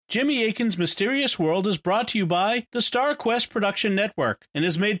Jimmy Akin's Mysterious World is brought to you by the Star Quest Production Network and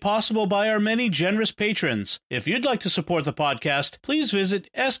is made possible by our many generous patrons. If you'd like to support the podcast, please visit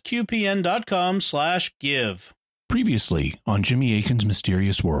sqpn.com/give. Previously on Jimmy Akin's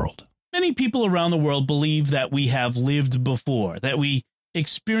Mysterious World. Many people around the world believe that we have lived before, that we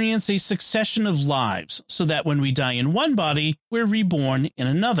experience a succession of lives, so that when we die in one body, we're reborn in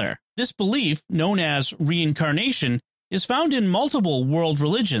another. This belief, known as reincarnation, is found in multiple world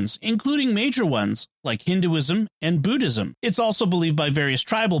religions, including major ones like Hinduism and Buddhism. It's also believed by various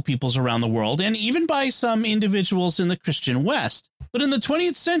tribal peoples around the world and even by some individuals in the Christian West. But in the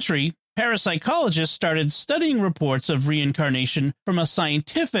 20th century, parapsychologists started studying reports of reincarnation from a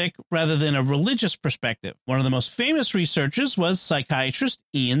scientific rather than a religious perspective. One of the most famous researchers was psychiatrist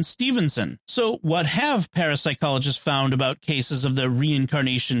Stevenson. So what have parapsychologists found about cases of the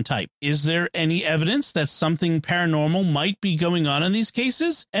reincarnation type? Is there any evidence that something paranormal might be going on in these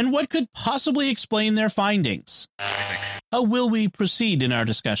cases? And what could possibly explain their findings? How will we proceed in our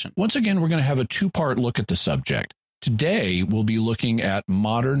discussion? Once again, we're going to have a two-part look at the subject. Today, we'll be looking at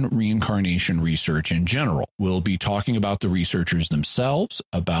modern reincarnation research in general. We'll be talking about the researchers themselves,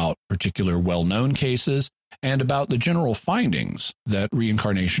 about particular well-known cases, and about the general findings that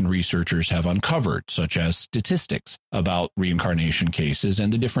reincarnation researchers have uncovered, such as statistics about reincarnation cases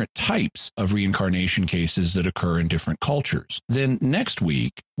and the different types of reincarnation cases that occur in different cultures. Then next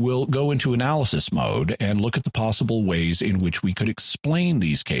week, we'll go into analysis mode and look at the possible ways in which we could explain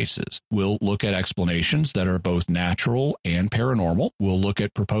these cases. We'll look at explanations that are both natural and paranormal. We'll look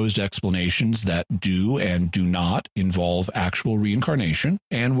at proposed explanations that do and do not involve actual reincarnation,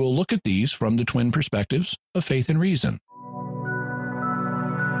 and we'll look at these from the twin perspectives of faith and reason.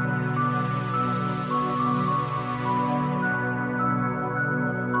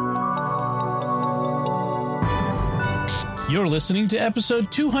 You're listening to episode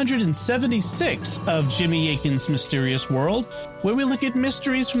 276 of Jimmy Akin's Mysterious World, where we look at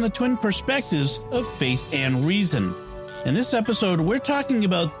mysteries from the twin perspectives of faith and reason. In this episode, we're talking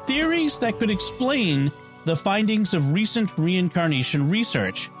about theories that could explain the findings of recent reincarnation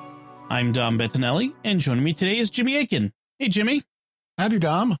research. I'm Dom Bettinelli, and joining me today is Jimmy Akin. Hey, Jimmy. Howdy,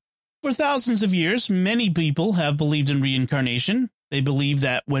 Dom. For thousands of years, many people have believed in reincarnation. They believe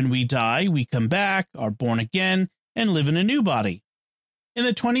that when we die, we come back, are born again, and live in a new body. In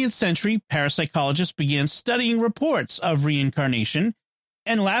the 20th century, parapsychologists began studying reports of reincarnation,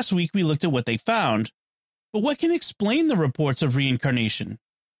 and last week we looked at what they found. But what can explain the reports of reincarnation?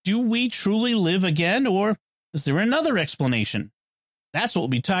 Do we truly live again, or is there another explanation? That's what we'll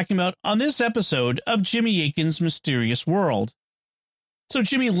be talking about on this episode of Jimmy Akin's Mysterious World. So,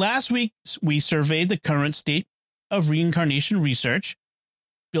 Jimmy, last week we surveyed the current state of reincarnation research,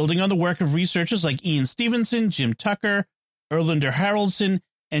 building on the work of researchers like Ian Stevenson, Jim Tucker, Erlander Haraldson,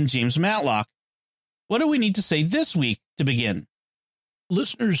 and James Matlock. What do we need to say this week to begin?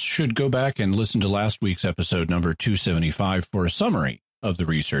 Listeners should go back and listen to last week's episode number 275 for a summary of the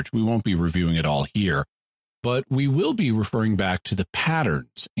research. We won't be reviewing it all here, but we will be referring back to the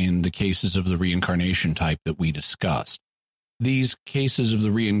patterns in the cases of the reincarnation type that we discussed. These cases of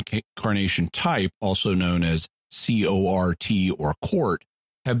the reincarnation type, also known as CORT or court,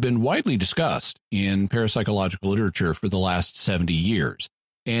 have been widely discussed in parapsychological literature for the last 70 years.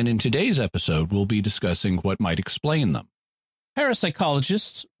 And in today's episode, we'll be discussing what might explain them.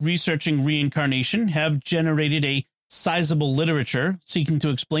 Parapsychologists researching reincarnation have generated a sizable literature seeking to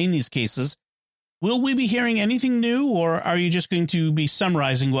explain these cases. Will we be hearing anything new, or are you just going to be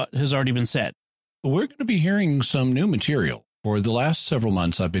summarizing what has already been said? We're going to be hearing some new material. For the last several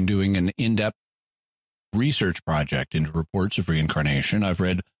months, I've been doing an in-depth research project into reports of reincarnation. I've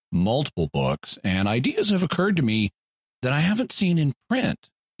read multiple books, and ideas have occurred to me that I haven't seen in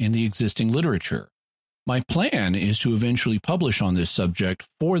print in the existing literature. My plan is to eventually publish on this subject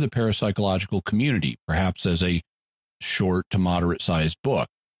for the parapsychological community, perhaps as a short to moderate-sized book.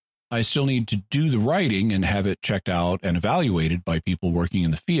 I still need to do the writing and have it checked out and evaluated by people working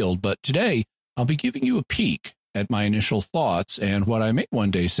in the field, but today I'll be giving you a peek at my initial thoughts and what I may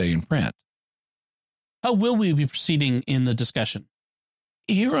one day say in print. How will we be proceeding in the discussion?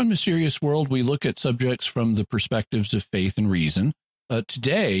 Here on Mysterious World, we look at subjects from the perspectives of faith and reason.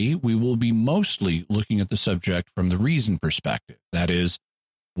 Today, we will be mostly looking at the subject from the reason perspective. That is,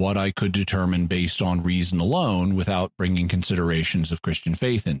 what I could determine based on reason alone without bringing considerations of Christian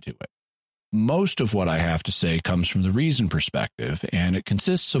faith into it. Most of what I have to say comes from the reason perspective, and it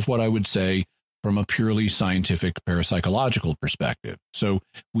consists of what I would say from a purely scientific parapsychological perspective. So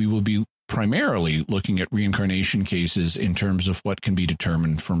we will be primarily looking at reincarnation cases in terms of what can be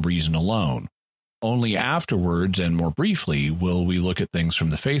determined from reason alone. Only afterwards and more briefly will we look at things from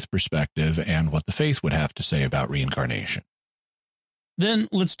the faith perspective and what the faith would have to say about reincarnation. Then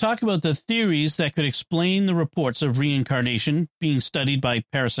let's talk about the theories that could explain the reports of reincarnation being studied by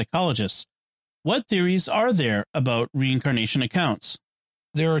parapsychologists. What theories are there about reincarnation accounts?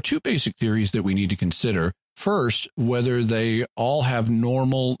 There are two basic theories that we need to consider. First, whether they all have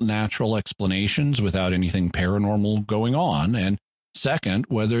normal, natural explanations without anything paranormal going on, and second,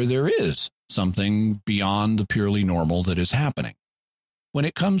 whether there is something beyond the purely normal that is happening. When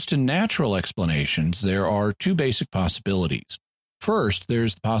it comes to natural explanations, there are two basic possibilities. First,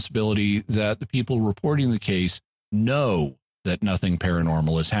 there's the possibility that the people reporting the case know that nothing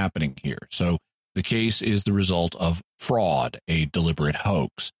paranormal is happening here. So the case is the result of fraud, a deliberate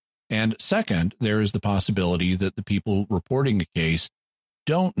hoax. And second, there is the possibility that the people reporting the case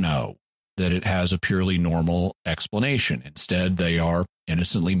don't know that it has a purely normal explanation. Instead, they are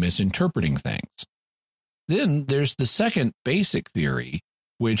innocently misinterpreting things. Then there's the second basic theory,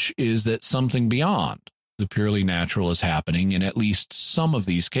 which is that something beyond the purely natural is happening in at least some of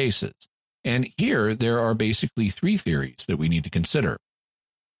these cases. And here there are basically three theories that we need to consider.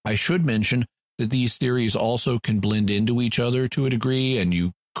 I should mention that these theories also can blend into each other to a degree, and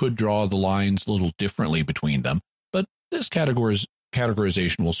you could draw the lines a little differently between them, but this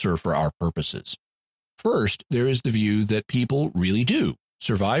categorization will serve for our purposes. First, there is the view that people really do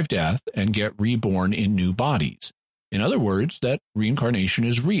survive death and get reborn in new bodies. In other words, that reincarnation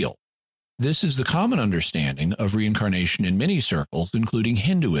is real. This is the common understanding of reincarnation in many circles, including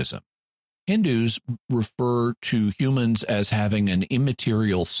Hinduism. Hindus refer to humans as having an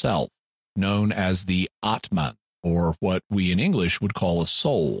immaterial self, known as the Atman, or what we in English would call a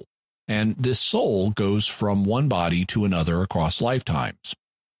soul. And this soul goes from one body to another across lifetimes.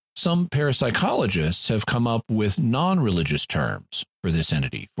 Some parapsychologists have come up with non-religious terms for this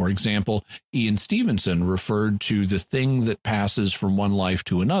entity. For example, Ian Stevenson referred to the thing that passes from one life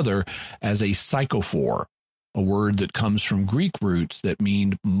to another as a psychophore, a word that comes from Greek roots that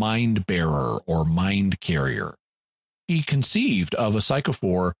mean mind bearer or mind carrier. He conceived of a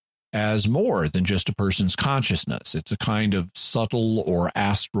psychophore as more than just a person's consciousness. It's a kind of subtle or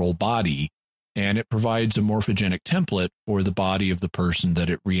astral body, and it provides a morphogenic template for the body of the person that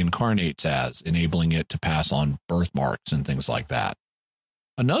it reincarnates as, enabling it to pass on birthmarks and things like that.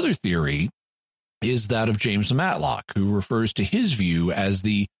 Another theory is that of James Matlock, who refers to his view as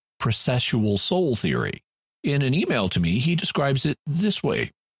the processual soul theory. In an email to me, he describes it this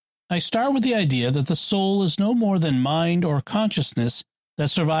way. I start with the idea that the soul is no more than mind or consciousness that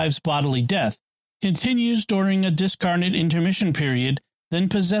survives bodily death, continues during a discarnate intermission period, then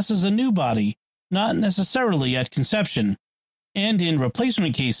possesses a new body, not necessarily at conception, and in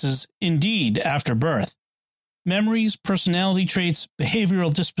replacement cases, indeed after birth. Memories, personality traits,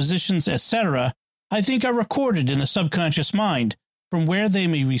 behavioral dispositions, etc., I think are recorded in the subconscious mind, from where they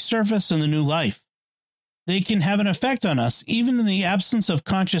may resurface in the new life. They can have an effect on us even in the absence of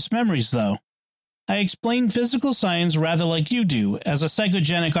conscious memories, though. I explain physical science rather like you do, as a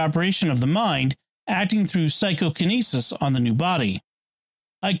psychogenic operation of the mind acting through psychokinesis on the new body.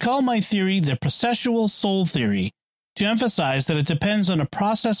 I call my theory the processual soul theory, to emphasize that it depends on a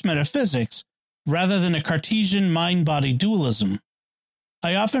process metaphysics rather than a Cartesian mind-body dualism.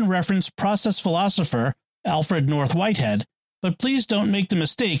 I often reference process philosopher Alfred North Whitehead, but please don't make the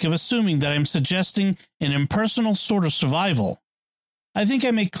mistake of assuming that I'm suggesting an impersonal sort of survival. I think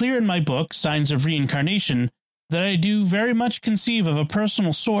I make clear in my book, Signs of Reincarnation, that I do very much conceive of a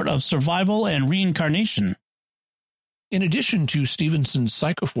personal sort of survival and reincarnation. In addition to Stevenson's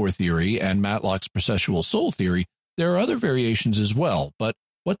psychophore theory and Matlock's processual soul theory, there are other variations as well, but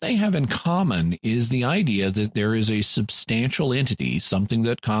what they have in common is the idea that there is a substantial entity, something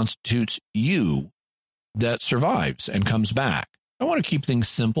that constitutes you, that survives and comes back. I want to keep things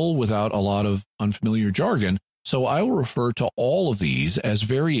simple without a lot of unfamiliar jargon, so I will refer to all of these as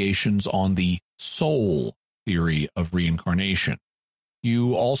variations on the soul theory of reincarnation.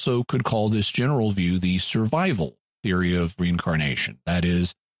 You also could call this general view the survival theory of reincarnation. That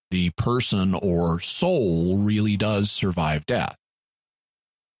is, the person or soul really does survive death.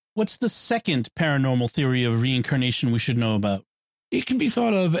 What's the second paranormal theory of reincarnation we should know about? It can be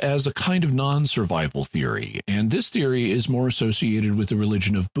thought of as a kind of non-survival theory, and this theory is more associated with the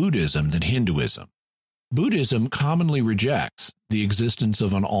religion of Buddhism than Hinduism. Buddhism commonly rejects the existence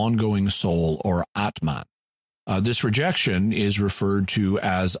of an ongoing soul or Atman. This rejection is referred to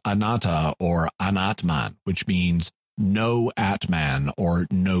as anatta or anatman, which means no Atman or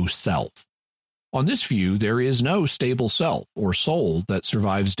no self. On this view, there is no stable self or soul that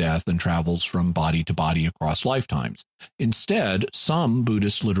survives death and travels from body to body across lifetimes. Instead, some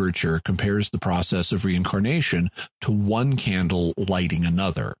Buddhist literature compares the process of reincarnation to one candle lighting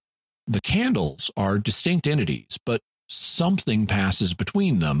another. The candles are distinct entities, but something passes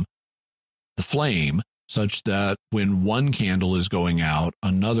between them, the flame, such that when one candle is going out,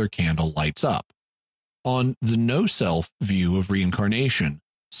 another candle lights up. On the no-self view of reincarnation,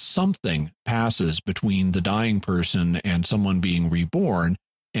 something passes between the dying person and someone being reborn,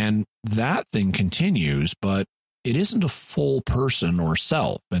 and that thing continues, but it isn't a full person or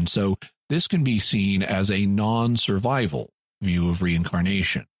self, and so this can be seen as a non-survival view of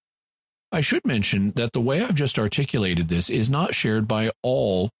reincarnation. I should mention that the way I've just articulated this is not shared by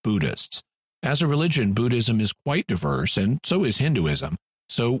all Buddhists. As a religion, Buddhism is quite diverse, and so is Hinduism,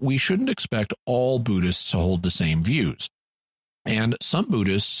 so we shouldn't expect all Buddhists to hold the same views. And some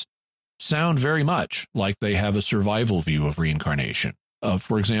Buddhists sound very much like they have a survival view of reincarnation.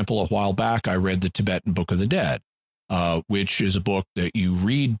 For example, a while back, I read the Tibetan Book of the Dead, which is a book that you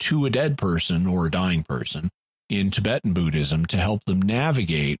read to a dead person or a dying person in Tibetan Buddhism to help them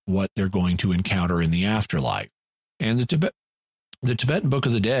navigate what they're going to encounter in the afterlife. And the Tibetan Book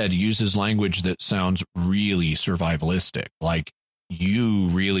of the Dead uses language that sounds really survivalistic, like you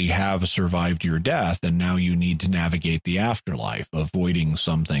really have survived your death, and now you need to navigate the afterlife, avoiding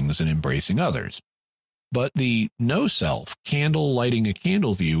some things and embracing others. But the no-self, candle lighting a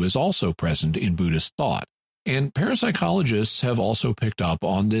candle view is also present in Buddhist thought, and parapsychologists have also picked up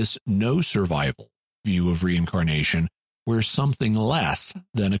on this no-survival view of reincarnation, where something less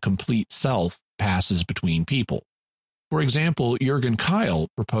than a complete self passes between people. For example, Jürgen Keil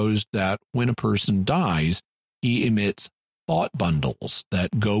proposed that when a person dies, he emits thought bundles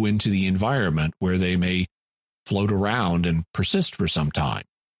that go into the environment where they may float around and persist for some time.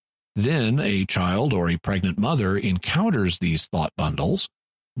 Then a child or a pregnant mother encounters these thought bundles.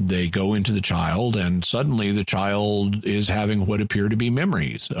 They go into the child, and suddenly the child is having what appear to be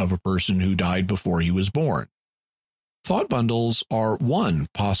memories of a person who died before he was born. Thought bundles are one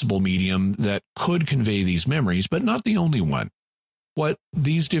possible medium that could convey these memories, but not the only one. What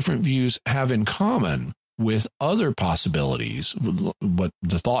these different views have in common with other possibilities, what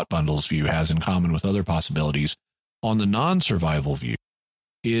the thought bundles view has in common with other possibilities on the non-survival view,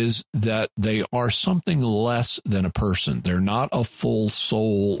 is that they are something less than a person. They're not a full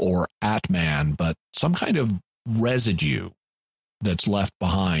soul or Atman, but some kind of residue that's left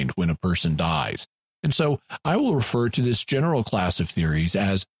behind when a person dies. And so I will refer to this general class of theories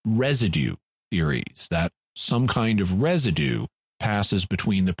as residue theories, that some kind of residue passes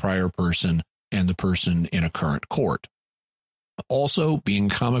between the prior person and the person in a current court. Also, being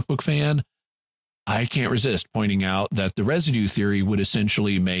a comic book fan, I can't resist pointing out that the residue theory would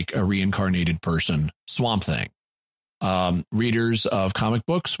essentially make a reincarnated person Swamp Thing. Readers of comic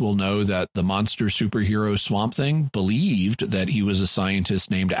books will know that the monster superhero Swamp Thing believed that he was a scientist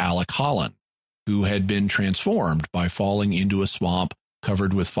named Alec Holland, who had been transformed by falling into a swamp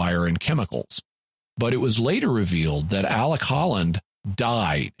covered with fire and chemicals. But it was later revealed that Alec Holland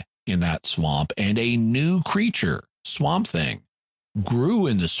died in that swamp, and a new creature, Swamp Thing, grew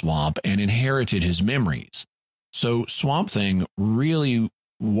in the swamp and inherited his memories. So Swamp Thing really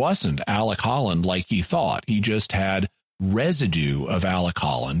wasn't Alec Holland like he thought. He just had residue of Alec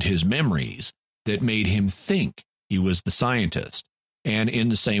Holland, his memories, that made him think he was the scientist. And in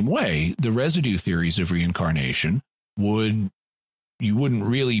the same way, the residue theories of reincarnation you wouldn't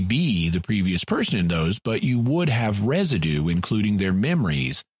really be the previous person in those, but you would have residue, including their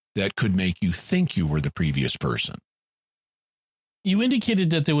memories, that could make you think you were the previous person. You indicated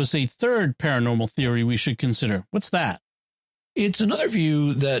that there was a third paranormal theory we should consider. What's that? It's another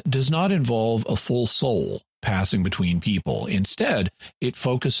view that does not involve a full soul passing between people. Instead, it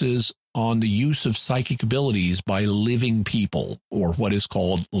focuses on the use of psychic abilities by living people, or what is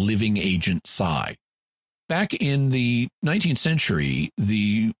called living agent psi. Back in the 19th century,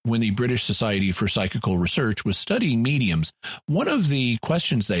 when the British Society for Psychical Research was studying mediums, one of the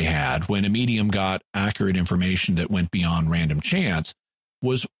questions they had when a medium got accurate information that went beyond random chance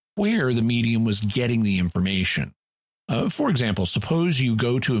was where the medium was getting the information. For example, suppose you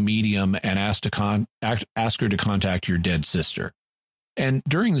go to a medium and ask her to contact your dead sister. And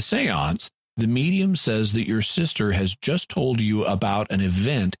during the seance, the medium says that your sister has just told you about an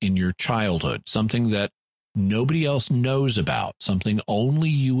event in your childhood, something that nobody else knows about, something only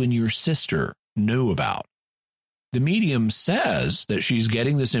you and your sister knew about. The medium says that she's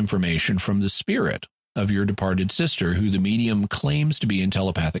getting this information from the spirit of your departed sister, who the medium claims to be in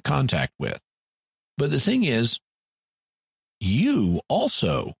telepathic contact with. But the thing is, you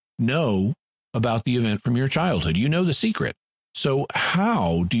also know about the event from your childhood. You know the secret. So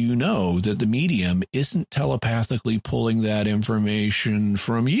how do you know that the medium isn't telepathically pulling that information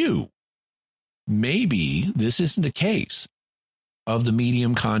from you? Maybe this isn't a case of the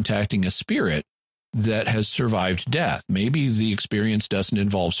medium contacting a spirit that has survived death. Maybe the experience doesn't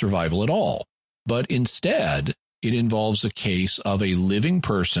involve survival at all, but instead it involves a case of a living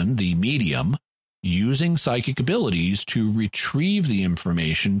person, the medium, using psychic abilities to retrieve the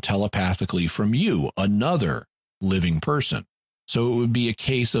information telepathically from you, another living person. So it would be a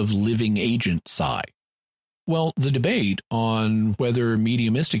case of living agent psi. Well, the debate on whether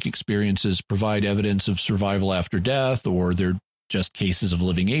mediumistic experiences provide evidence of survival after death or they're just cases of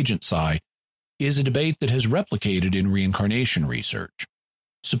living agent psi is a debate that has replicated in reincarnation research.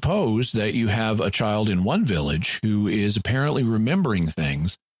 Suppose that you have a child in one village who is apparently remembering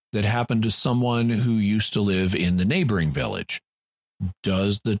things that happened to someone who used to live in the neighboring village.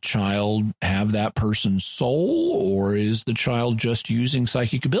 Does the child have that person's soul, or is the child just using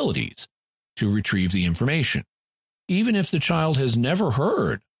psychic abilities to retrieve the information? Even if the child has never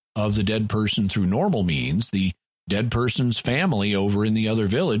heard of the dead person through normal means, the dead person's family over in the other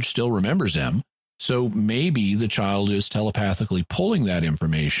village still remembers him. So maybe the child is telepathically pulling that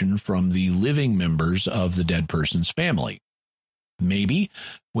information from the living members of the dead person's family. Maybe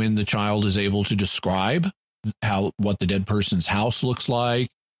when the child is able to describe what the dead person's house looks like,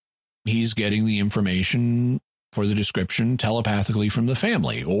 he's getting the information for the description telepathically from the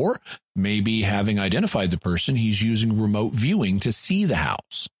family. Or maybe having identified the person, he's using remote viewing to see the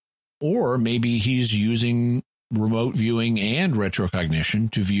house. Or maybe he's using remote viewing and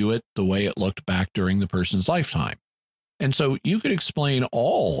retrocognition to view it the way it looked back during the person's lifetime. And so you could explain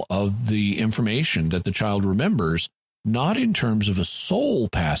all of the information that the child remembers, not in terms of a soul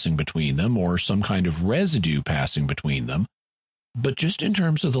passing between them or some kind of residue passing between them, but just in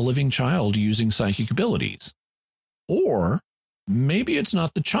terms of the living child using psychic abilities. Or maybe it's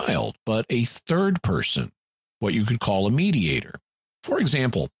not the child, but a third person, what you could call a mediator. For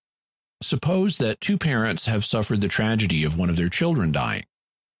example, suppose that two parents have suffered the tragedy of one of their children dying.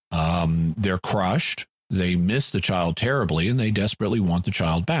 They're crushed, they miss the child terribly, and they desperately want the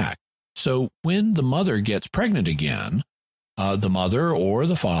child back. So when the mother gets pregnant again, the mother or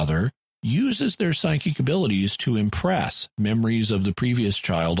the father uses their psychic abilities to impress memories of the previous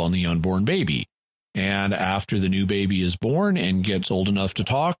child on the unborn baby. And after the new baby is born and gets old enough to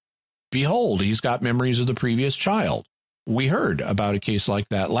talk, behold, he's got memories of the previous child. We heard about a case like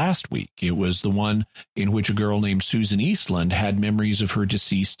that last week. It was the one in which a girl named Susan Eastland had memories of her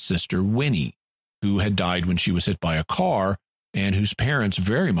deceased sister, Winnie, who had died when she was hit by a car and whose parents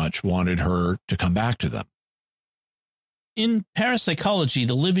very much wanted her to come back to them. In parapsychology,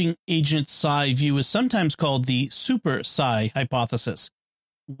 the living agent psi view is sometimes called the super psi hypothesis.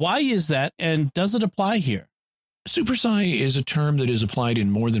 Why is that, and does it apply here? Super psi is a term that is applied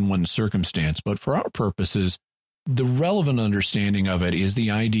in more than one circumstance, but for our purposes, the relevant understanding of it is the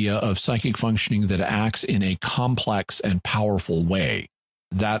idea of psychic functioning that acts in a complex and powerful way.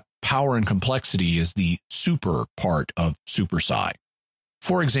 That power and complexity is the super part of super psi.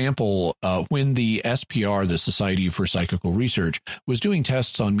 For example, when the SPR, the Society for Psychical Research, was doing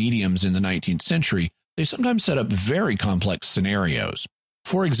tests on mediums in the 19th century, they sometimes set up very complex scenarios.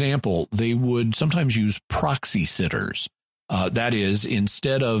 For example, they would sometimes use proxy sitters. That is,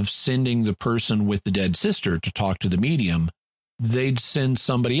 instead of sending the person with the dead sister to talk to the medium, they'd send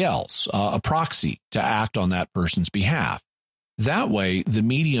somebody else, a proxy, to act on that person's behalf. That way, the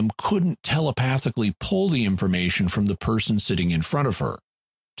medium couldn't telepathically pull the information from the person sitting in front of her.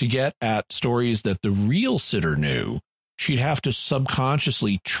 To get at stories that the real sitter knew, she'd have to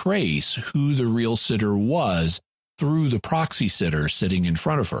subconsciously trace who the real sitter was through the proxy sitter sitting in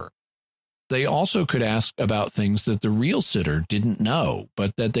front of her. They also could ask about things that the real sitter didn't know,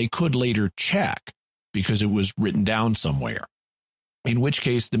 but that they could later check because it was written down somewhere. In which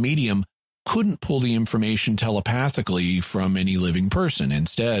case, the medium couldn't pull the information telepathically from any living person.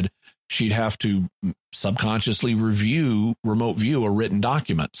 Instead, she'd have to subconsciously remote view a written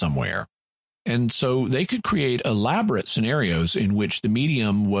document somewhere. And so they could create elaborate scenarios in which the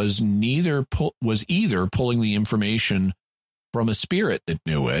medium was either pulling the information from a spirit that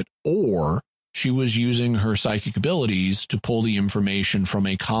knew it, or she was using her psychic abilities to pull the information from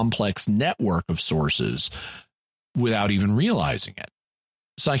a complex network of sources without even realizing it.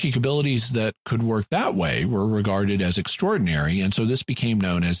 Psychic abilities that could work that way were regarded as extraordinary, and so this became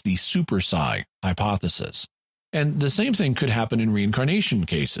known as the super psi hypothesis. And the same thing could happen in reincarnation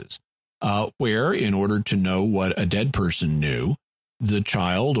cases, where in order to know what a dead person knew, the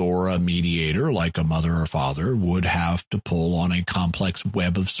child or a mediator, like a mother or father, would have to pull on a complex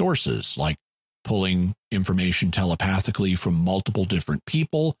web of sources, like pulling information telepathically from multiple different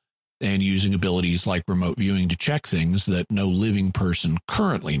people, and using abilities like remote viewing to check things that no living person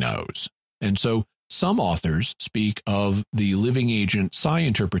currently knows. And so some authors speak of the living agent psi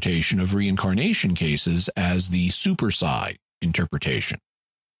interpretation of reincarnation cases as the super psi interpretation.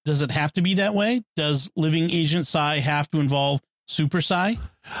 Does it have to be that way? Does living agent psi have to involve super psi?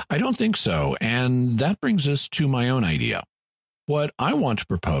 I don't think so. And that brings us to my own idea. What I want to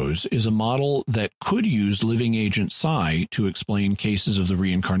propose is a model that could use living agent psi to explain cases of the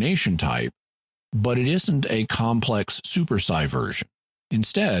reincarnation type, but it isn't a complex super psi version.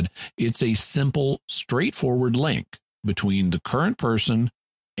 Instead, it's a simple, straightforward link between the current person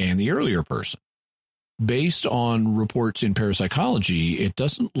and the earlier person. Based on reports in parapsychology, it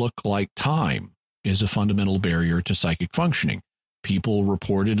doesn't look like time is a fundamental barrier to psychic functioning. People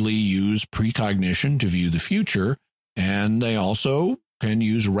reportedly use precognition to view the future, and they also can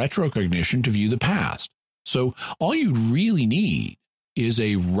use retrocognition to view the past. So all you really need is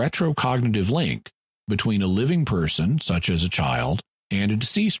a retrocognitive link between a living person, such as a child, and a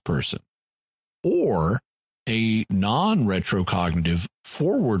deceased person, or a non-retrocognitive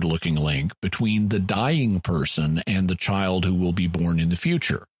forward-looking link between the dying person and the child who will be born in the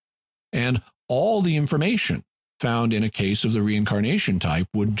future. And all the information found in a case of the reincarnation type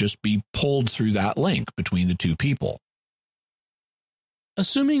would just be pulled through that link between the two people.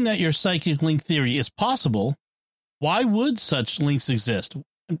 Assuming that your psychic link theory is possible, why would such links exist?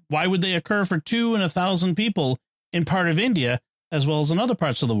 Why would they occur for 2 in 1,000 people in part of India as well as in other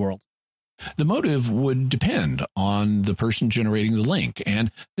parts of the world? The motive would depend on the person generating the link,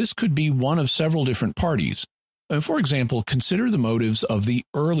 and this could be one of several different parties. For example, consider the motives of the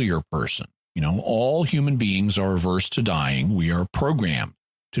earlier person. All human beings are averse to dying. We are programmed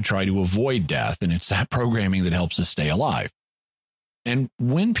to try to avoid death, and it's that programming that helps us stay alive. And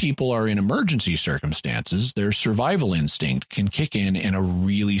when people are in emergency circumstances, their survival instinct can kick in a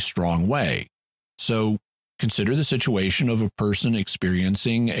really strong way. So consider the situation of a person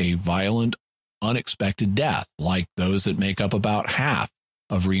experiencing a violent, unexpected death, like those that make up about half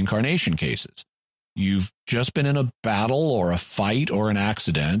of reincarnation cases. You've just been in a battle or a fight or an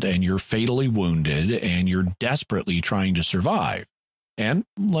accident, and you're fatally wounded, and you're desperately trying to survive. And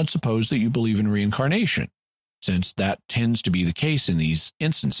let's suppose that you believe in reincarnation, since that tends to be the case in these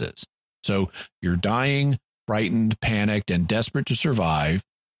instances. So you're dying, frightened, panicked, and desperate to survive,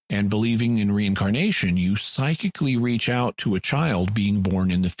 and believing in reincarnation, you psychically reach out to a child being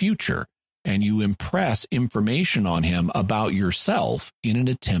born in the future, and you impress information on him about yourself in an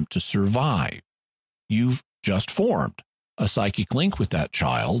attempt to survive. You've just formed a psychic link with that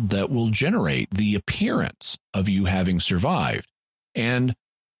child that will generate the appearance of you having survived. And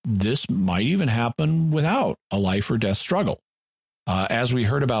this might even happen without a life or death struggle. As we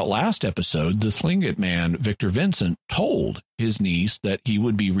heard about last episode, the Tlingit man, Victor Vincent, told his niece that he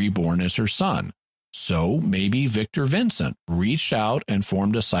would be reborn as her son. So maybe Victor Vincent reached out and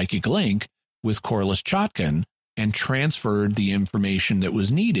formed a psychic link with Corliss Chotkin and transferred the information that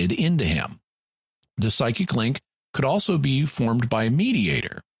was needed into him. The psychic link could also be formed by a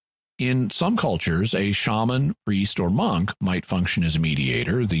mediator. In some cultures, a shaman, priest, or monk might function as a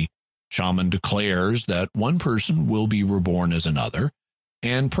mediator. The shaman declares that one person will be reborn as another,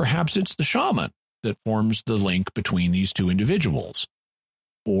 and perhaps it's the shaman that forms the link between these two individuals.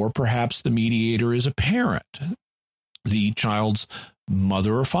 Or perhaps the mediator is a parent, the child's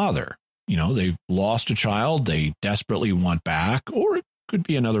mother or father. They've lost a child, they desperately want back, or it could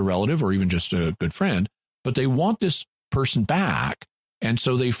be another relative or even just a good friend, but they want this person back, and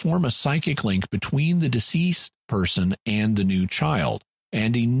so they form a psychic link between the deceased person and the new child,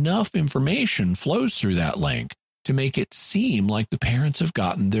 and enough information flows through that link to make it seem like the parents have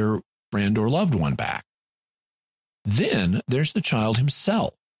gotten their friend or loved one back. Then there's the child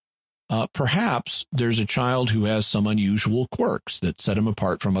himself. Perhaps there's a child who has some unusual quirks that set him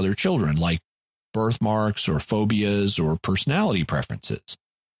apart from other children, like birthmarks or phobias or personality preferences.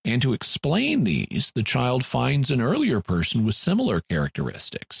 And to explain these, the child finds an earlier person with similar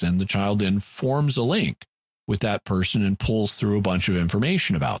characteristics, and the child then forms a link with that person and pulls through a bunch of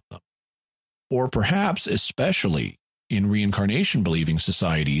information about them. Or perhaps, especially in reincarnation-believing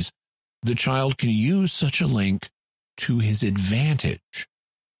societies, the child can use such a link to his advantage.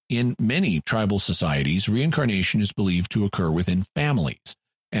 In many tribal societies, reincarnation is believed to occur within families,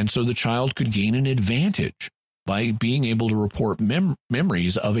 and so the child could gain an advantage by being able to report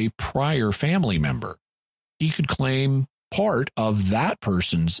memories of a prior family member. He could claim part of that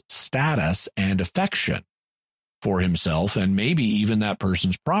person's status and affection for himself, and maybe even that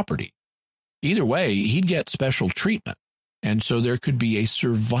person's property. Either way, he'd get special treatment, and so there could be a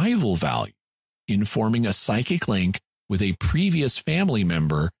survival value in forming a psychic link with a previous family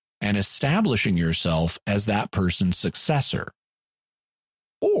member and establishing yourself as that person's successor.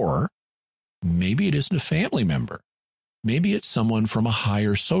 Or maybe it isn't a family member. Maybe it's someone from a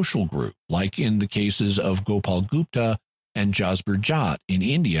higher social group, like in the cases of Gopal Gupta and Jasbir Jat in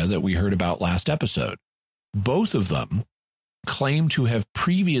India that we heard about last episode. Both of them claim to have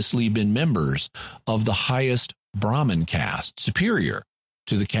previously been members of the highest Brahmin caste, superior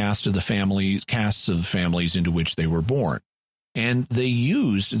to the castes of the families into which they were born. And they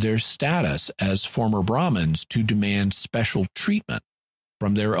used their status as former Brahmins to demand special treatment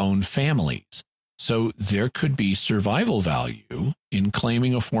from their own families. So there could be survival value in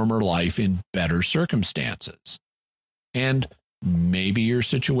claiming a former life in better circumstances. And maybe your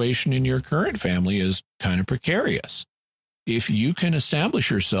situation in your current family is kind of precarious. If you can establish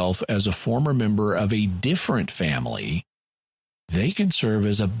yourself as a former member of a different family, they can serve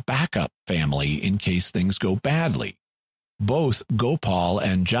as a backup family in case things go badly. Both Gopal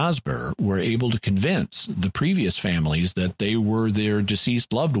and Jasbir were able to convince the previous families that they were their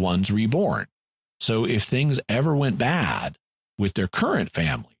deceased loved ones reborn. So if things ever went bad with their current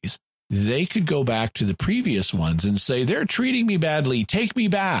families, they could go back to the previous ones and say, they're treating me badly, take me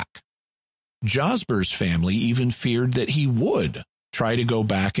back. Jasbir's family even feared that he would try to go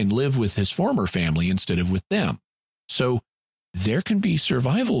back and live with his former family instead of with them. So there can be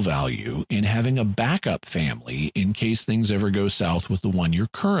survival value in having a backup family in case things ever go south with the one you're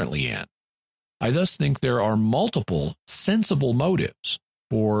currently in. I thus think there are multiple sensible motives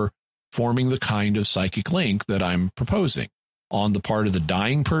for forming the kind of psychic link that I'm proposing on the part of the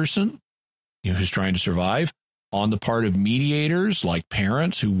dying person who's trying to survive, on the part of mediators like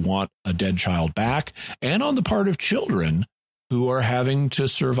parents who want a dead child back, and on the part of children who are having to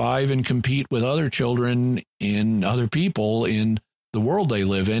survive and compete with other children in other people in the world they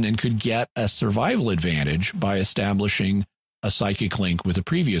live in and could get a survival advantage by establishing a psychic link with a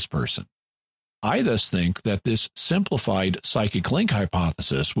previous person. I thus think that this simplified psychic link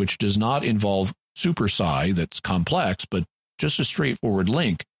hypothesis, which does not involve super psi that's complex, but just a straightforward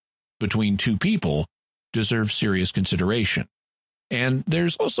link between two people, deserves serious consideration. And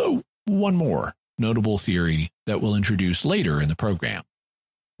there's also one more notable theory that we'll introduce later in the program.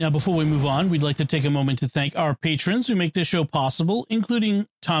 Now, before we move on, we'd like to take a moment to thank our patrons who make this show possible, including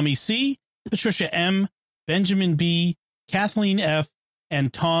Tommy C., Patricia M., Benjamin B., Kathleen F.,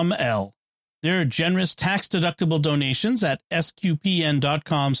 and Tom L. Their generous tax-deductible donations at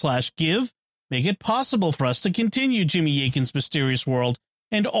sqpn.com/give make it possible for us to continue Jimmy Akin's Mysterious World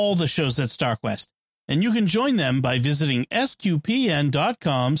and all the shows at StarQuest. And you can join them by visiting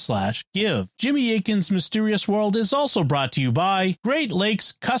sqpn.com/give. Jimmy Akin's Mysterious World is also brought to you by Great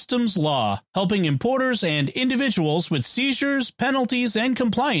Lakes Customs Law, helping importers and individuals with seizures, penalties, and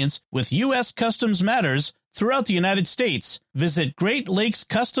compliance with U.S. customs matters throughout the United States. Visit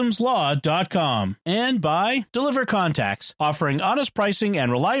GreatLakesCustomsLaw.com. And by Deliver Contacts, offering honest pricing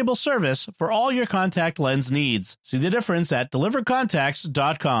and reliable service for all your contact lens needs. See the difference at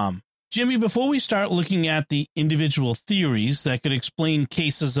DeliverContacts.com. Jimmy, before we start looking at the individual theories that could explain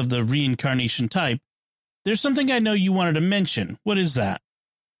cases of the reincarnation type, there's something I know you wanted to mention. What is that?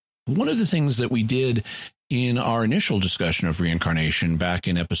 One of the things that we did in our initial discussion of reincarnation back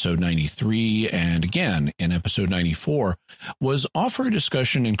in episode 93 and again in episode 94 was offer a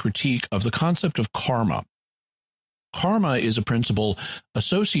discussion and critique of the concept of karma. Karma is a principle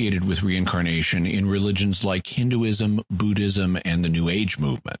associated with reincarnation in religions like Hinduism, Buddhism, and the New Age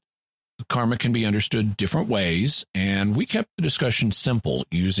movement. Karma can be understood different ways, and we kept the discussion simple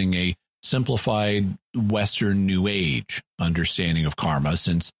using a simplified Western New Age understanding of karma,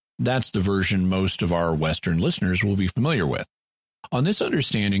 since that's the version most of our Western listeners will be familiar with. On this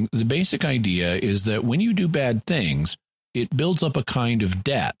understanding, the basic idea is that when you do bad things, it builds up a kind of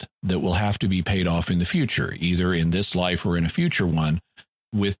debt that will have to be paid off in the future, either in this life or in a future one,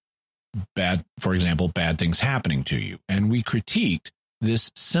 with for example, bad things happening to you. And we critiqued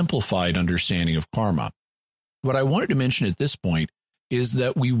this simplified understanding of karma. What I wanted to mention at this point is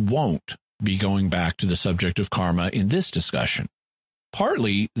that we won't be going back to the subject of karma in this discussion.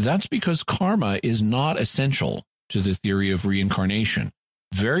 Partly, that's because karma is not essential to the theory of reincarnation.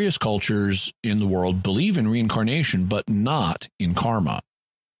 Various cultures in the world believe in reincarnation, but not in karma.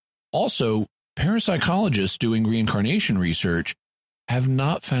 Also, parapsychologists doing reincarnation research have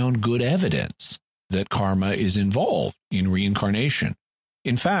not found good evidence that karma is involved in reincarnation.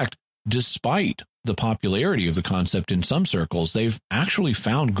 In fact, despite the popularity of the concept in some circles, they've actually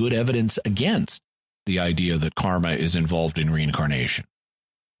found good evidence against the idea that karma is involved in reincarnation.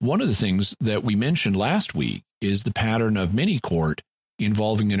 One of the things that we mentioned last week is the pattern of mini-court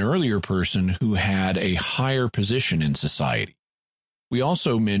involving an earlier person who had a higher position in society. We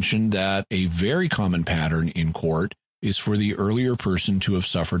also mentioned that a very common pattern in court is for the earlier person to have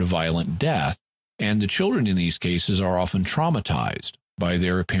suffered a violent death, and the children in these cases are often traumatized by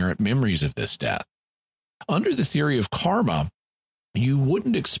their apparent memories of this death. Under the theory of karma, you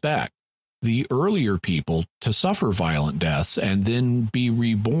wouldn't expect the earlier people to suffer violent deaths and then be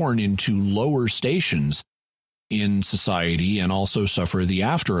reborn into lower stations in society and also suffer the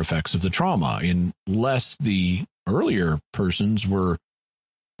after effects of the trauma, unless the earlier persons were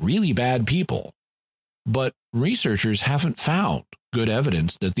really bad people. But researchers haven't found good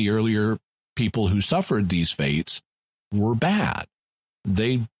evidence that the earlier people who suffered these fates were bad.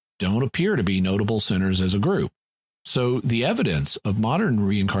 They don't appear to be notable sinners as a group. So the evidence of modern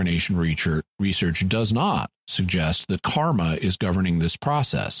reincarnation research does not suggest that karma is governing this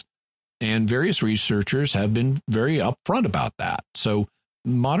process. And various researchers have been very upfront about that. So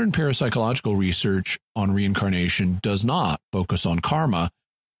modern parapsychological research on reincarnation does not focus on karma.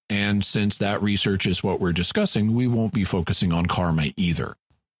 And since that research is what we're discussing, we won't be focusing on karma either.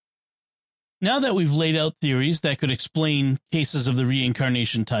 Now that we've laid out theories that could explain cases of the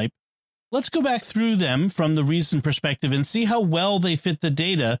reincarnation type, let's go back through them from the recent perspective and see how well they fit the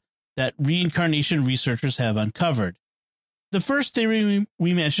data that reincarnation researchers have uncovered. The first theory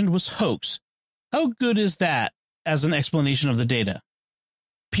we mentioned was hoax. How good is that as an explanation of the data?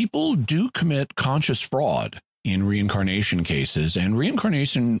 People do commit conscious fraud in reincarnation cases, and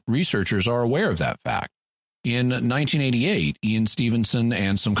reincarnation researchers are aware of that fact. In 1988, Ian Stevenson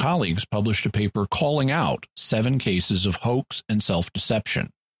and some colleagues published a paper calling out 7 cases of hoax and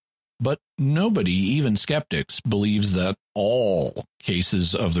self-deception. But nobody, even skeptics, believes that all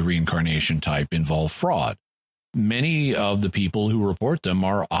cases of the reincarnation type involve fraud. Many of the people who report them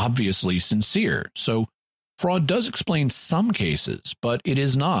are obviously sincere. So fraud does explain some cases, but it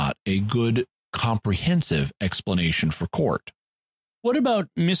is not a good, comprehensive explanation for court. What about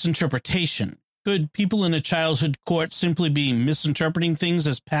misinterpretation? Could people in a childhood court simply be misinterpreting things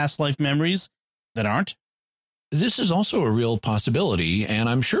as past life memories that aren't? This is also a real possibility, and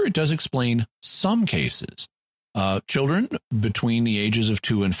I'm sure it does explain some cases. Children between the ages of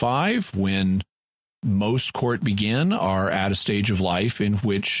 2 and 5, when most court begin, are at a stage of life in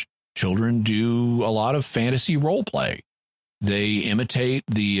which children do a lot of fantasy role play. They imitate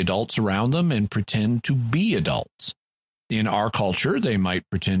the adults around them and pretend to be adults. In our culture, they might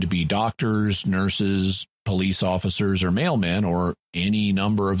pretend to be doctors, nurses, police officers, or mailmen, or any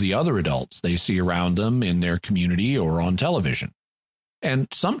number of the other adults they see around them in their community or on television. And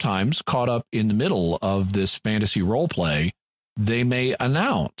sometimes, caught up in the middle of this fantasy role play, they may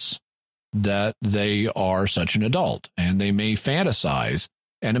announce that they are such an adult, and they may fantasize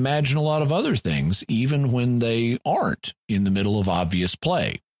and imagine a lot of other things, even when they aren't in the middle of obvious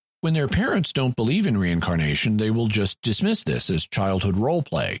play. When their parents don't believe in reincarnation, they will just dismiss this as childhood role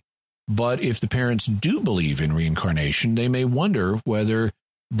play. But if the parents do believe in reincarnation, they may wonder whether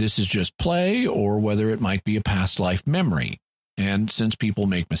this is just play or whether it might be a past life memory. And since people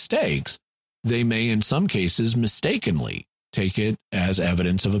make mistakes, they may in some cases mistakenly take it as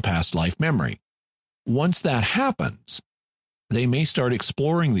evidence of a past life memory. Once that happens, they may start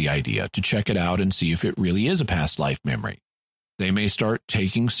exploring the idea to check it out and see if it really is a past life memory. They may start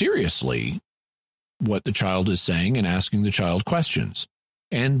taking seriously what the child is saying and asking the child questions.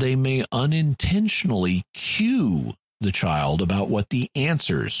 And they may unintentionally cue the child about what the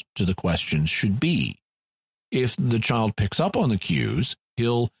answers to the questions should be. If the child picks up on the cues,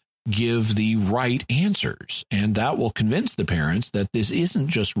 he'll give the right answers, and that will convince the parents that this isn't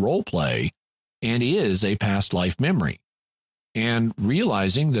just role play and is a past life memory. And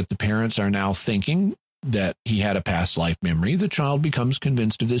realizing that the parents are now thinking that he had a past life memory, the child becomes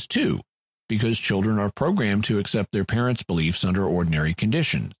convinced of this too, because children are programmed to accept their parents' beliefs under ordinary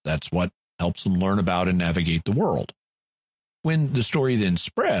conditions. That's what helps them learn about and navigate the world. When the story then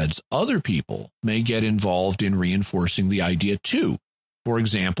spreads, other people may get involved in reinforcing the idea too. For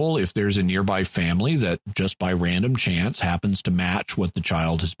example, if there's a nearby family that just by random chance happens to match what the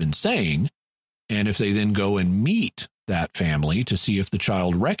child has been saying, and if they then go and meet that family to see if the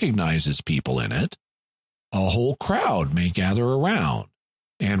child recognizes people in it, a whole crowd may gather around.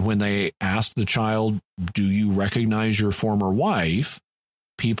 And when they ask the child, "Do you recognize your former wife?"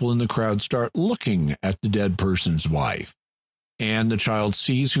 people in the crowd start looking at the dead person's wife. And the child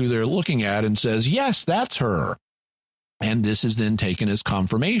sees who they're looking at and says, "Yes, that's her." And this is then taken as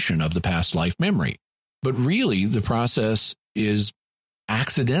confirmation of the past life memory. But really, the process is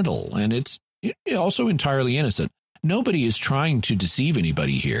accidental, and it's also entirely innocent. Nobody is trying to deceive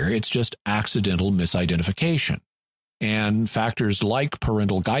anybody here. It's just accidental misidentification. And factors like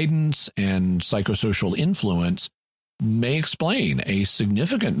parental guidance and psychosocial influence may explain a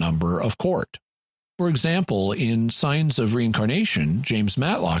significant number of court. For example, in Signs of Reincarnation, James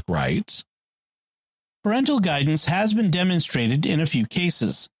Matlock writes, parental guidance has been demonstrated in a few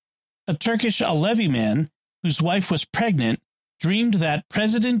cases. A Turkish Alevi man whose wife was pregnant dreamed that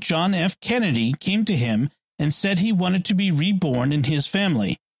President John F. Kennedy came to him and said he wanted to be reborn in his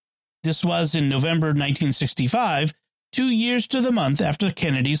family. This was in November 1965, 2 years to the month after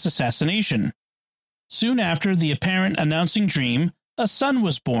Kennedy's assassination. Soon after the apparent announcing dream, a son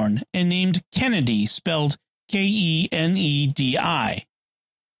was born and named Kennedy, spelled Kenedi.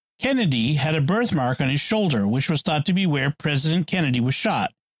 Kennedy had a birthmark on his shoulder, which was thought to be where President Kennedy was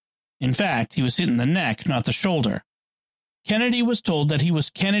shot. In fact, he was hit in the neck, not the shoulder. Kennedy was told that he was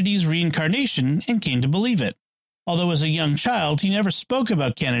Kennedy's reincarnation and came to believe it, although as a young child he never spoke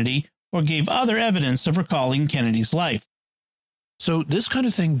about Kennedy or gave other evidence of recalling Kennedy's life. So this kind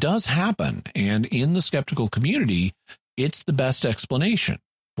of thing does happen, and in the skeptical community, it's the best explanation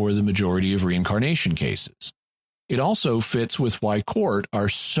for the majority of reincarnation cases. It also fits with why court are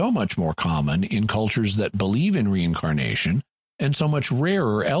so much more common in cultures that believe in reincarnation and so much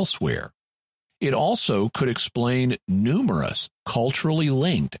rarer elsewhere. It also could explain numerous culturally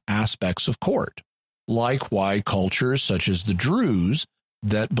linked aspects of court, like why cultures such as the Druze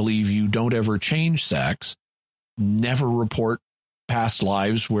that believe you don't ever change sex never report past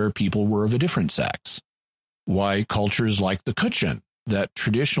lives where people were of a different sex. Why cultures like the Kutchin that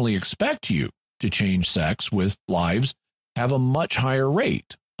traditionally expect you to change sex with lives have a much higher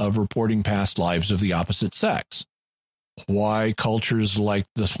rate of reporting past lives of the opposite sex. Why cultures like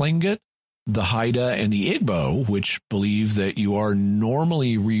the Tlingit, the Haida, and the Igbo, which believe that you are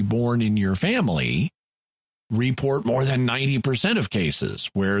normally reborn in your family, report more than 90% of cases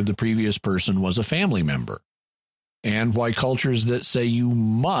where the previous person was a family member. And why cultures that say you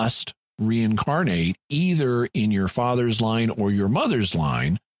must reincarnate either in your father's line or your mother's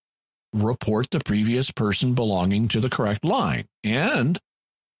line report the previous person belonging to the correct line. And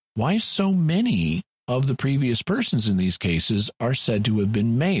why so many of the previous persons in these cases are said to have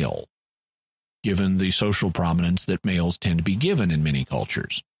been male, given the social prominence that males tend to be given in many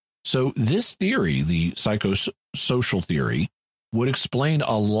cultures. So this theory, the psychosocial theory, would explain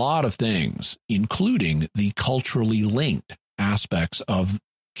a lot of things, including the culturally linked aspects of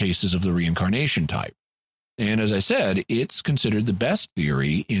cases of the reincarnation type. And as I said, it's considered the best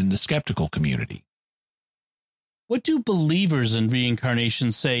theory in the skeptical community. What do believers in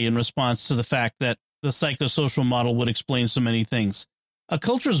reincarnation say in response to the fact that the psychosocial model would explain so many things? A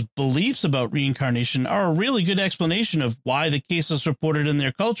culture's beliefs about reincarnation are a really good explanation of why the cases reported in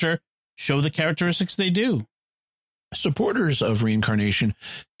their culture show the characteristics they do. Supporters of reincarnation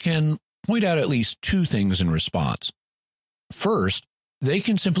can point out at least two things in response. First, they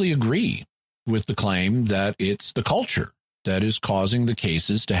can simply agree with the claim that it's the culture that is causing the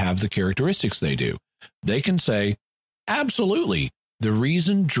cases to have the characteristics they do. They can say, absolutely, the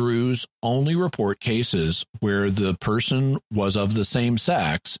reason Druze only report cases where the person was of the same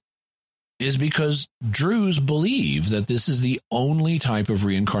sex is because Druze believe that this is the only type of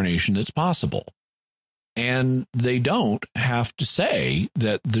reincarnation that's possible. And they don't have to say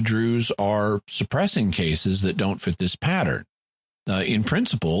that the Druze are suppressing cases that don't fit this pattern. In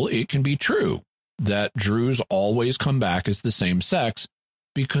principle, it can be true that Druze always come back as the same sex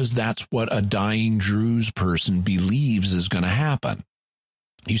because that's what a dying Druze person believes is going to happen.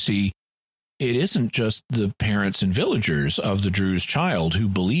 You see, it isn't just the parents and villagers of the Druze child who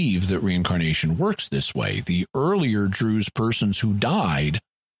believe that reincarnation works this way. The earlier Druze persons who died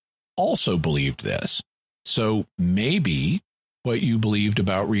also believed this. So maybe what you believed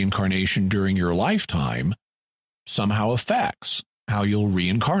about reincarnation during your lifetime somehow affects how you'll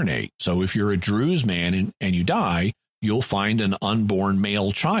reincarnate. So if you're a Druze man and you die, you'll find an unborn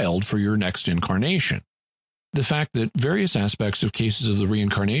male child for your next incarnation. The fact that various aspects of cases of the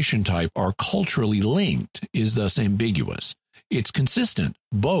reincarnation type are culturally linked is thus ambiguous. It's consistent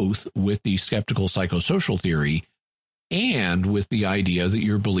both with the skeptical psychosocial theory and with the idea that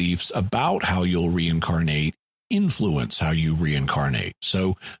your beliefs about how you'll reincarnate influence how you reincarnate.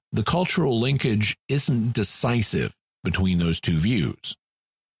 So the cultural linkage isn't decisive between those two views.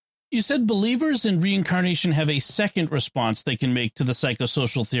 You said believers in reincarnation have a second response they can make to the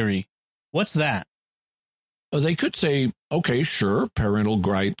psychosocial theory. What's that? They could say, okay, sure, parental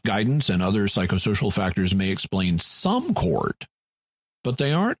guidance and other psychosocial factors may explain some court, but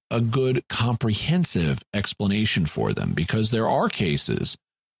they aren't a good comprehensive explanation for them because there are cases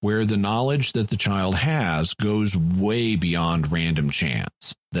where the knowledge that the child has goes way beyond random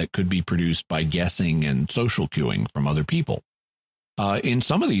chance that could be produced by guessing and social cueing from other people. In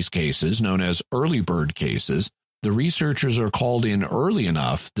some of these cases, known as early bird cases, the researchers are called in early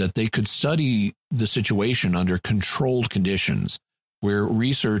enough that they could study the situation under controlled conditions, where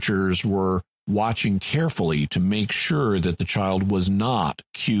researchers were watching carefully to make sure that the child was not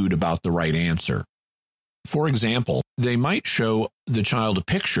cued about the right answer. For example, they might show the child a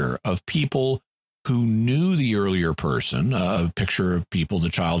picture of people who knew the earlier person, a picture of people the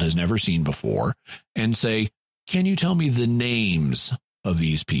child has never seen before, and say, "Can you tell me the names of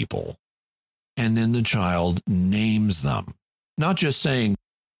these people?" And then the child names them, not just saying,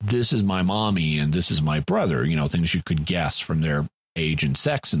 "This is my mommy and this is my brother," things you could guess from their age and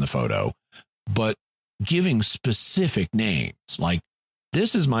sex in the photo, but giving specific names like,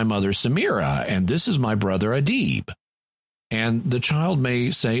 "This is my mother Samira and this is my brother Adib." And the child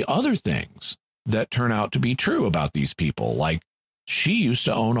may say other things that turn out to be true about these people, like, "She used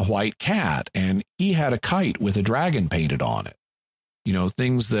to own a white cat and he had a kite with a dragon painted on it."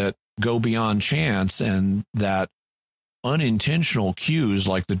 Things that go beyond chance and that unintentional cues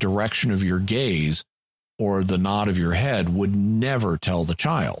like the direction of your gaze or the nod of your head would never tell the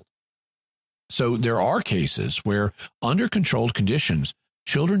child. So there are cases where, under controlled conditions,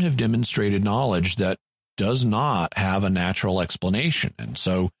 children have demonstrated knowledge that does not have a natural explanation, and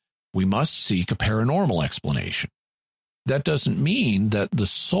so we must seek a paranormal explanation. That doesn't mean that the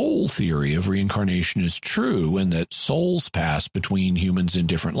soul theory of reincarnation is true and that souls pass between humans in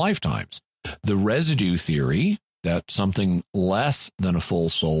different lifetimes. The residue theory, that something less than a full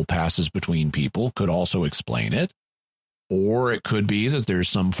soul passes between people, could also explain it. Or it could be that there's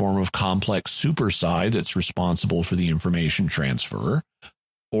some form of complex superside that's responsible for the information transfer.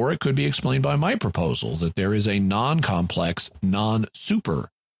 Or it could be explained by my proposal that there is a non-complex, non-super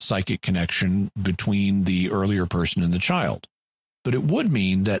psychic connection between the earlier person and the child. But it would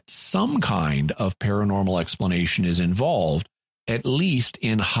mean that some kind of paranormal explanation is involved, at least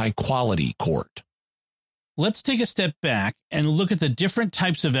in high-quality court. Let's take a step back and look at the different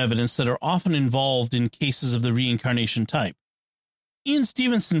types of evidence that are often involved in cases of the reincarnation type. Ian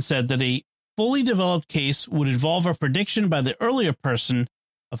Stevenson said that a fully developed case would involve a prediction by the earlier person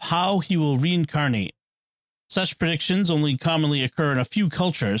of how he will reincarnate. Such predictions only commonly occur in a few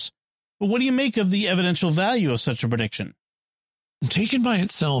cultures, but what do you make of the evidential value of such a prediction? Taken by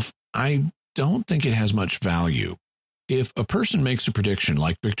itself, I don't think it has much value. If a person makes a prediction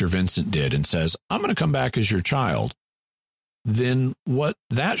like Victor Vincent did and says, "I'm going to come back as your child," then what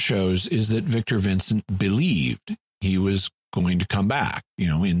that shows is that Victor Vincent believed he was going to come back,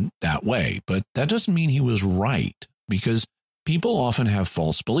 in that way. But that doesn't mean he was right, because people often have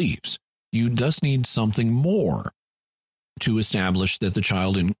false beliefs. You just need something more to establish that the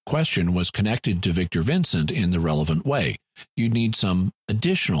child in question was connected to Victor Vincent in the relevant way. You need some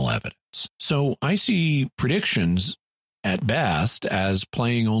additional evidence. So I see predictions at best as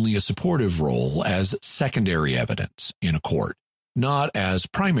playing only a supportive role as secondary evidence in a court, not as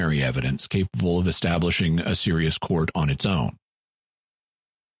primary evidence capable of establishing a serious court on its own.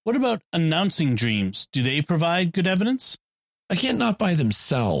 What about announcing dreams? Do they provide good evidence? Again, not by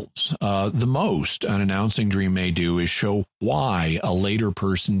themselves. The most an announcing dream may do is show why a later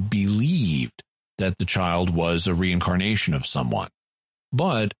person believed that the child was a reincarnation of someone.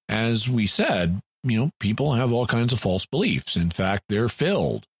 But as we said, people have all kinds of false beliefs. In fact, they're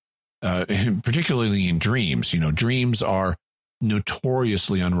filled, particularly in dreams. Dreams are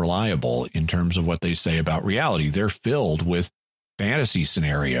notoriously unreliable in terms of what they say about reality. They're filled with fantasy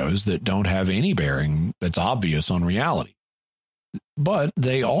scenarios that don't have any bearing that's obvious on reality. But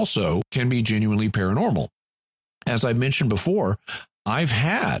they also can be genuinely paranormal. As I mentioned before, I've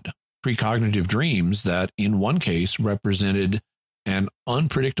had precognitive dreams that in one case represented an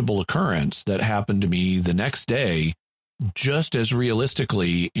unpredictable occurrence that happened to me the next day, just as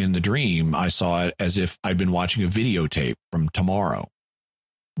realistically in the dream I saw it as if I'd been watching a videotape from tomorrow.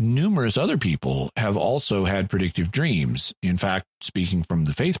 Numerous other people have also had predictive dreams. In fact, speaking from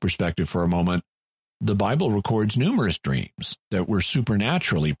the faith perspective for a moment, the Bible records numerous dreams that were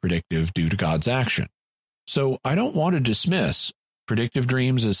supernaturally predictive due to God's action. So I don't want to dismiss predictive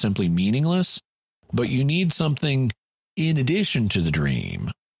dreams as simply meaningless, but you need something in addition to the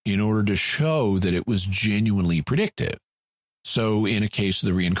dream in order to show that it was genuinely predictive. So in a case of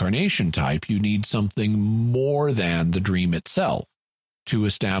the reincarnation type, you need something more than the dream itself to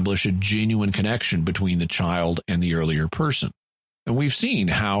establish a genuine connection between the child and the earlier person. And we've seen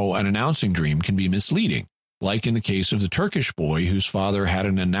how an announcing dream can be misleading, like in the case of the Turkish boy whose father had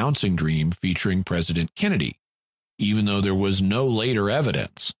an announcing dream featuring President Kennedy. even though there was no later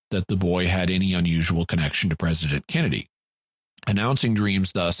evidence that the boy had any unusual connection to President Kennedy. Announcing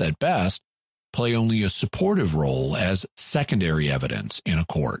dreams, thus, at best, play only a supportive role as secondary evidence in a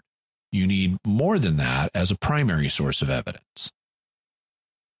court. You need more than that as a primary source of evidence.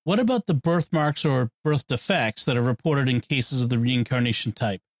 What about the birthmarks or birth defects that are reported in cases of the reincarnation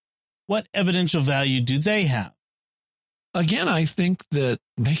type? What evidential value do they have? Again, I think that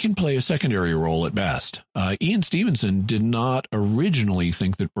they can play a secondary role at best. Ian Stevenson did not originally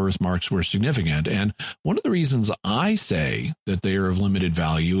think that birthmarks were significant, and one of the reasons I say that they are of limited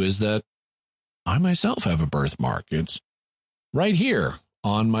value is that I myself have a birthmark. It's right here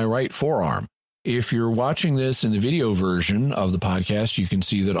on my right forearm. If you're watching this in the video version of the podcast, you can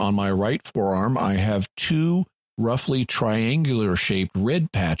see that on my right forearm, I have two roughly triangular-shaped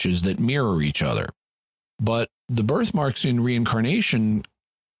red patches that mirror each other. But the birthmarks in reincarnation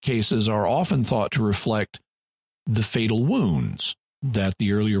cases are often thought to reflect the fatal wounds that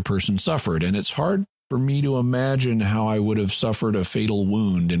the earlier person suffered, and it's hard for me to imagine how I would have suffered a fatal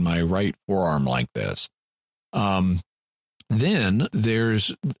wound in my right forearm like this. Then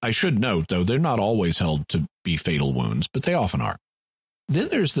I should note, though, they're not always held to be fatal wounds, but they often are. Then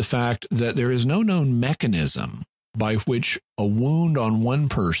there's the fact that there is no known mechanism by which a wound on one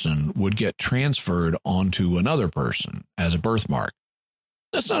person would get transferred onto another person as a birthmark.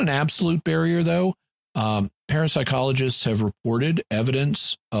 That's not an absolute barrier, though. Parapsychologists have reported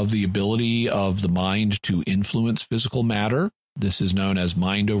evidence of the ability of the mind to influence physical matter. This is known as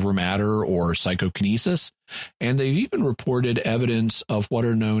mind over matter or psychokinesis. And they've even reported evidence of what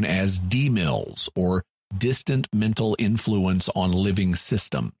are known as DMILs, or distant mental influence on living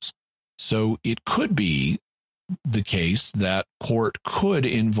systems. So it could be the case that court could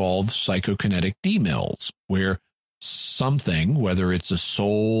involve psychokinetic DMILs, where something, whether it's a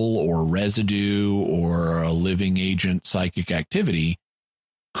soul or residue or a living agent psychic activity,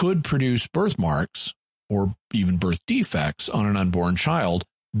 could produce birthmarks or even birth defects on an unborn child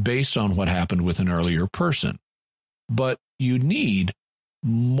based on what happened with an earlier person. But you need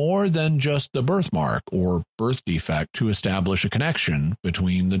more than just the birthmark or birth defect to establish a connection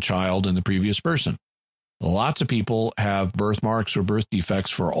between the child and the previous person. Lots of people have birthmarks or birth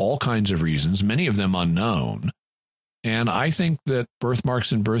defects for all kinds of reasons, many of them unknown. And I think that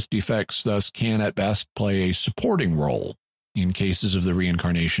birthmarks and birth defects thus can at best play a supporting role in cases of the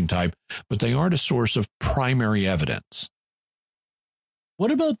reincarnation type, but they aren't a source of primary evidence. What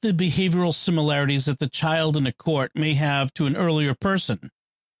about the behavioral similarities that the child in a court may have to an earlier person?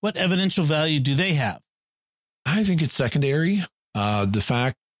 What evidential value do they have? I think it's secondary. The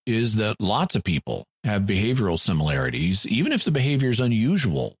fact is that lots of people have behavioral similarities, even if the behavior is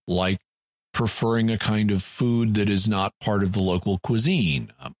unusual, like preferring a kind of food that is not part of the local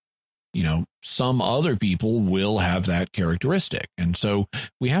cuisine. Some other people will have that characteristic. And so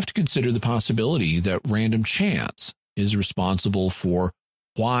we have to consider the possibility that random chance is responsible for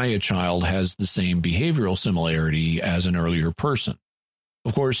why a child has the same behavioral similarity as an earlier person.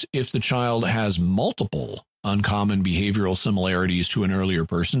 Of course, if the child has multiple uncommon behavioral similarities to an earlier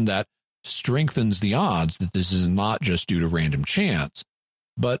person, that strengthens the odds that this is not just due to random chance.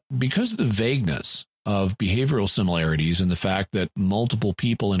 But because of the vagueness of behavioral similarities and the fact that multiple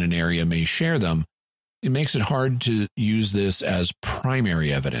people in an area may share them, it makes it hard to use this as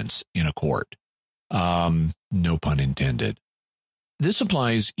primary evidence in a court. No pun intended. This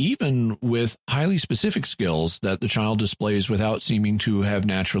applies even with highly specific skills that the child displays without seeming to have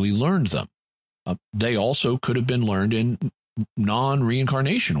naturally learned them. They also could have been learned in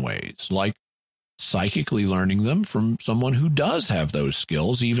non-reincarnation ways, like psychically learning them from someone who does have those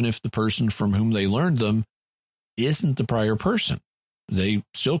skills, even if the person from whom they learned them isn't the prior person. They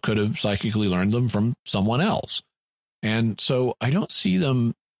still could have psychically learned them from someone else. And so I don't see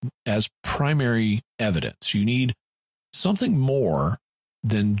them as primary evidence. You need something more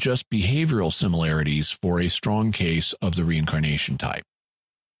than just behavioral similarities for a strong case of the reincarnation type.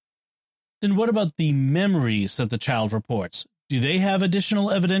 Then what about the memories that the child reports? Do they have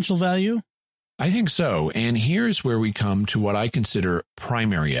additional evidential value? I think so, and here's where we come to what I consider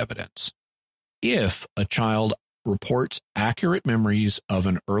primary evidence. If a child reports accurate memories of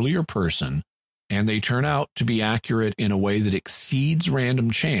an earlier person, and they turn out to be accurate in a way that exceeds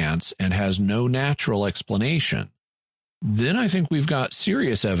random chance and has no natural explanation, then I think we've got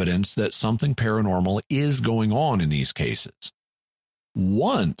serious evidence that something paranormal is going on in these cases.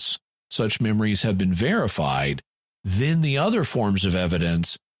 Once such memories have been verified, then the other forms of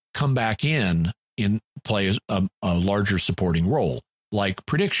evidence come back in play a larger supporting role, like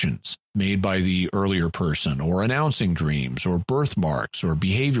predictions made by the earlier person, or announcing dreams, or birthmarks, or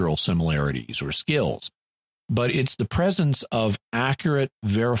behavioral similarities, or skills. but it's the presence of accurate,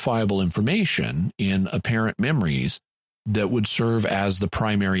 verifiable information in apparent memories that would serve as the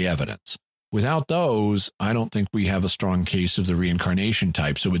primary evidence. Without those, I don't think we have a strong case of the reincarnation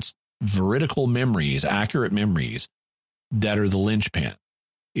type. So it's veridical memories, accurate memories that are the linchpin.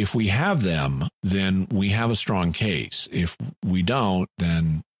 If we have them, then we have a strong case. If we don't,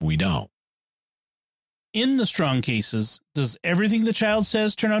 then we don't. In the strong cases, does everything the child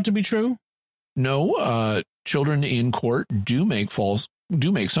says turn out to be true? No, children in court do make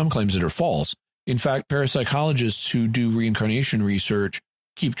some claims that are false. In fact, parapsychologists who do reincarnation research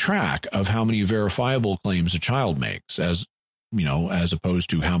keep track of how many verifiable claims a child makes, as opposed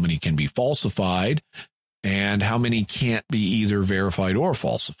to how many can be falsified and how many can't be either verified or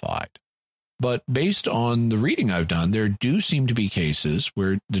falsified. But based on the reading I've done, there do seem to be cases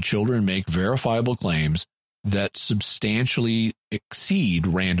where the children make verifiable claims that substantially exceed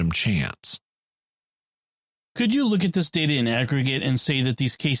random chance. Could you look at this data in aggregate and say that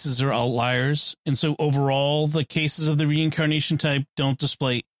these cases are outliers? And so overall, the cases of the reincarnation type don't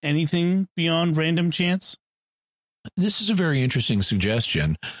display anything beyond random chance? This is a very interesting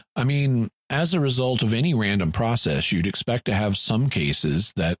suggestion. I mean, as a result of any random process, you'd expect to have some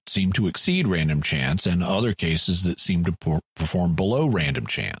cases that seem to exceed random chance and other cases that seem to perform below random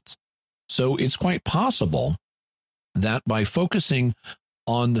chance. So it's quite possible that by focusing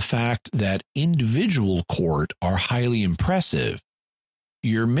on the fact that individual court are highly impressive,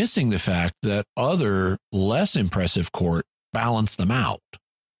 you're missing the fact that other less impressive court balance them out.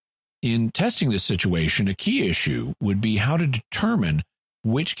 In testing this situation, a key issue would be how to determine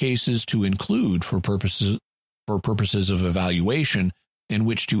which cases to include for purposes of evaluation and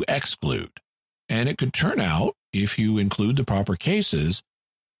which to exclude. And it could turn out, if you include the proper cases,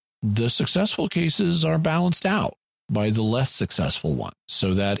 the successful cases are balanced out by the less successful ones,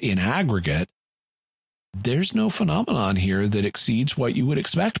 so that in aggregate, there's no phenomenon here that exceeds what you would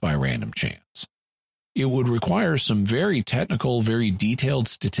expect by random chance. It would require some very technical, very detailed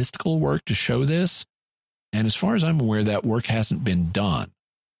statistical work to show this, and as far as I'm aware, that work hasn't been done.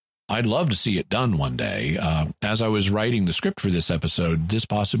 I'd love to see it done one day. As I was writing the script for this episode, this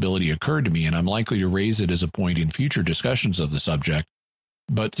possibility occurred to me, and I'm likely to raise it as a point in future discussions of the subject.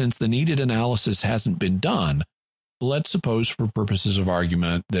 But since the needed analysis hasn't been done, let's suppose for purposes of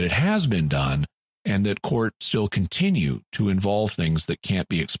argument that it has been done and that courts still continue to involve things that can't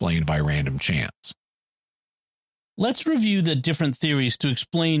be explained by random chance. Let's review the different theories to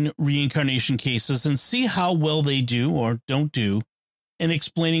explain reincarnation cases and see how well they do or don't do in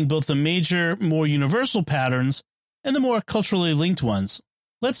explaining both the major, more universal patterns and the more culturally linked ones.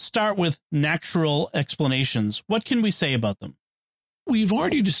 Let's start with natural explanations. What can we say about them? We've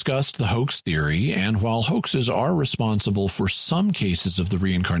already discussed the hoax theory, and while hoaxes are responsible for some cases of the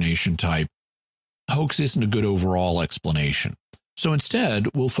reincarnation type, hoax isn't a good overall explanation. So instead,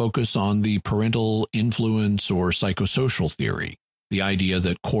 we'll focus on the parental influence or psychosocial theory, the idea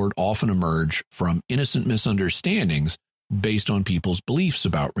that court often emerge from innocent misunderstandings based on people's beliefs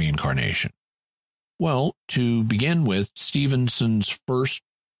about reincarnation. Well, to begin with, Stevenson's first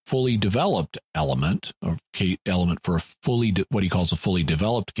fully developed element, or element for what he calls a fully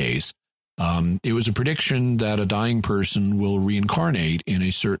developed case, it was a prediction that a dying person will reincarnate in a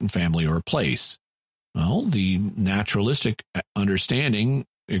certain family or place. Well, the naturalistic understanding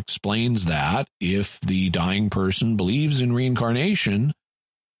explains that if the dying person believes in reincarnation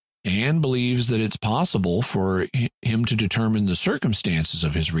and believes that it's possible for him to determine the circumstances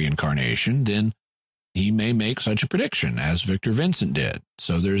of his reincarnation, then he may make such a prediction, as Victor Vincent did.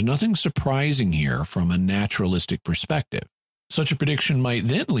 So there's nothing surprising here from a naturalistic perspective. Such a prediction might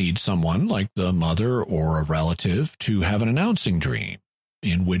then lead someone, like the mother or a relative, to have an announcing dream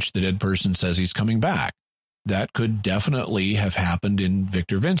in which the dead person says he's coming back. That could definitely have happened in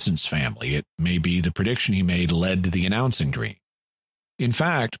Victor Vincent's family. It may be the prediction he made led to the announcing dream. In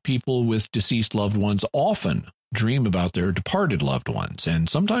fact, people with deceased loved ones often dream about their departed loved ones, and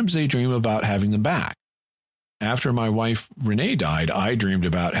sometimes they dream about having them back. After my wife Renee died, I dreamed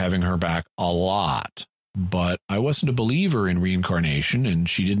about having her back a lot, but I wasn't a believer in reincarnation, and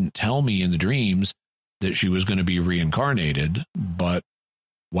she didn't tell me in the dreams that she was going to be reincarnated. But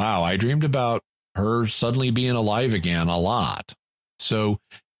wow, I dreamed about her suddenly being alive again a lot. So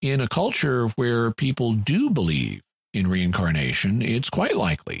in a culture where people do believe in reincarnation, it's quite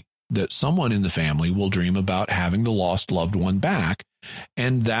likely that someone in the family will dream about having the lost loved one back,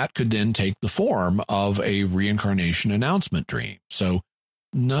 and that could then take the form of a reincarnation announcement dream. So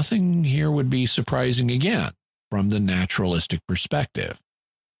nothing here would be surprising again from the naturalistic perspective.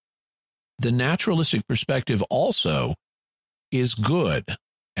 The naturalistic perspective also is good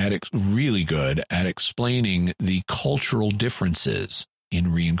really good at explaining the cultural differences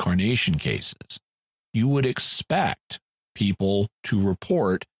in reincarnation cases. You would expect people to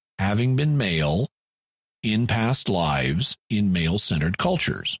report having been male in past lives in male-centered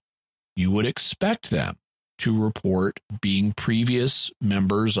cultures. You would expect them to report being previous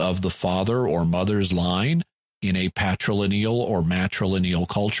members of the father or mother's line in a patrilineal or matrilineal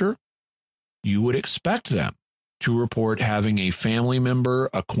culture. You would expect them to report having a family member,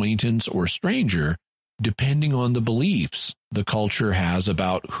 acquaintance, or stranger, depending on the beliefs the culture has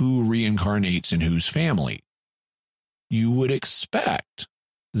about who reincarnates in whose family. You would expect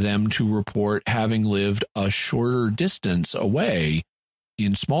them to report having lived a shorter distance away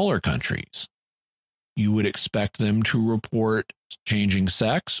in smaller countries. You would expect them to report changing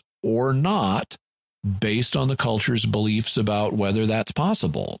sex or not based on the culture's beliefs about whether that's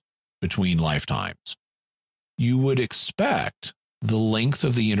possible between lifetimes. You would expect the length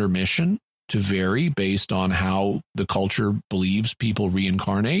of the intermission to vary based on how the culture believes people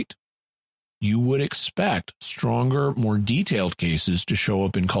reincarnate. You would expect stronger, more detailed cases to show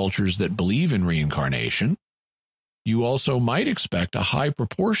up in cultures that believe in reincarnation. You also might expect a high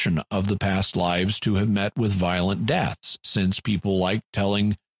proportion of the past lives to have met with violent deaths, since people like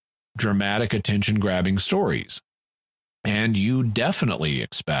telling dramatic, attention-grabbing stories. And you definitely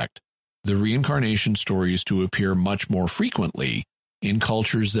expect the reincarnation stories to appear much more frequently in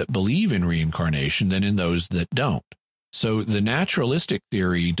cultures that believe in reincarnation than in those that don't. So the naturalistic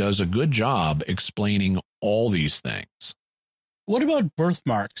theory does a good job explaining all these things. What about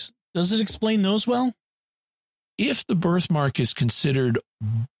birthmarks? Does it explain those well? If the birthmark is considered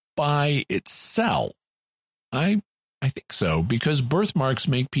by itself, I think so, because birthmarks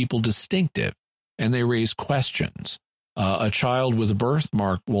make people distinctive and they raise questions. A child with a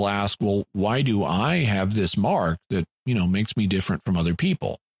birthmark will ask, well, why do I have this mark that, makes me different from other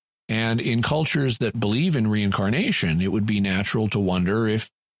people? And in cultures that believe in reincarnation, it would be natural to wonder if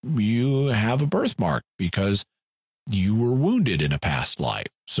you have a birthmark because you were wounded in a past life.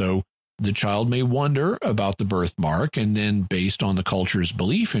 So the child may wonder about the birthmark, and then based on the culture's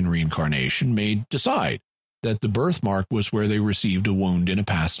belief in reincarnation, may decide that the birthmark was where they received a wound in a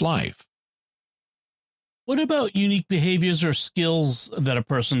past life. What about unique behaviors or skills that a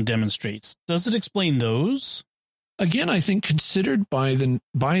person demonstrates? Does it explain those? Again, I think considered by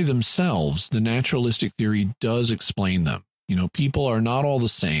themselves, the naturalistic theory does explain them. People are not all the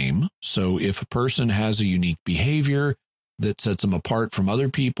same. So if a person has a unique behavior that sets them apart from other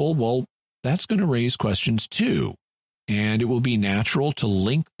people, well, that's going to raise questions too. And it will be natural to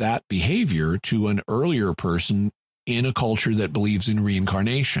link that behavior to an earlier person in a culture that believes in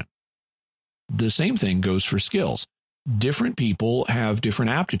reincarnation. The same thing goes for skills. Different people have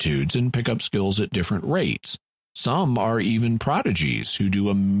different aptitudes and pick up skills at different rates. Some are even prodigies who do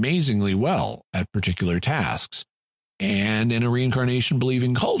amazingly well at particular tasks. And in a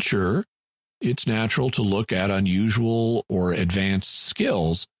reincarnation-believing culture, it's natural to look at unusual or advanced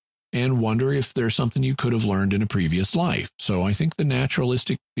skills and wonder if there's something you could have learned in a previous life. So I think the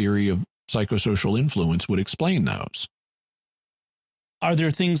naturalistic theory of psychosocial influence would explain those. Are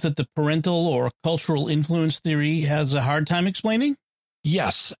there things that the parental or cultural influence theory has a hard time explaining?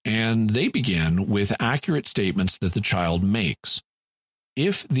 Yes, and they begin with accurate statements that the child makes.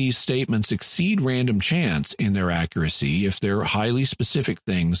 If these statements exceed random chance in their accuracy, if they're highly specific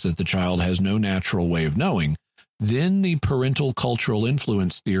things that the child has no natural way of knowing, then the parental cultural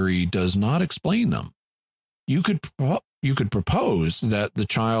influence theory does not explain them. You could propose that the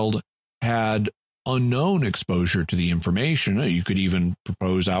child had unknown exposure to the information. You could even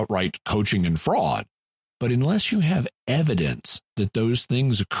propose outright coaching and fraud. But unless you have evidence that those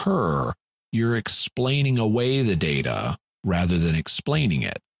things occur, you're explaining away the data rather than explaining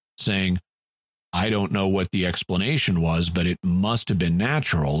it, saying, I don't know what the explanation was, but it must have been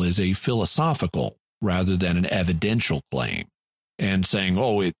natural, is a philosophical rather than an evidential claim. And saying,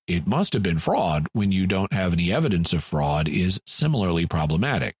 it must have been fraud when you don't have any evidence of fraud is similarly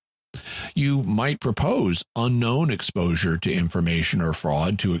problematic. You might propose unknown exposure to information or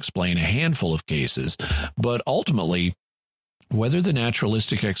fraud to explain a handful of cases, but ultimately, whether the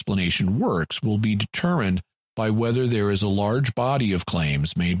naturalistic explanation works will be determined by whether there is a large body of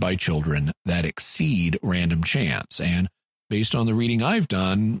claims made by children that exceed random chance. And based on the reading I've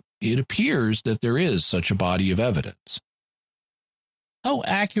done, it appears that there is such a body of evidence. How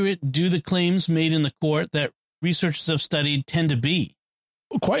accurate do the claims made in the court that researchers have studied tend to be?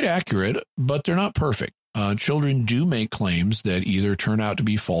 Quite accurate, but they're not perfect. Children do make claims that either turn out to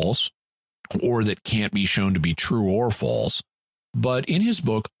be false or that can't be shown to be true or false. But in his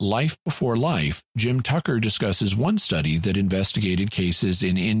book, Life Before Life, Jim Tucker discusses one study that investigated cases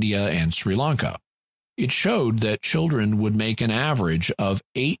in India and Sri Lanka. It showed that children would make an average of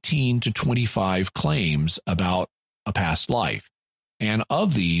 18 to 25 claims about a past life. And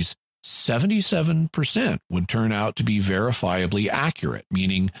of these, 77% would turn out to be verifiably accurate,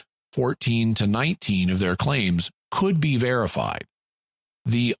 meaning 14 to 19 of their claims could be verified.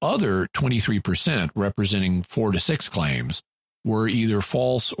 The other 23%, representing 4 to 6 claims, were either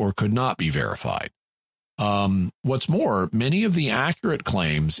false or could not be verified. What's more, many of the accurate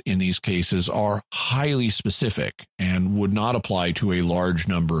claims in these cases are highly specific and would not apply to a large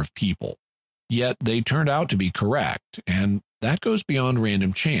number of people. Yet they turned out to be correct, and that goes beyond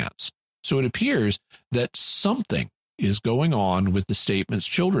random chance. So it appears that something is going on with the statements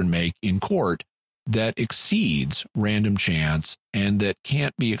children make in court that exceeds random chance and that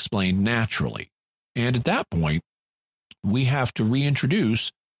can't be explained naturally. And at that point, we have to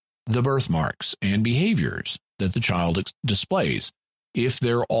reintroduce the birthmarks and behaviors that the child displays. If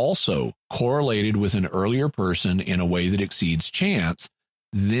they're also correlated with an earlier person in a way that exceeds chance,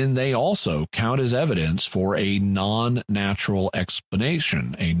 then they also count as evidence for a non-natural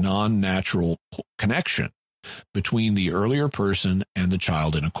explanation, a non-natural connection between the earlier person and the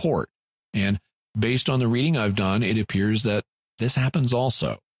child in a court. And based on the reading I've done, it appears that this happens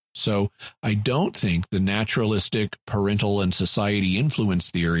also. So I don't think the naturalistic parental and society influence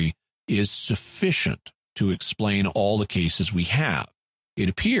theory is sufficient to explain all the cases we have. It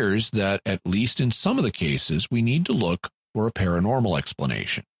appears that, at least in some of the cases, we need to look for a paranormal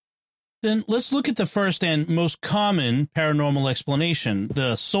explanation. Then let's look at the first and most common paranormal explanation,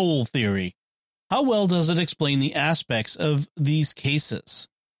 the soul theory. How well does it explain the aspects of these cases?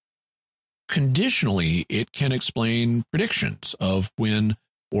 Conditionally, it can explain predictions of when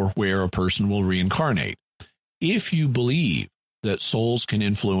or where a person will reincarnate. If you believe that souls can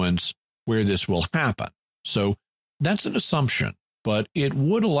influence where this will happen. So that's an assumption, but it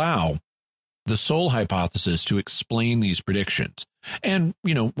would allow the soul hypothesis to explain these predictions. And,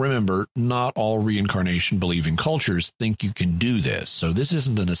 remember, not all reincarnation believing cultures think you can do this. So this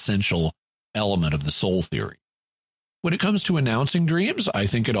isn't an essential element of the soul theory. When it comes to announcing dreams, I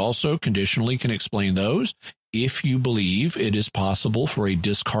think it also conditionally can explain those. If you believe it is possible for a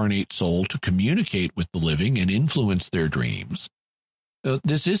discarnate soul to communicate with the living and influence their dreams,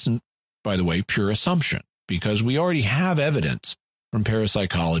 this isn't, by the way, pure assumption, because we already have evidence from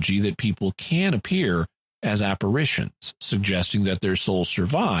parapsychology that people can appear as apparitions, suggesting that their soul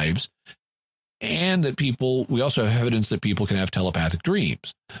survives, and that we also have evidence that people can have telepathic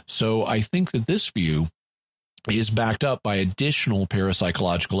dreams. So I think that this view is backed up by additional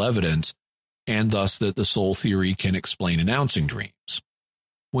parapsychological evidence, and thus that the soul theory can explain announcing dreams.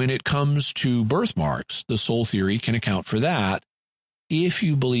 When it comes to birthmarks, the soul theory can account for that if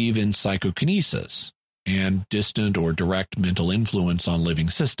you believe in psychokinesis and distant or direct mental influence on living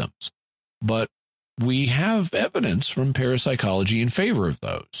systems. But we have evidence from parapsychology in favor of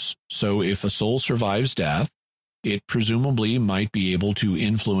those. So if a soul survives death, it presumably might be able to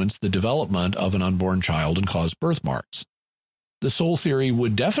influence the development of an unborn child and cause birthmarks. The soul theory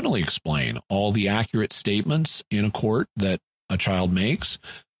would definitely explain all the accurate statements in a court that a child makes.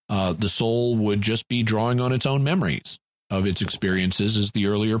 The soul would just be drawing on its own memories of its experiences as the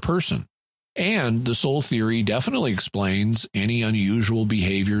earlier person. And the soul theory definitely explains any unusual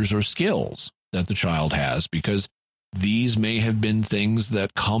behaviors or skills that the child has, because these may have been things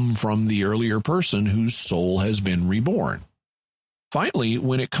that come from the earlier person whose soul has been reborn. Finally,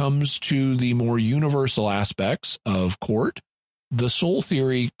 when it comes to the more universal aspects of court, the soul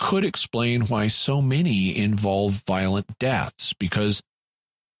theory could explain why so many involve violent deaths, because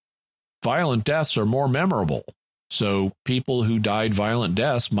violent deaths are more memorable. So people who died violent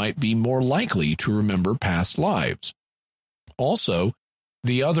deaths might be more likely to remember past lives. Also,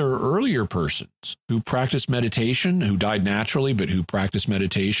 the other earlier persons who practiced meditation, who died naturally, but who practiced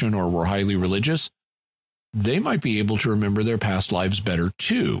meditation or were highly religious, they might be able to remember their past lives better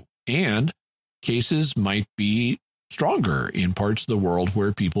too. And cases might be stronger in parts of the world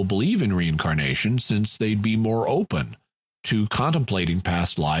where people believe in reincarnation, since they'd be more open to contemplating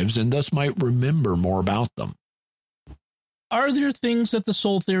past lives and thus might remember more about them. Are there things that the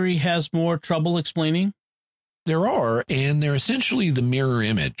soul theory has more trouble explaining? There are, and they're essentially the mirror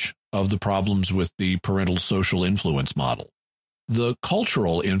image of the problems with the parental social influence model. The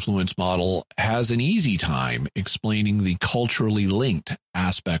cultural influence model has an easy time explaining the culturally linked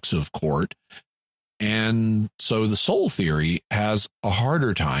aspects of court, and so the soul theory has a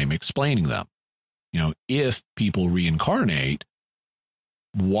harder time explaining them. If people reincarnate,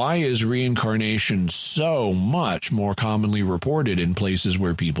 why is reincarnation so much more commonly reported in places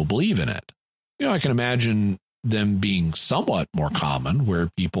where people believe in it? I can imagine them being somewhat more common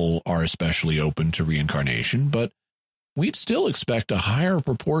where people are especially open to reincarnation, but we'd still expect a higher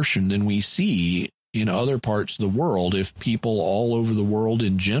proportion than we see in other parts of the world if people all over the world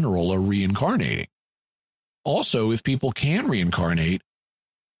in general are reincarnating. Also, if people can reincarnate,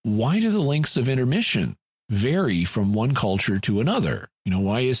 why do the lengths of intermission vary from one culture to another?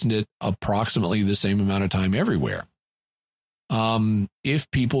 Why isn't it approximately the same amount of time everywhere? If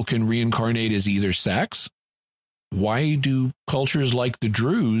people can reincarnate as either sex, why do cultures like the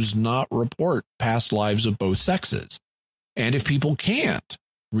Druze not report past lives of both sexes? And if people can't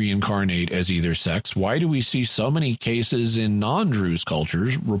reincarnate as either sex, why do we see so many cases in non-Druze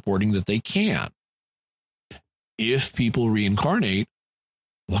cultures reporting that they can? If people reincarnate,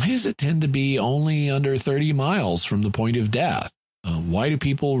 why does it tend to be only under 30 miles from the point of death? Why do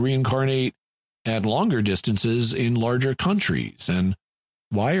people reincarnate at longer distances in larger countries? And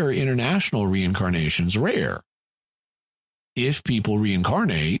why are international reincarnations rare? If people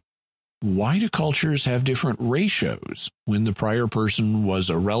reincarnate, why do cultures have different ratios when the prior person was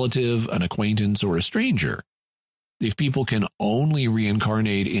a relative, an acquaintance, or a stranger? If people can only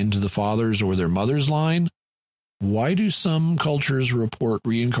reincarnate into the father's or their mother's line, why do some cultures report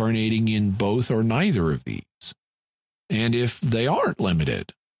reincarnating in both or neither of these? And if they aren't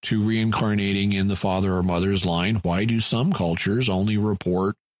limited to reincarnating in the father or mother's line, why do some cultures only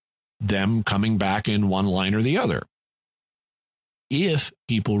report them coming back in one line or the other? If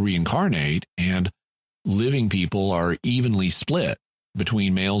people reincarnate and living people are evenly split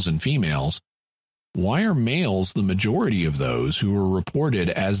between males and females, why are males the majority of those who are reported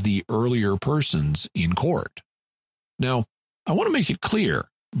as the earlier persons in court? Now, I want to make it clear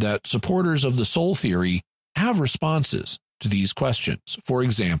that supporters of the soul theory have responses to these questions. For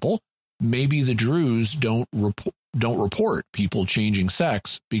example, maybe the Druze don't report people changing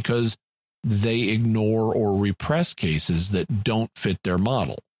sex because they ignore or repress cases that don't fit their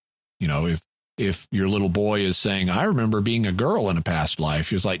model. If your little boy is saying, I remember being a girl in a past life,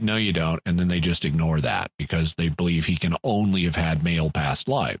 he's like, no, you don't. And then they just ignore that because they believe he can only have had male past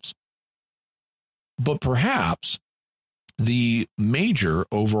lives. But perhaps the major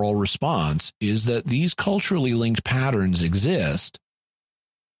overall response is that these culturally linked patterns exist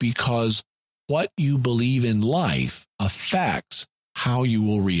because what you believe in life affects how you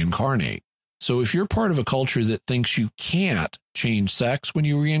will reincarnate. So if you're part of a culture that thinks you can't change sex when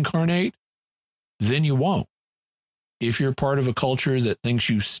you reincarnate, then you won't. If you're part of a culture that thinks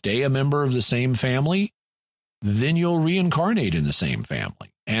you stay a member of the same family, then you'll reincarnate in the same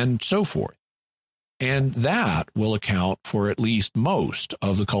family, and so forth. And that will account for at least most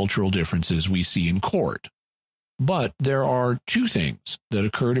of the cultural differences we see in court. But there are two things that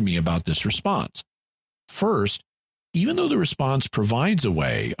occur to me about this response. First, even though the response provides a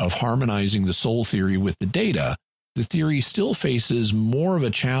way of harmonizing the soul theory with the data, the theory still faces more of a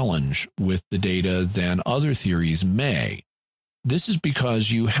challenge with the data than other theories may. This is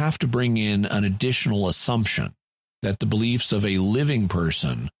because you have to bring in an additional assumption that the beliefs of a living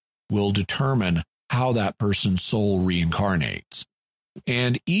person will determine how that person's soul reincarnates.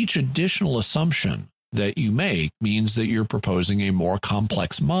 And each additional assumption that you make means that you're proposing a more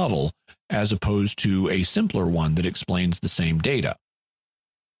complex model as opposed to a simpler one that explains the same data.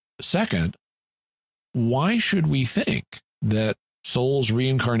 Second, why should we think that soul's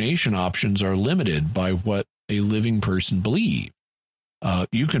reincarnation options are limited by what a living person believes?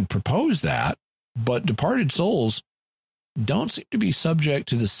 You can propose that, but departed souls don't seem to be subject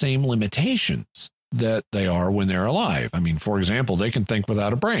to the same limitations that they are when they're alive. I mean, for example, they can think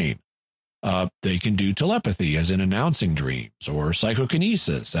without a brain. They can do telepathy, as in announcing dreams, or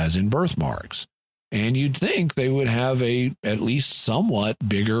psychokinesis, as in birthmarks. And you'd think they would have a at least somewhat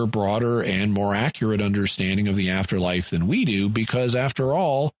bigger, broader, and more accurate understanding of the afterlife than we do, because after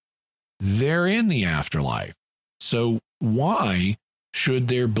all, they're in the afterlife. So why should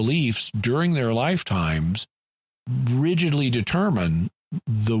their beliefs during their lifetimes rigidly determine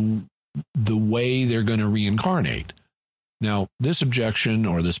the way they're going to reincarnate? Now, this objection,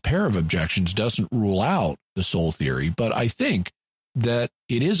 or this pair of objections, doesn't rule out the soul theory, but I think that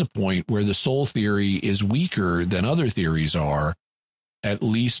it is a point where the soul theory is weaker than other theories are, at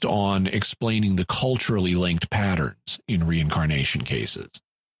least on explaining the culturally linked patterns in reincarnation cases.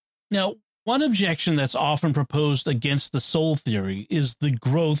 Now, one objection that's often proposed against the soul theory is the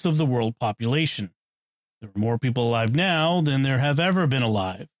growth of the world population. There are more people alive now than there have ever been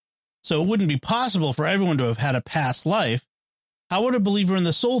alive. So it wouldn't be possible for everyone to have had a past life. How would a believer in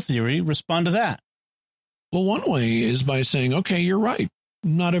the soul theory respond to that? Well, one way is by saying, okay, you're right.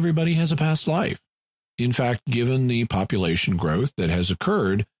 not everybody has a past life. In fact, given the population growth that has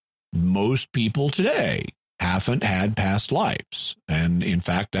occurred, most people today haven't had past lives. And in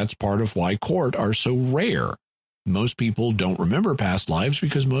fact, that's part of why court are so rare. Most people don't remember past lives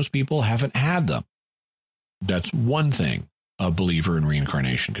because most people haven't had them. That's one thing a believer in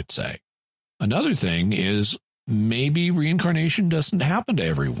reincarnation could say. Another thing is maybe reincarnation doesn't happen to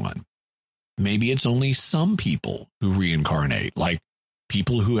everyone. Maybe it's only some people who reincarnate, like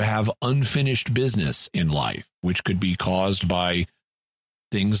people who have unfinished business in life, which could be caused by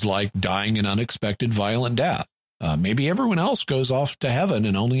things like dying an unexpected violent death. Maybe everyone else goes off to heaven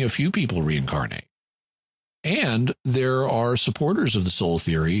and only a few people reincarnate. And there are supporters of the soul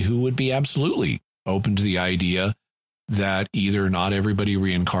theory who would be absolutely open to the idea that either not everybody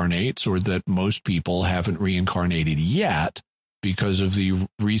reincarnates or that most people haven't reincarnated yet because of the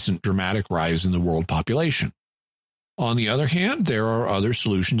recent dramatic rise in the world population. On the other hand, there are other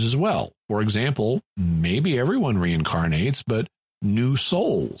solutions as well. For example, maybe everyone reincarnates, but new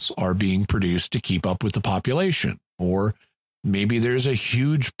souls are being produced to keep up with the population. Or maybe there's a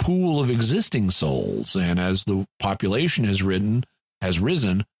huge pool of existing souls, and as the population has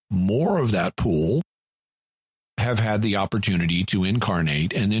risen, more of that pool have had the opportunity to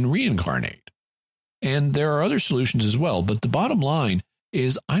incarnate and then reincarnate. And there are other solutions as well, but the bottom line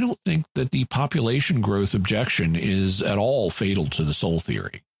is I don't think that the population growth objection is at all fatal to the soul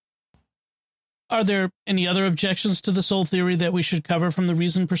theory. Are there any other objections to the soul theory that we should cover from the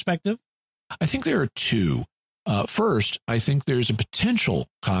reason perspective? I think there are two. First, I think there's a potential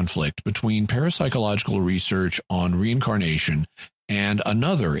conflict between parapsychological research on reincarnation and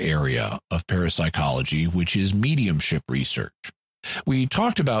another area of parapsychology, which is mediumship research. We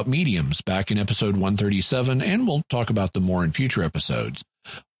talked about mediums back in episode 137, and we'll talk about them more in future episodes.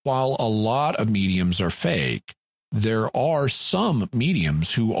 While a lot of mediums are fake, there are some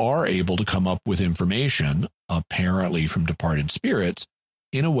mediums who are able to come up with information, apparently from departed spirits,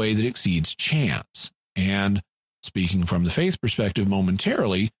 in a way that exceeds chance. And speaking from the faith perspective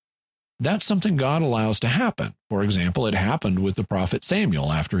momentarily, that's something God allows to happen. For example, it happened with the prophet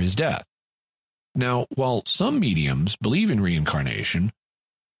Samuel after his death. Now, while some mediums believe in reincarnation,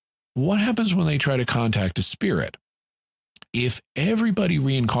 what happens when they try to contact a spirit? If everybody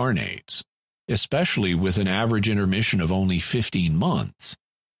reincarnates, especially with an average intermission of only 15 months,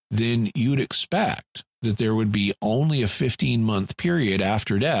 then you'd expect that there would be only a 15-month period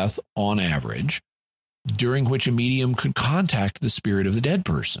after death, on average, during which a medium could contact the spirit of the dead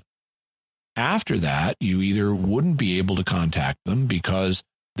person. After that, you either wouldn't be able to contact them because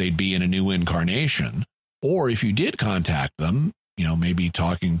they'd be in a new incarnation, or if you did contact them, maybe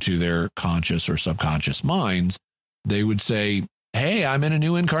talking to their conscious or subconscious minds, they would say, "Hey, I'm in a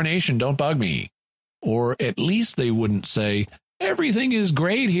new incarnation, don't bug me." Or at least they wouldn't say, "Everything is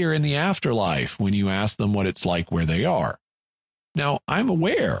great here in the afterlife," when you ask them what it's like where they are. Now, I'm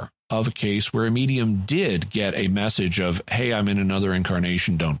aware of a case where a medium did get a message of, "Hey, I'm in another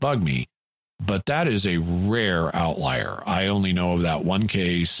incarnation, don't bug me." But that is a rare outlier. I only know of that one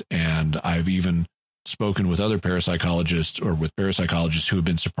case, and I've even spoken with other parapsychologists or with parapsychologists who have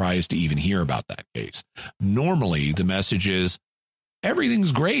been surprised to even hear about that case. Normally, the message is,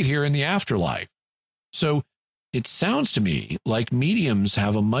 "Everything's great here in the afterlife." So it sounds to me like mediums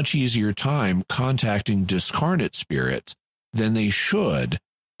have a much easier time contacting discarnate spirits than they should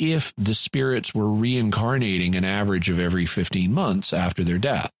if the spirits were reincarnating an average of every 15 months after their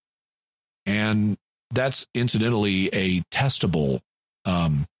death. And that's incidentally a testable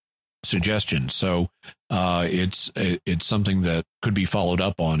suggestion. So it's something that could be followed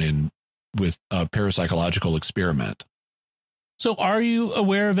up on with a parapsychological experiment. So are you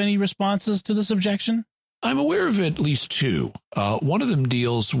aware of any responses to this objection? I'm aware of at least two. One of them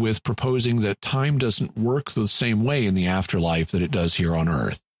deals with proposing that time doesn't work the same way in the afterlife that it does here on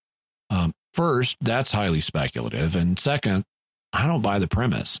Earth. First, that's highly speculative. And second, I don't buy the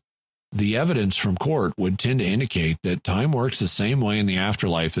premise. The evidence from court would tend to indicate that time works the same way in the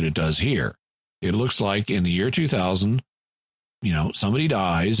afterlife that it does here. It looks like in the year 2000, somebody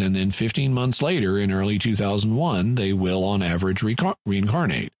dies, and then 15 months later, in early 2001, they will on average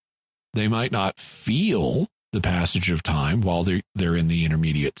reincarnate. They might not feel the passage of time while they're in the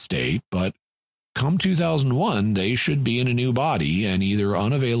intermediate state, but come 2001, they should be in a new body and either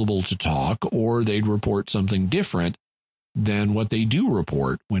unavailable to talk, or they'd report something different than what they do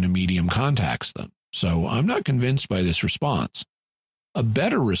report when a medium contacts them. So I'm not convinced by this response. A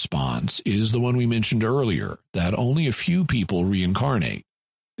better response is the one we mentioned earlier, that only a few people reincarnate.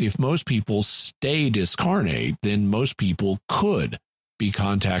 If most people stay discarnate, then most people could be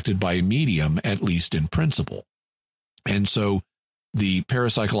contacted by a medium, at least in principle. And so the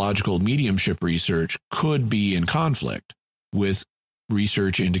parapsychological mediumship research could be in conflict with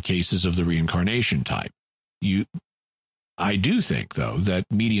research into cases of the reincarnation type. I do think, though, that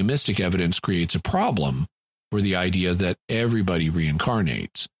mediumistic evidence creates a problem for the idea that everybody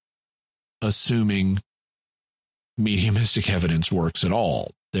reincarnates, assuming mediumistic evidence works at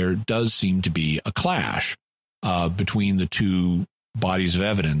all. There does seem to be a clash between the two bodies of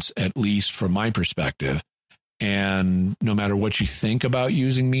evidence, at least from my perspective. And no matter what you think about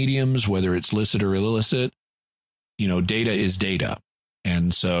using mediums, whether it's licit or illicit, data is data.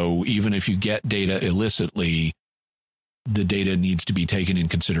 And so even if you get data illicitly, the data needs to be taken in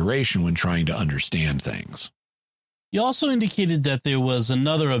consideration when trying to understand things. You also indicated that there was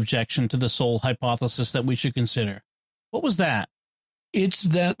another objection to the soul hypothesis that we should consider. What was that? It's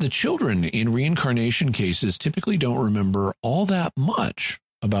that the children in reincarnation cases typically don't remember all that much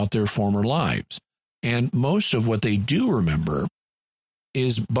about their former lives. And most of what they do remember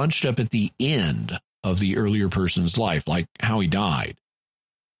is bunched up at the end of the earlier person's life, like how he died.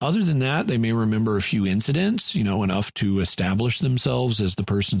 Other than that, they may remember a few incidents, enough to establish themselves as the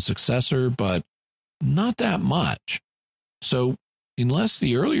person's successor, but not that much. So unless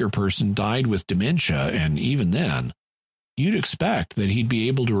the earlier person died with dementia, and even then, you'd expect that he'd be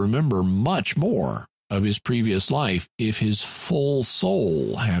able to remember much more of his previous life if his full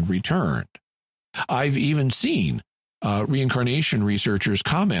soul had returned. I've even seen reincarnation researchers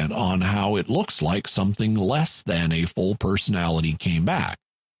comment on how it looks like something less than a full personality came back.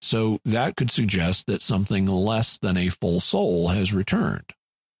 So that could suggest that something less than a full soul has returned.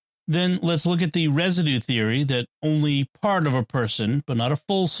 Then let's look at the residue theory that only part of a person, but not a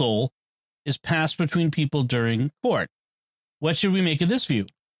full soul, is passed between people during court. What should we make of this view?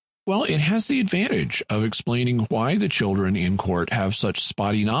 Well, it has the advantage of explaining why the children in court have such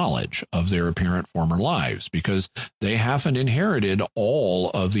spotty knowledge of their apparent former lives, because they haven't inherited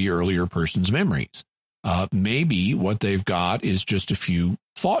all of the earlier person's memories. Maybe what they've got is just a few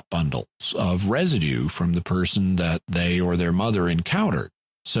thought bundles of residue from the person that they or their mother encountered.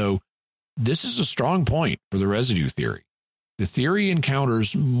 So this is a strong point for the residue theory. The theory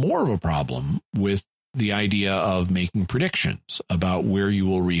encounters more of a problem with the idea of making predictions about where you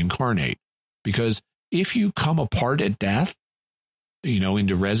will reincarnate. Because if you come apart at death,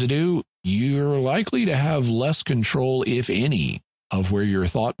 into residue, you're likely to have less control, if any, of where your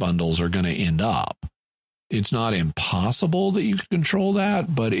thought bundles are going to end up. It's not impossible that you can control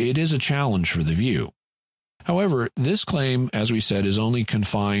that, but it is a challenge for the view. However, this claim, as we said, is only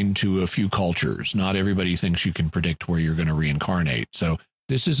confined to a few cultures. Not everybody thinks you can predict where you're going to reincarnate. So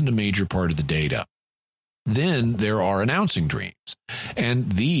this isn't a major part of the data. Then there are announcing dreams,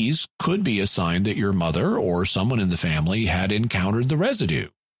 and these could be a sign that your mother or someone in the family had encountered the residue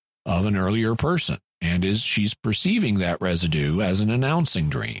of an earlier person, and she's perceiving that residue as an announcing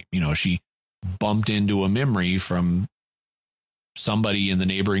dream. She bumped into a memory from somebody in the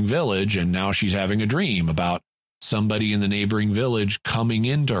neighboring village, and now she's having a dream about somebody in the neighboring village coming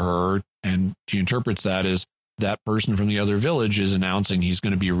into her, and she interprets that as that person from the other village is announcing he's going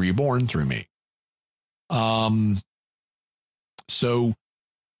to be reborn through me. So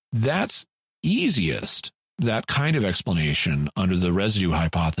that's easiest. That kind of explanation under the residue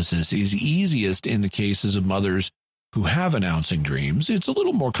hypothesis is easiest in the cases of mothers who have announcing dreams. It's a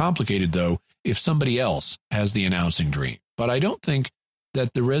little more complicated, though, if somebody else has the announcing dream. But I don't think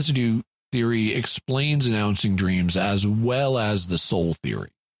that the residue theory explains announcing dreams as well as the soul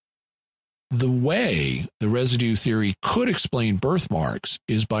theory. The way the residue theory could explain birthmarks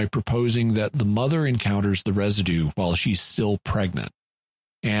is by proposing that the mother encounters the residue while she's still pregnant.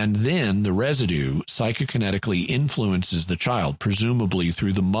 And then the residue psychokinetically influences the child, presumably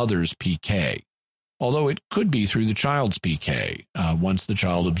through the mother's PK. Although it could be through the child's PK. Once the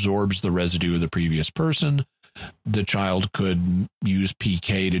child absorbs the residue of the previous person, the child could use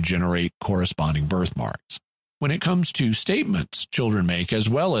PK to generate corresponding birthmarks. When it comes to statements children make, as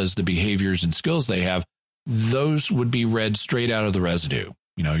well as the behaviors and skills they have, those would be read straight out of the residue.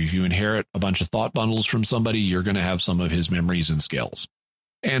 If you inherit a bunch of thought bundles from somebody, you're going to have some of his memories and skills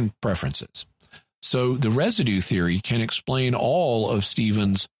and preferences. So the residue theory can explain all of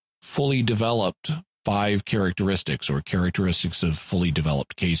Stevens' fully developed 5 characteristics, or characteristics of fully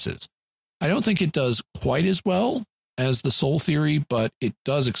developed cases. I don't think it does quite as well as the soul theory, but it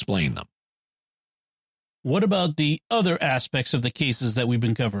does explain them. What about the other aspects of the cases that we've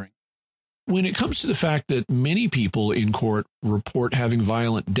been covering? When it comes to the fact that many people in court report having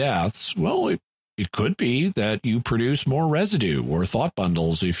violent deaths, well, it could be that you produce more residue or thought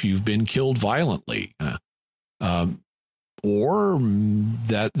bundles if you've been killed violently. or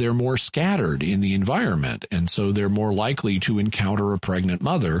that they're more scattered in the environment, and so they're more likely to encounter a pregnant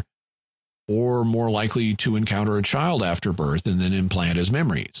mother or more likely to encounter a child after birth and then implant as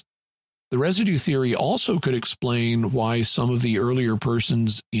memories. The residue theory also could explain why some of the earlier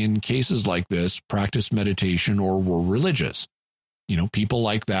persons in cases like this practiced meditation or were religious. People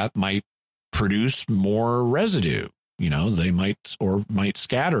like that might produce more residue. They might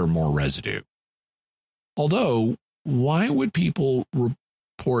scatter more residue. Although, why would people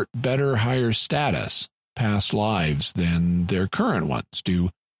report better, higher status past lives than their current ones? Do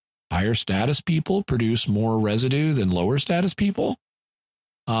higher status people produce more residue than lower status people?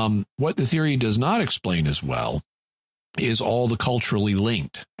 What the theory does not explain as well is all the culturally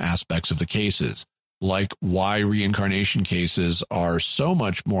linked aspects of the cases, like why reincarnation cases are so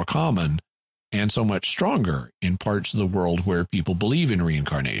much more common and so much stronger in parts of the world where people believe in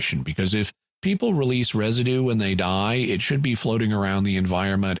reincarnation. Because if people release residue when they die, it should be floating around the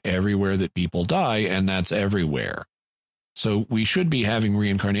environment everywhere that people die, and that's everywhere. So we should be having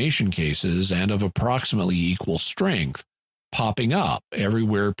reincarnation cases, and of approximately equal strength, popping up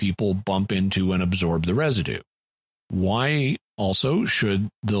everywhere people bump into and absorb the residue. Why also should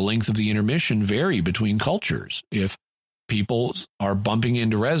the length of the intermission vary between cultures? If people are bumping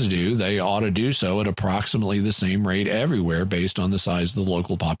into residue, they ought to do so at approximately the same rate everywhere based on the size of the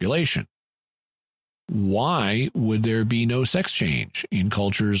local population. Why would there be no sex change in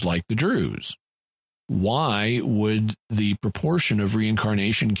cultures like the Druze? Why would the proportion of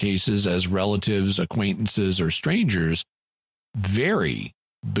reincarnation cases as relatives, acquaintances, or strangers vary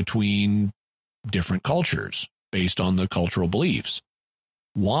between different cultures based on the cultural beliefs?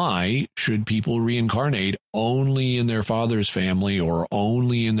 Why should people reincarnate only in their father's family or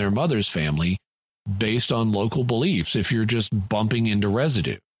only in their mother's family based on local beliefs if you're just bumping into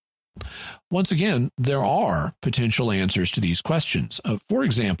residue? Once again, there are potential answers to these questions. For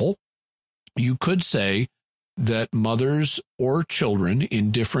example, you could say that mothers or children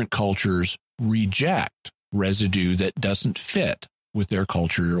in different cultures reject residue that doesn't fit with their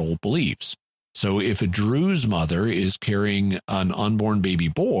cultural beliefs. So if a Druze mother is carrying an unborn baby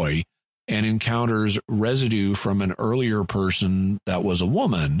boy and encounters residue from an earlier person that was a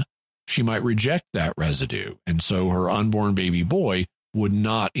woman, she might reject that residue. And so her unborn baby boy would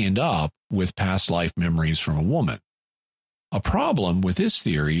not end up with past life memories from a woman. A problem with this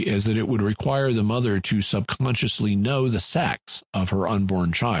theory is that it would require the mother to subconsciously know the sex of her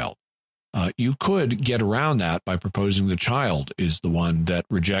unborn child. You could get around that by proposing the child is the one that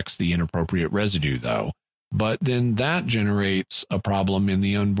rejects the inappropriate residue, though. But then that generates a problem in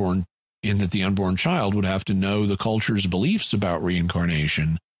that the unborn child would have to know the culture's beliefs about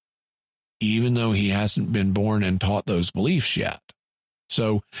reincarnation, even though he hasn't been born and taught those beliefs yet.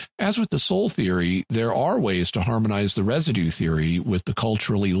 So, as with the soul theory, there are ways to harmonize the residue theory with the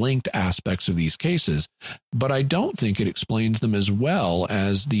culturally linked aspects of these cases, but I don't think it explains them as well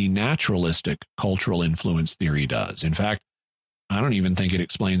as the naturalistic cultural influence theory does. In fact, I don't even think it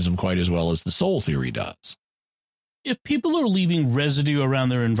explains them quite as well as the soul theory does. If people are leaving residue around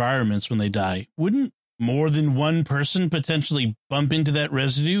their environments when they die, wouldn't more than one person potentially bump into that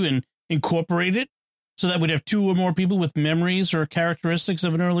residue and incorporate it? So that would have two or more people with memories or characteristics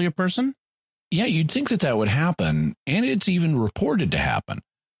of an earlier person? Yeah, you'd think that would happen, and it's even reported to happen.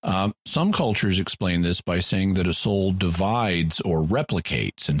 Some cultures explain this by saying that a soul divides or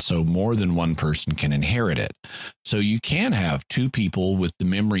replicates, and so more than one person can inherit it. So you can have two people with the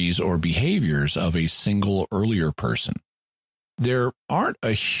memories or behaviors of a single earlier person. There aren't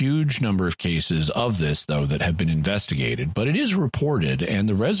a huge number of cases of this, though, that have been investigated, but it is reported, and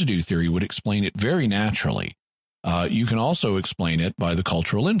the residue theory would explain it very naturally. You can also explain it by the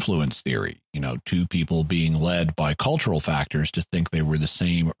cultural influence theory, two people being led by cultural factors to think they were the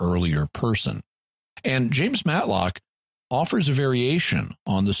same earlier person. And James Matlock offers a variation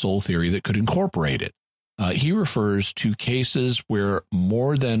on the soul theory that could incorporate it. He refers to cases where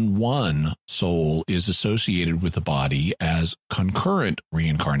more than one soul is associated with the body as concurrent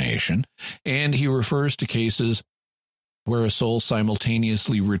reincarnation, and he refers to cases where a soul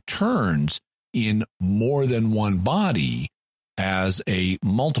simultaneously returns in more than one body as a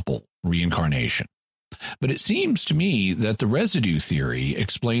multiple reincarnation. But it seems to me that the residue theory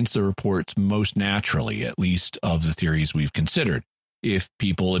explains the reports most naturally, at least of the theories we've considered. If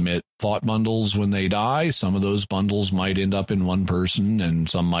people emit thought bundles when they die, some of those bundles might end up in one person and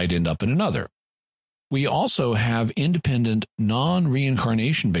some might end up in another. We also have independent,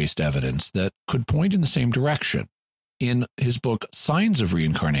 non-reincarnation-based evidence that could point in the same direction. In his book, Signs of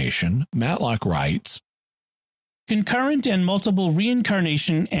Reincarnation, Matlock writes, concurrent and multiple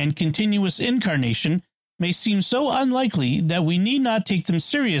reincarnation and continuous incarnation may seem so unlikely that we need not take them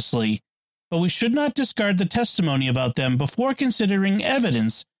seriously, but we should not discard the testimony about them before considering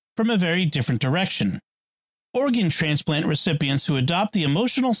evidence from a very different direction. Organ transplant recipients who adopt the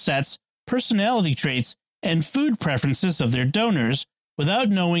emotional sets, personality traits, and food preferences of their donors without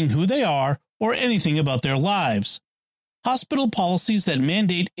knowing who they are or anything about their lives. Hospital policies that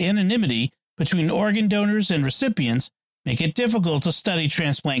mandate anonymity between organ donors and recipients make it difficult to study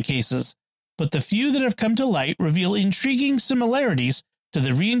transplant cases, but the few that have come to light reveal intriguing similarities to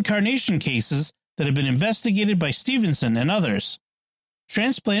the reincarnation cases that have been investigated by Stevenson and others.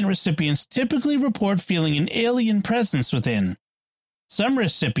 Transplant recipients typically report feeling an alien presence within. Some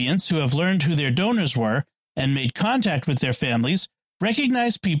recipients who have learned who their donors were and made contact with their families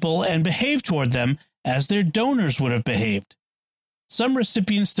recognize people and behave toward them as their donors would have behaved. Some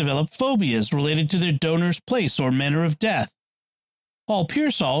recipients develop phobias related to their donor's place or manner of death. Paul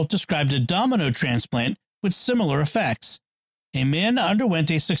Pearsall described a domino transplant with similar effects. A man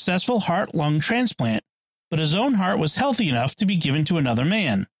underwent a successful heart-lung transplant, but his own heart was healthy enough to be given to another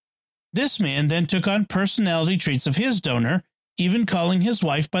man. This man then took on personality traits of his donor, even calling his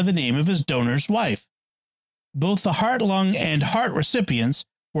wife by the name of his donor's wife. Both the heart-lung and heart recipients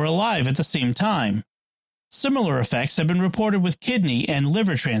were alive at the same time. Similar effects have been reported with kidney and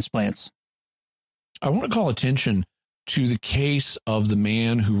liver transplants. I want to call attention to the case of the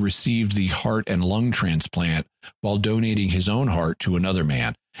man who received the heart and lung transplant while donating his own heart to another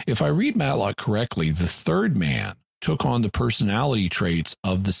man. If I read Matlock correctly, the third man took on the personality traits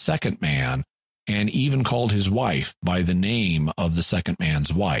of the second man and even called his wife by the name of the second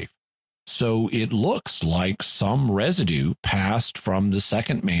man's wife. So it looks like some residue passed from the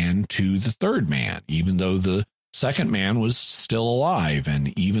second man to the third man, even though the second man was still alive,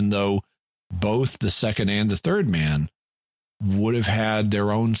 and even though both the second and the third man would have had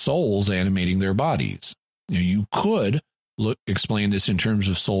their own souls animating their bodies. You could explain this in terms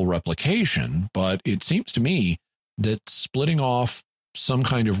of soul replication, but it seems to me that splitting off some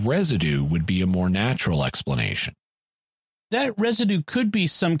kind of residue would be a more natural explanation. That residue could be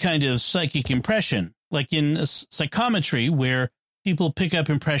some kind of psychic impression, like in psychometry, where people pick up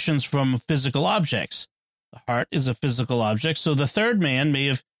impressions from physical objects. The heart is a physical object, so the third man may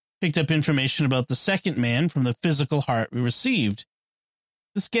have picked up information about the second man from the physical heart we received.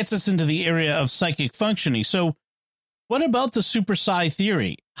 This gets us into the area of psychic functioning. So what about the super psi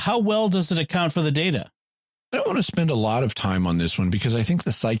theory? How well does it account for the data? I don't want to spend a lot of time on this one because I think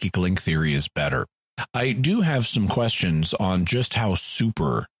the psychic link theory is better. I do have some questions on just how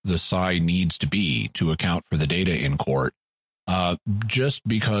super the psi needs to be to account for the data in court. Just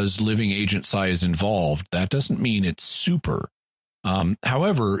because living agent psi is involved, that doesn't mean it's super.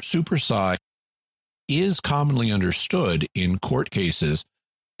 However, super psi is commonly understood in court cases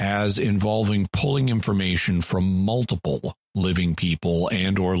as involving pulling information from multiple living people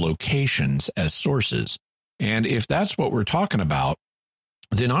and or locations as sources. And if that's what we're talking about,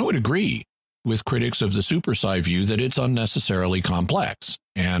 then I would agree with critics of the super psi view that it's unnecessarily complex.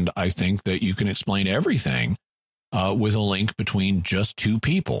 And I think that you can explain everything with a link between just two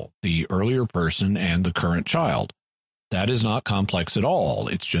people, the earlier person and the current child. That is not complex at all.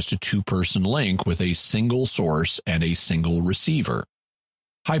 It's just a two-person link with a single source and a single receiver.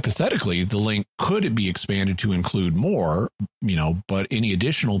 Hypothetically, the link could be expanded to include more, but any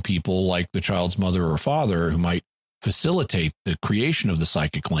additional people like the child's mother or father who might facilitate the creation of the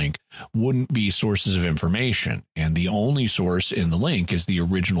psychic link wouldn't be sources of information. And the only source in the link is the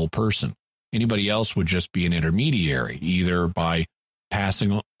original person. Anybody else would just be an intermediary, either by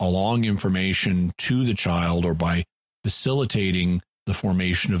passing along information to the child or by facilitating the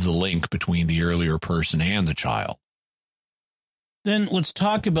formation of the link between the earlier person and the child. Then let's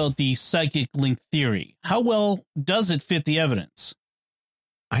talk about the psychic link theory. How well does it fit the evidence?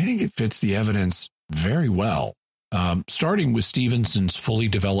 I think it fits the evidence very well. Starting with Stevenson's fully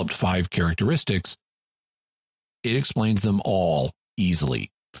developed 5 characteristics, it explains them all easily.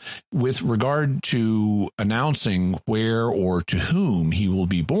 With regard to announcing where or to whom he will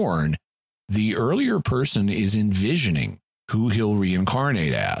be born, the earlier person is envisioning who he'll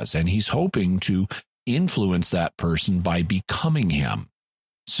reincarnate as, and he's hoping to influence that person by becoming him.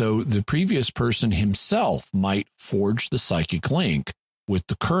 So the previous person himself might forge the psychic link with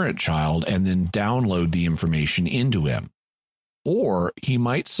the current child and then download the information into him. Or he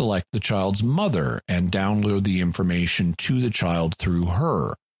might select the child's mother and download the information to the child through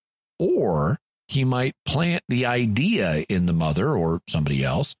her. Or he might plant the idea in the mother or somebody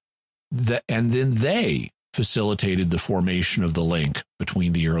else, and then they facilitated the formation of the link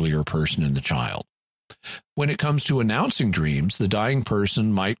between the earlier person and the child. When it comes to announcing dreams, the dying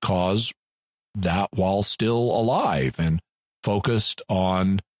person might cause that while still alive and focused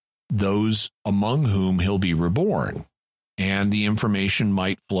on those among whom he'll be reborn. And the information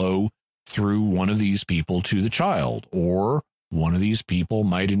might flow through one of these people to the child, or one of these people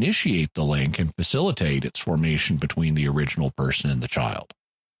might initiate the link and facilitate its formation between the original person and the child.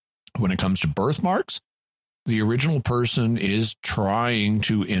 When it comes to birthmarks, the original person is trying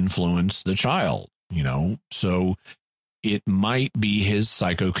to influence the child, so it might be his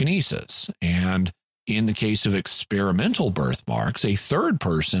psychokinesis. And in the case of experimental birthmarks, a third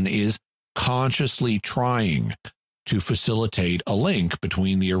person is consciously trying to facilitate a link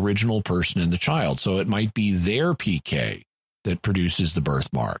between the original person and the child. So it might be their PK that produces the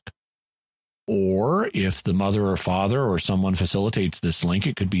birthmark. Or if the mother or father or someone facilitates this link,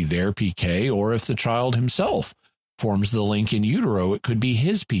 it could be their PK. Or if the child himself forms the link in utero, it could be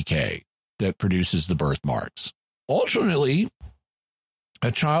his PK that produces the birthmarks. Alternately,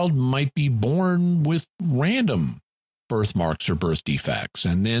 a child might be born with random birthmarks or birth defects,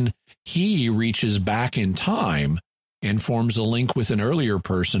 and then he reaches back in time and forms a link with an earlier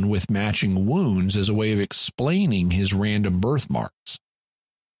person with matching wounds as a way of explaining his random birthmarks.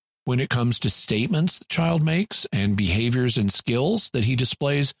 When it comes to statements the child makes and behaviors and skills that he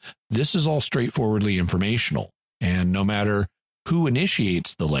displays, this is all straightforwardly informational. And no matter who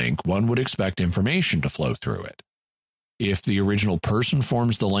initiates the link, one would expect information to flow through it. If the original person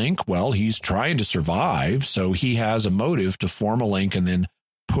forms the link, well, he's trying to survive, so he has a motive to form a link and then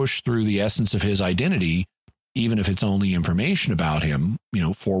push through the essence of his identity, even if it's only information about him,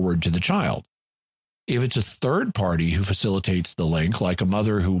 forward to the child. If it's a third party who facilitates the link, like a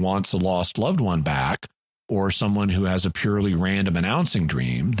mother who wants a lost loved one back, or someone who has a purely random announcing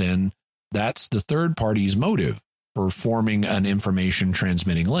dream, then that's the third party's motive for forming an information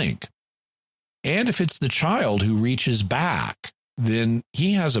transmitting link. And if it's the child who reaches back, then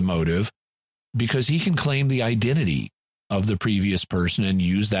he has a motive because he can claim the identity of the previous person and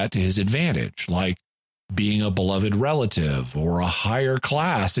use that to his advantage, like being a beloved relative or a higher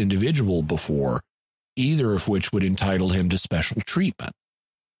class individual before, either of which would entitle him to special treatment.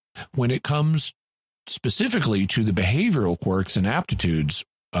 When it comes specifically to the behavioral quirks and aptitudes,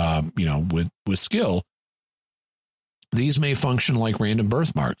 with skill, these may function like random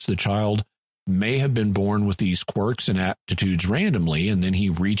birthmarks. The child may have been born with these quirks and aptitudes randomly, and then he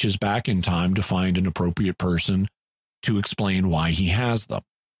reaches back in time to find an appropriate person to explain why he has them.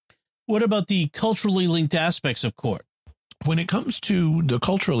 What about the culturally linked aspects of court? When it comes to the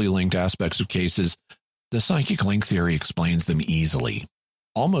culturally linked aspects of cases, the psychic link theory explains them easily.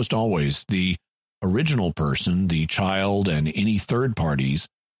 Almost always, the original person, the child, and any third parties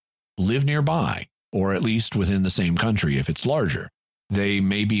live nearby, or at least within the same country if it's larger. They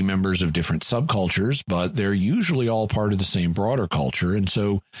may be members of different subcultures, but they're usually all part of the same broader culture, and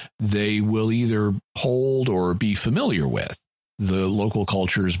so they will either hold or be familiar with the local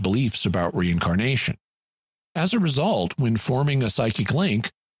culture's beliefs about reincarnation. As a result, when forming a psychic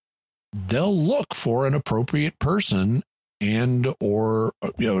link, they'll look for an appropriate person and or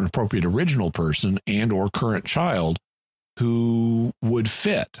an appropriate original person and or current child who would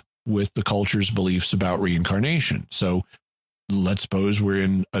fit with the culture's beliefs about reincarnation. So let's suppose we're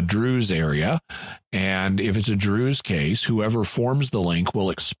in a Druze area, and if it's a Druze case, whoever forms the link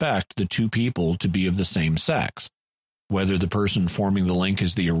will expect the two people to be of the same sex. Whether the person forming the link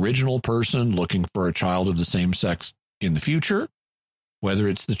is the original person looking for a child of the same sex in the future, whether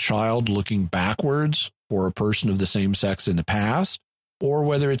it's the child looking backwards for a person of the same sex in the past, or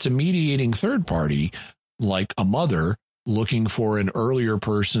whether it's a mediating third party like a mother looking for an earlier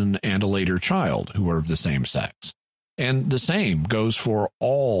person and a later child who are of the same sex. And the same goes for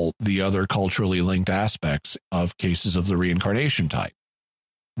all the other culturally linked aspects of cases of the reincarnation type.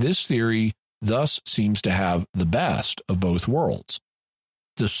 This theory thus seems to have the best of both worlds.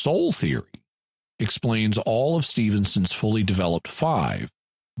 The soul theory explains all of Stevenson's fully developed 5,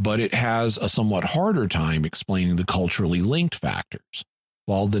 but it has a somewhat harder time explaining the culturally linked factors,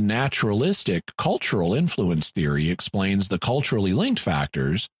 while the naturalistic cultural influence theory explains the culturally linked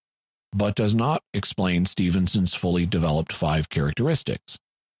factors, but does not explain Stevenson's fully developed 5 characteristics.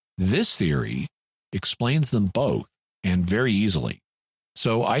 This theory explains them both, and very easily.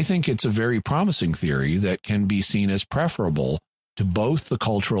 So I think it's a very promising theory that can be seen as preferable to both the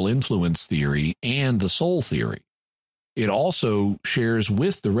cultural influence theory and the soul theory. It also shares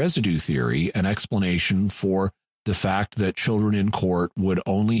with the residue theory an explanation for the fact that children in court would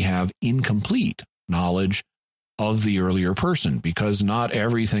only have incomplete knowledge of the earlier person, because not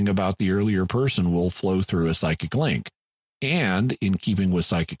everything about the earlier person will flow through a psychic link. And in keeping with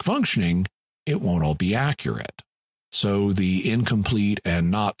psychic functioning, it won't all be accurate. So the incomplete and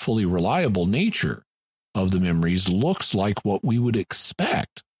not fully reliable nature of the memories looks like what we would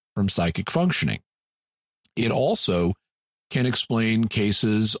expect from psychic functioning. It also can explain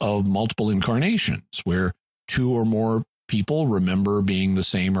cases of multiple incarnations where two or more people remember being the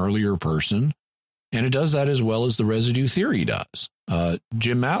same earlier person, and it does that as well as the residue theory does.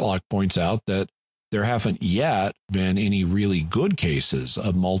 Jim Matlock points out that there haven't yet been any really good cases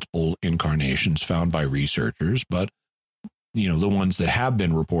of multiple incarnations found by researchers, but the ones that have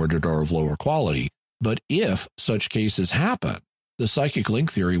been reported are of lower quality. But if such cases happen, the psychic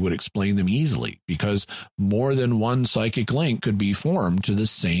link theory would explain them easily, because more than one psychic link could be formed to the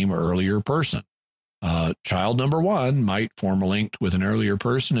same earlier person. Child number one might form a link with an earlier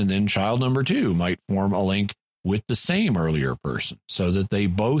person, and then child number two might form a link with the same earlier person, so that they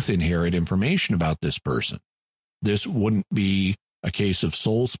both inherit information about this person. This wouldn't be a case of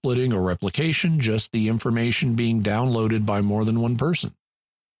soul splitting or replication, just the information being downloaded by more than one person.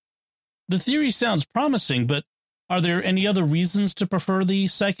 The theory sounds promising, but are there any other reasons to prefer the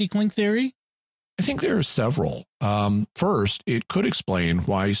psychic link theory? I think there are several. First, it could explain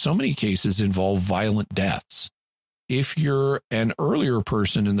why so many cases involve violent deaths. If you're an earlier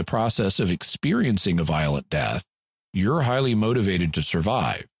person in the process of experiencing a violent death, you're highly motivated to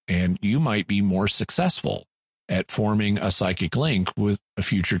survive, and you might be more successful at forming a psychic link with a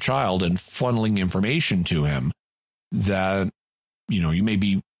future child and funneling information to him that, you may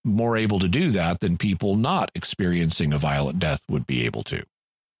be more able to do that than people not experiencing a violent death would be able to.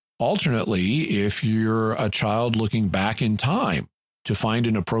 Alternately, if you're a child looking back in time to find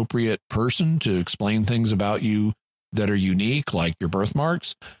an appropriate person to explain things about you that are unique, like your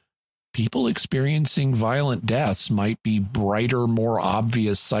birthmarks, people experiencing violent deaths might be brighter, more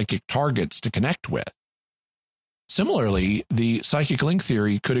obvious psychic targets to connect with. Similarly, the psychic link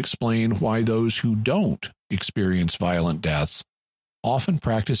theory could explain why those who don't experience violent deaths often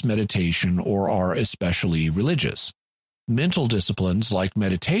practice meditation or are especially religious. Mental disciplines like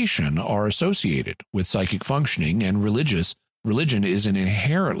meditation are associated with psychic functioning, and religion is an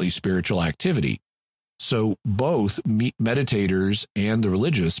inherently spiritual activity. So both meditators and the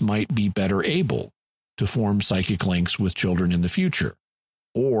religious might be better able to form psychic links with children in the future.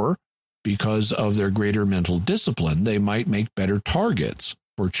 Or, because of their greater mental discipline, they might make better targets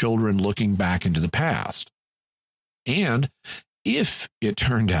for children looking back into the past. And if it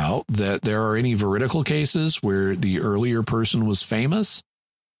turned out that there are any veridical cases where the earlier person was famous,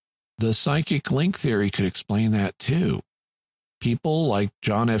 the psychic link theory could explain that too. People like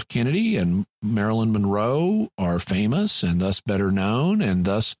John F. Kennedy and Marilyn Monroe are famous and thus better known, and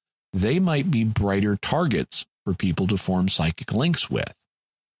thus they might be brighter targets for people to form psychic links with.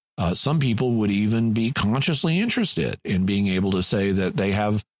 Some people would even be consciously interested in being able to say that they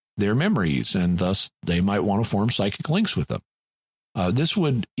have their memories, and thus they might want to form psychic links with them. This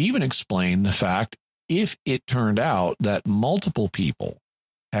would even explain the fact if it turned out that multiple people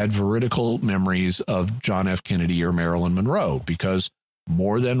had veridical memories of John F. Kennedy or Marilyn Monroe, because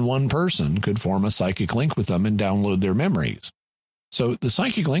more than one person could form a psychic link with them and download their memories. So the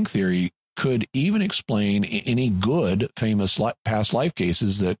psychic link theory could even explain any good famous past life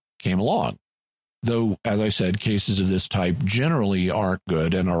cases that came along. Though, as I said, cases of this type generally aren't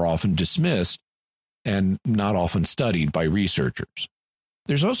good and are often dismissed and not often studied by researchers.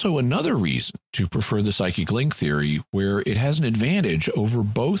 There's also another reason to prefer the psychic link theory, where it has an advantage over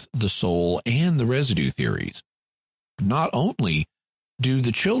both the soul and the residue theories. Not only do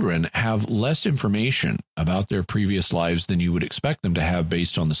the children have less information about their previous lives than you would expect them to have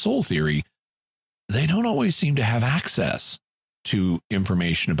based on the soul theory, they don't always seem to have access to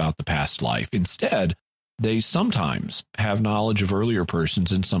information about the past life. Instead, they sometimes have knowledge of earlier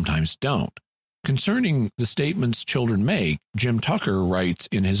persons and sometimes don't. Concerning the statements children make, Jim Tucker writes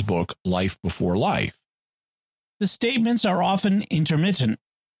in his book, Life Before Life. The statements are often intermittent.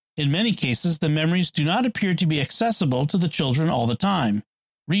 In many cases, the memories do not appear to be accessible to the children all the time.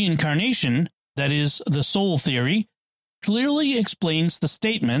 Reincarnation, that is, the soul theory, clearly explains the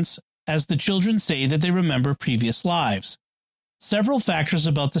statements as the children say that they remember previous lives. Several factors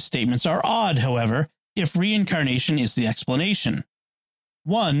about the statements are odd, however, if reincarnation is the explanation.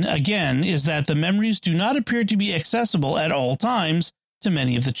 One, again, is that the memories do not appear to be accessible at all times to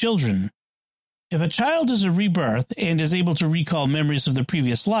many of the children. If a child is a rebirth and is able to recall memories of the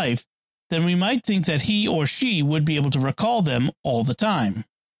previous life, then we might think that he or she would be able to recall them all the time.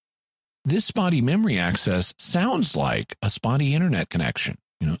 This spotty memory access sounds like a spotty internet connection.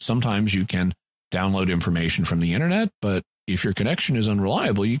 Sometimes you can download information from the internet, but if your connection is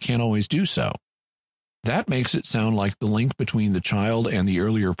unreliable, you can't always do so. That makes it sound like the link between the child and the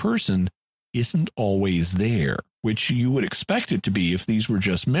earlier person isn't always there. which you would expect it to be if these were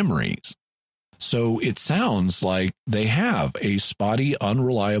just memories. So it sounds like they have a spotty,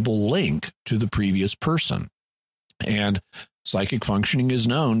 unreliable link to the previous person. And psychic functioning is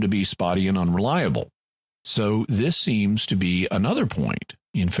known to be spotty and unreliable. So this seems to be another point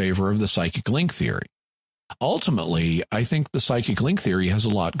in favor of the psychic link theory. Ultimately, I think the psychic link theory has a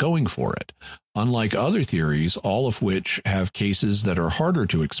lot going for it. Unlike other theories, all of which have cases that are harder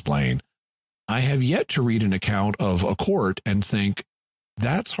to explain, I have yet to read an account of a court and think,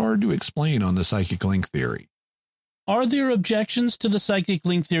 that's hard to explain on the psychic link theory. Are there objections to the psychic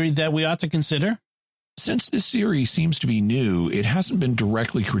link theory that we ought to consider? Since this theory seems to be new, it hasn't been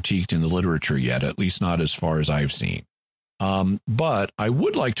directly critiqued in the literature yet, at least not as far as I've seen. But I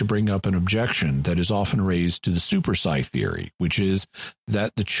would like to bring up an objection that is often raised to the super psi theory, which is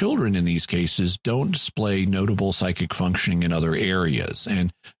that the children in these cases don't display notable psychic functioning in other areas,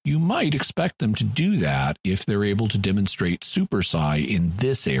 and you might expect them to do that if they're able to demonstrate super psi in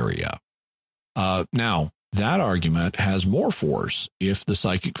this area. Now, that argument has more force if the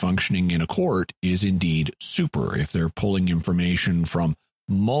psychic functioning in a court is indeed super, if they're pulling information from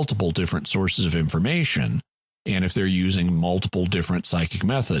multiple different sources of information, and if they're using multiple different psychic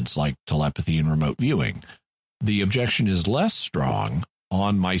methods like telepathy and remote viewing. The objection is less strong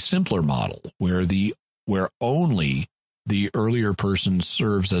on my simpler model, where only the earlier person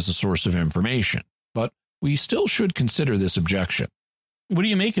serves as a source of information. But we still should consider this objection. What do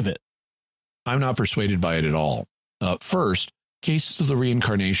you make of it? I'm not persuaded by it at all. First, cases of the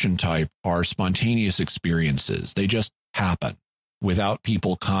reincarnation type are spontaneous experiences. They just happen without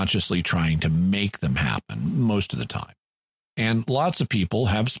people consciously trying to make them happen most of the time. And lots of people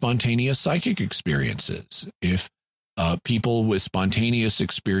have spontaneous psychic experiences. If people with spontaneous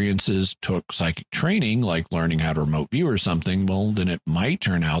experiences took psychic training, like learning how to remote view or something, well, then it might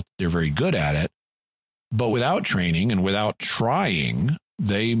turn out they're very good at it. But without training and without trying,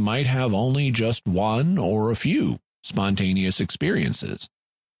 they might have only just one or a few spontaneous experiences.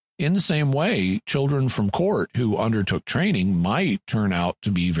 In the same way, children from court who undertook training might turn out to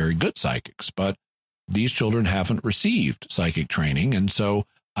be very good psychics, but these children haven't received psychic training, and so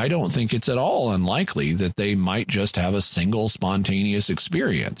I don't think it's at all unlikely that they might just have a single spontaneous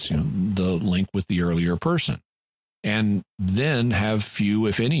experience, the link with the earlier person, and then have few,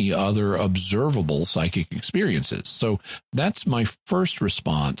 if any, other observable psychic experiences. So that's my first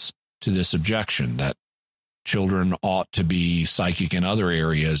response to this objection, that children ought to be psychic in other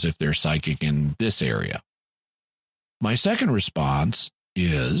areas if they're psychic in this area. My second response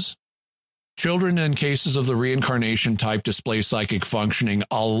is children in cases of the reincarnation type display psychic functioning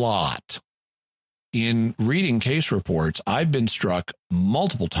a lot. In reading case reports, I've been struck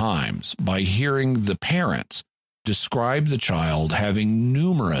multiple times by hearing the parents describe the child having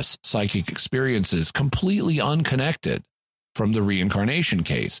numerous psychic experiences completely unconnected from the reincarnation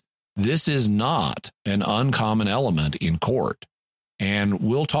case. This is not an uncommon element in court, and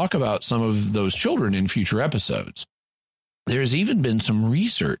we'll talk about some of those children in future episodes. There's even been some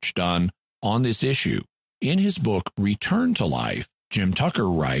research done on this issue. In his book, Return to Life, Jim Tucker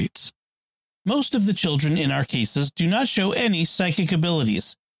writes, most of the children in our cases do not show any psychic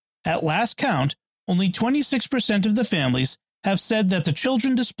abilities. At last count, only 26% of the families have said that the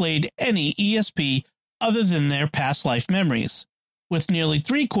children displayed any ESP other than their past life memories, with nearly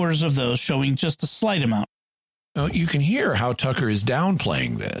 3/4 of those showing just a slight amount. Now, you can hear how Tucker is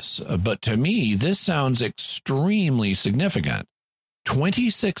downplaying this, but to me, this sounds extremely significant.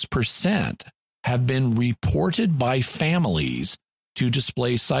 26% have been reported by families to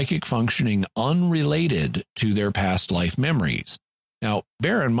display psychic functioning unrelated to their past life memories. Now,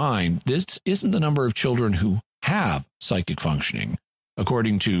 bear in mind, this isn't the number of children who have psychic functioning.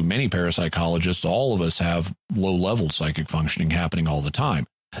 According to many parapsychologists, all of us have low-level psychic functioning happening all the time.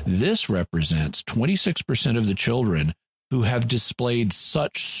 This represents 26% of the children who have displayed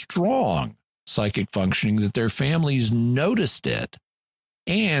such strong psychic functioning that their families noticed it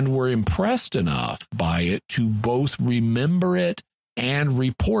and were impressed enough by it to both remember it and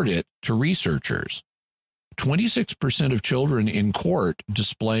report it to researchers. 26% of children in court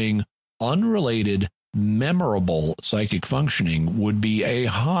displaying unrelated, memorable psychic functioning would be a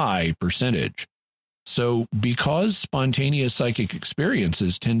high percentage. So because spontaneous psychic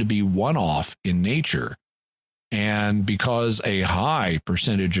experiences tend to be one-off in nature, and because a high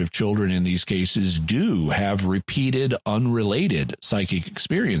percentage of children in these cases do have repeated, unrelated psychic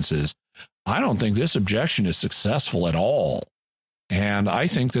experiences, I don't think this objection is successful at all. And I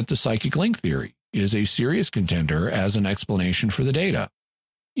think that the psychic link theory is a serious contender as an explanation for the data.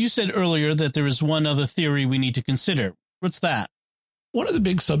 You said earlier that there is one other theory we need to consider. What's that? One of the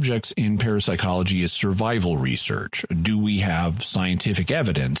big subjects in parapsychology is survival research. Do we have scientific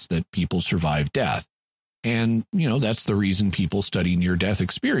evidence that people survive death? And, that's the reason people study near-death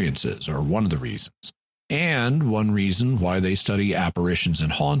experiences, or one of the reasons. And one reason why they study apparitions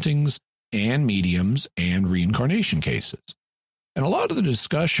and hauntings, and mediums, and reincarnation cases. And a lot of the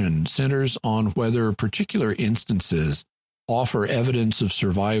discussion centers on whether particular instances offer evidence of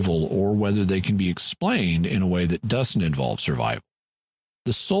survival or whether they can be explained in a way that doesn't involve survival.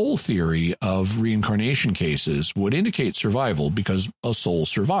 The soul theory of reincarnation cases would indicate survival because a soul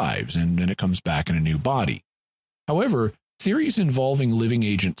survives and then it comes back in a new body. However, theories involving living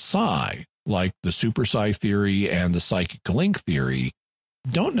agent psi, like the super psi theory and the psychic link theory,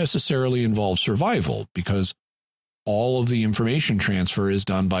 don't necessarily involve survival because all of the information transfer is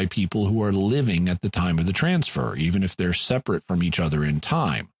done by people who are living at the time of the transfer, even if they're separate from each other in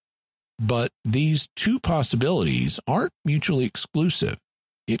time. But these two possibilities aren't mutually exclusive.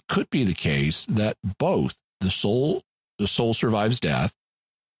 It could be the case that both the soul survives death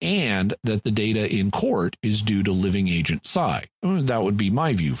and that the data in court is due to living agent psi. That would be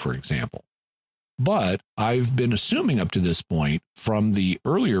my view, for example. But I've been assuming up to this point, from the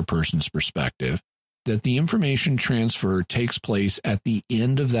earlier person's perspective, that the information transfer takes place at the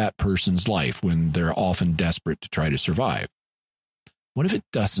end of that person's life when they're often desperate to try to survive. What if it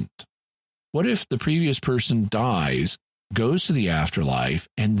doesn't? What if the previous person dies, goes to the afterlife,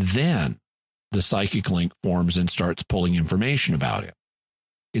 and then the psychic link forms and starts pulling information about it?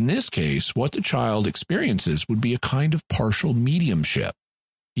 In this case, what the child experiences would be a kind of partial mediumship.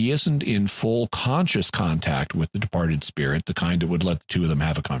 He isn't in full conscious contact with the departed spirit, the kind that would let the two of them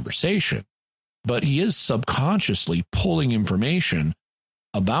have a conversation, but he is subconsciously pulling information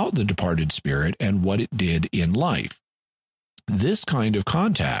about the departed spirit and what it did in life. This kind of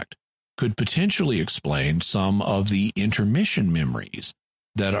contact could potentially explain some of the intermission memories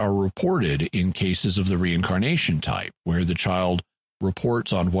that are reported in cases of the reincarnation type, where the child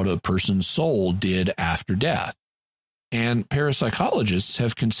reports on what a person's soul did after death. And parapsychologists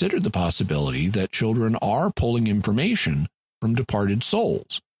have considered the possibility that children are pulling information from departed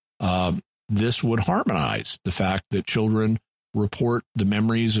souls. This would harmonize the fact that children report the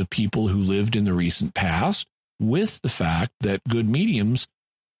memories of people who lived in the recent past with the fact that good mediums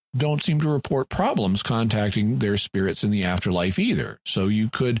don't seem to report problems contacting their spirits in the afterlife either. So you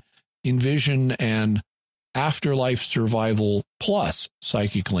could envision an afterlife survival plus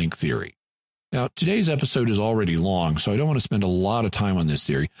psychic link theory. Now, today's episode is already long, so I don't want to spend a lot of time on this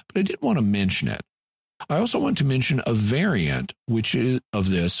theory, but I did want to mention it. I also want to mention a variant which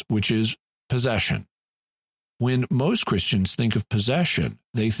is possession. When most Christians think of possession,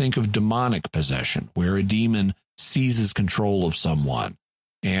 they think of demonic possession, where a demon seizes control of someone.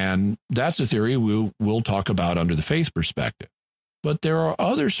 And that's a theory we'll talk about under the faith perspective. But there are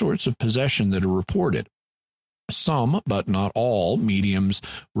other sorts of possession that are reported. Some, but not all, mediums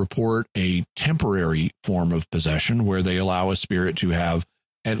report a temporary form of possession where they allow a spirit to have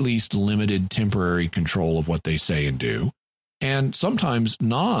at least limited temporary control of what they say and do. And sometimes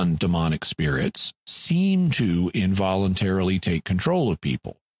non-demonic spirits seem to involuntarily take control of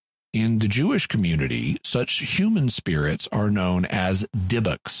people. In the Jewish community, such human spirits are known as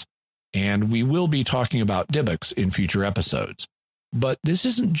dibbuks, and we will be talking about dibbuks in future episodes. But this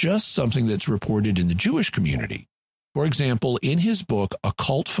isn't just something that's reported in the Jewish community. For example, in his book,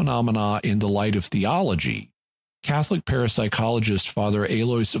 Occult Phenomena in the Light of Theology, Catholic parapsychologist Father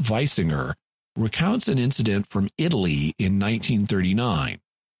Alois Weisinger recounts an incident from Italy in 1939.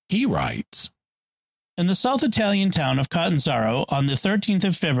 He writes, "In the South Italian town of Catanzaro, on the 13th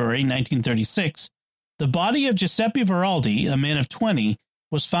of February, 1936, the body of Giuseppe Veraldi, a man of 20,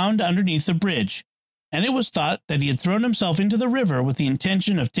 was found underneath the bridge, and it was thought that he had thrown himself into the river with the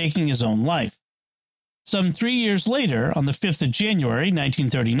intention of taking his own life. Some 3 years later, on the 5th of January,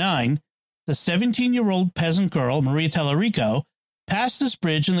 1939, the 17-year-old peasant girl, Maria Tallarico, passed this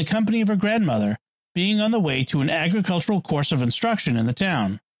bridge in the company of her grandmother, being on the way to an agricultural course of instruction in the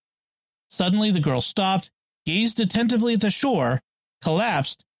town. Suddenly, the girl stopped, gazed attentively at the shore,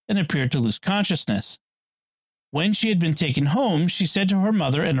 collapsed, and appeared to lose consciousness. When she had been taken home, she said to her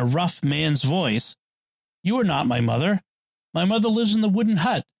mother in a rough man's voice, 'You are not my mother. My mother lives in the wooden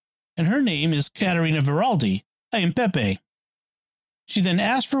hut, and her name is Caterina Veraldi. I am Pepe.' She then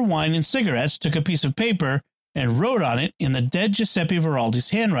asked for wine and cigarettes, took a piece of paper, and wrote on it in the dead Giuseppe Veraldi's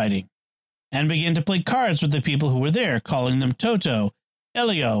handwriting, and began to play cards with the people who were there, calling them Toto,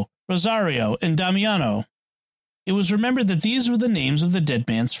 Elio, Rosario, and Damiano. It was remembered that these were the names of the dead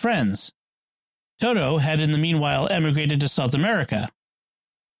man's friends. Toto had in the meanwhile emigrated to South America.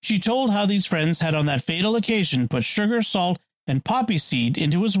 She told how these friends had on that fatal occasion put sugar, salt, and poppy seed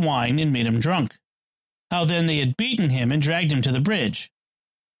into his wine and made him drunk. How then they had beaten him and dragged him to the bridge.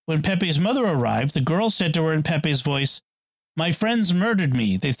 When Pepe's mother arrived, the girl said to her in Pepe's voice, "My friends murdered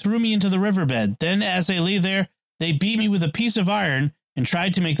me. They threw me into the riverbed. Then, as I lay there, they beat me with a piece of iron and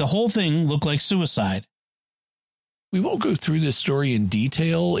tried to make the whole thing look like suicide." We won't go through this story in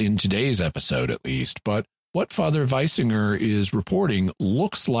detail in today's episode, at least, but what Father Weisinger is reporting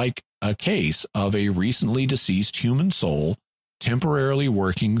looks like a case of a recently deceased human soul temporarily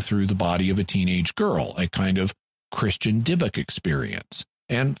working through the body of a teenage girl, a kind of Christian Dybbuk experience.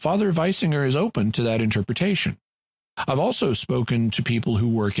 And Father Weisinger is open to that interpretation. I've also spoken to people who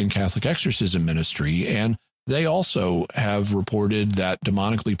work in Catholic exorcism ministry, and they also have reported that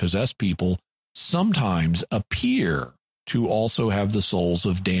demonically possessed people sometimes appear to also have the souls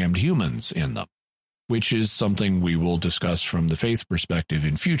of damned humans in them, which is something we will discuss from the faith perspective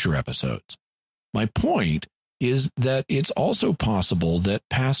in future episodes. My point is that it's also possible that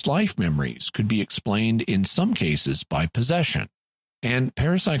past life memories could be explained in some cases by possession, and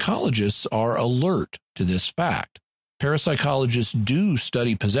parapsychologists are alert to this fact. Parapsychologists do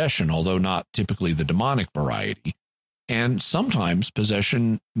study possession, although not typically the demonic variety, and sometimes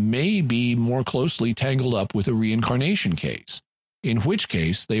possession may be more closely tangled up with a reincarnation case, in which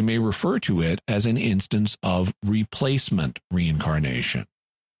case they may refer to it as an instance of replacement reincarnation.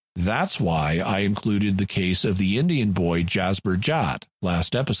 That's why I included the case of the Indian boy Jasbir Jat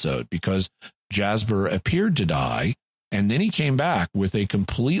last episode, because Jasbir appeared to die, and then he came back with a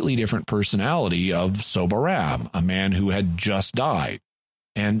completely different personality of Sobaram, a man who had just died.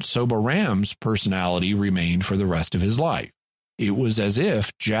 And Sobaram's personality remained for the rest of his life. It was as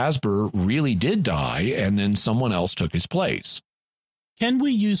if Jasbir really did die, and then someone else took his place. Can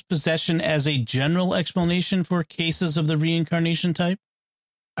we use possession as a general explanation for cases of the reincarnation type?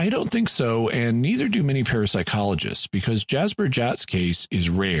 I don't think so, and neither do many parapsychologists, because Jasbir Jat's case is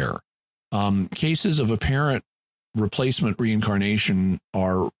rare. Cases of apparent replacement reincarnation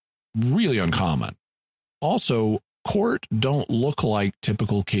are really uncommon. Also, court don't look like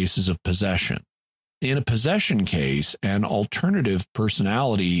typical cases of possession. In a possession case, an alternative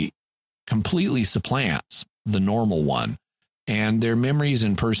personality completely supplants the normal one, and their memories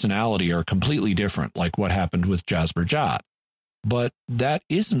and personality are completely different, like what happened with Jasbir Jat. But that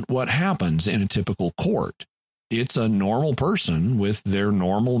isn't what happens in a typical court. It's a normal person with their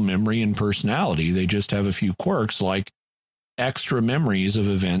normal memory and personality. They just have a few quirks, like extra memories of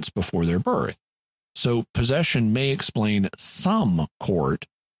events before their birth. So possession may explain some court,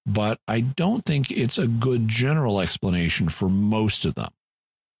 but I don't think it's a good general explanation for most of them.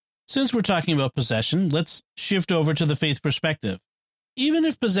 Since we're talking about possession, let's shift over to the faith perspective. Even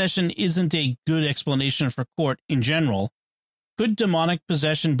if possession isn't a good explanation for court in general, could demonic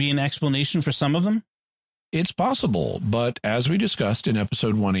possession be an explanation for some of them? It's possible, but as we discussed in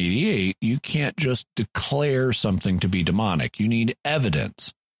episode 188, you can't just declare something to be demonic. You need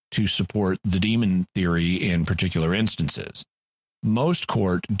evidence to support the demon theory in particular instances. Most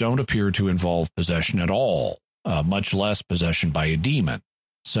court don't appear to involve possession at all, much less possession by a demon.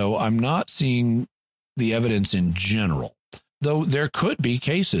 So I'm not seeing the evidence in general, though there could be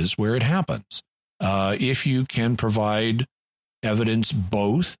cases where it happens. If you can provide evidence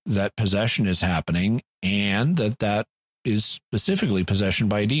both that possession is happening and that is specifically possession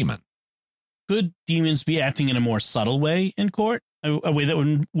by a demon. Could demons be acting in a more subtle way in court? A way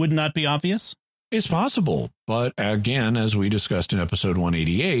that would not be obvious? It's possible, but again, as we discussed in episode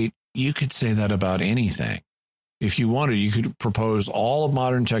 188, you could say that about anything. If you wanted, you could propose all of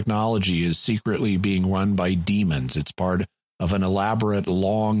modern technology is secretly being run by demons. It's part of an elaborate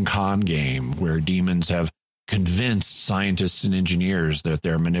long con game where demons have convinced scientists and engineers that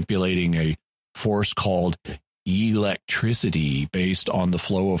they're manipulating a force called electricity based on the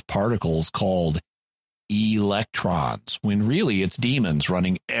flow of particles called electrons, when really it's demons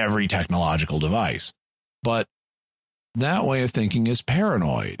running every technological device. But that way of thinking is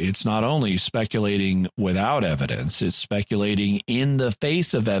paranoid. It's not only speculating without evidence, it's speculating in the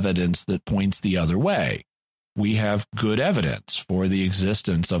face of evidence that points the other way. We have good evidence for the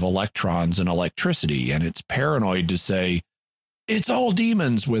existence of electrons and electricity, and it's paranoid to say it's all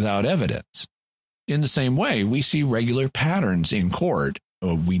demons without evidence. In the same way, we see regular patterns in court.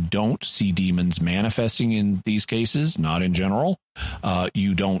 We don't see demons manifesting in these cases, not in general.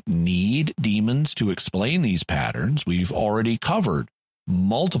 You don't need demons to explain these patterns. We've already covered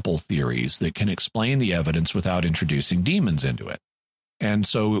multiple theories that can explain the evidence without introducing demons into it. And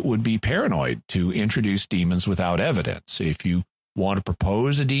so it would be paranoid to introduce demons without evidence. If you want to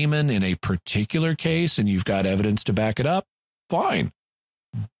propose a demon in a particular case and you've got evidence to back it up, fine.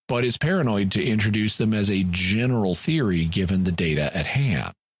 but it's paranoid to introduce them as a general theory given the data at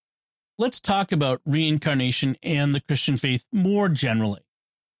hand. Let's talk about reincarnation and the Christian faith more generally.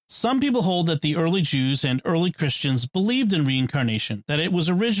 Some people hold that the early Jews and early Christians believed in reincarnation, that it was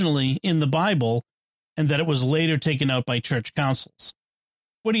originally in the Bible, and that it was later taken out by church councils.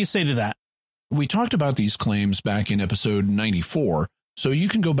 What do you say to that? We talked about these claims back in episode 94, so you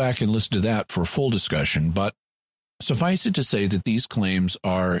can go back and listen to that for a full discussion, but suffice it to say that these claims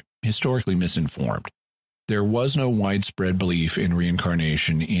are historically misinformed. There was no widespread belief in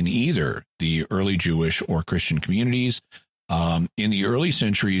reincarnation in either the early Jewish or Christian communities. In the early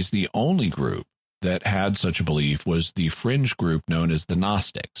centuries, the only group that had such a belief was the fringe group known as the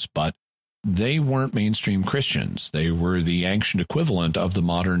Gnostics, but they weren't mainstream Christians. They were the ancient equivalent of the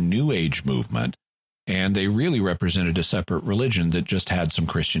modern New Age movement, and they really represented a separate religion that just had some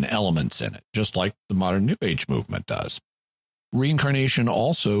Christian elements in it, just like the modern New Age movement does. Reincarnation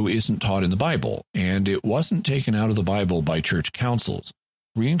also isn't taught in the Bible, and it wasn't taken out of the Bible by church councils.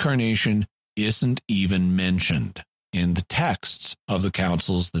 Reincarnation isn't even mentioned in the texts of the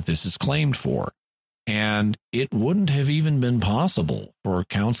councils that this is claimed for. And it wouldn't have even been possible for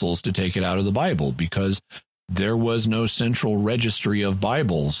councils to take it out of the Bible because there was no central registry of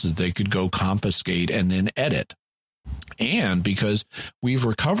Bibles that they could go confiscate and then edit. And because we've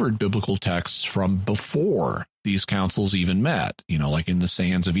recovered biblical texts from before these councils even met, like in the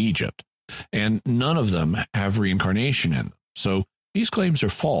sands of Egypt, and none of them have reincarnation in them. So these claims are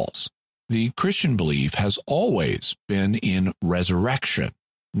false. The Christian belief has always been in resurrection,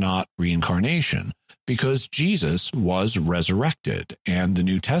 not reincarnation, because Jesus was resurrected, and the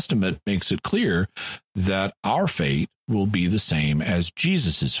New Testament makes it clear that our fate will be the same as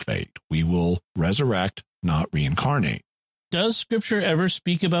Jesus's fate. We will resurrect, not reincarnate. Does Scripture ever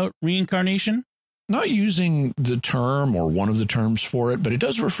speak about reincarnation? Not using the term or one of the terms for it, but it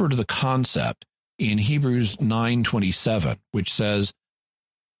does refer to the concept in Hebrews 9:27, which says,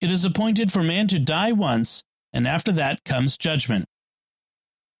 "It is appointed for man to die once, and after that comes judgment."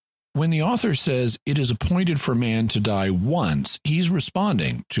 When the author says it is appointed for man to die once, he's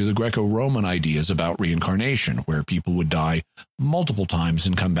responding to the Greco-Roman ideas about reincarnation, where people would die multiple times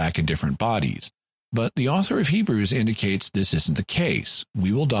and come back in different bodies. But the author of Hebrews indicates this isn't the case.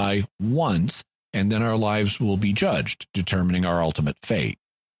 We will die once, and then our lives will be judged, determining our ultimate fate.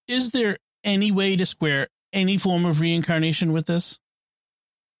 Is there any way to square any form of reincarnation with this?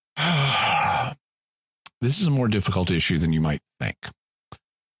 This is a more difficult issue than you might think.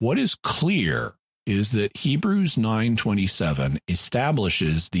 What is clear is that Hebrews 9:27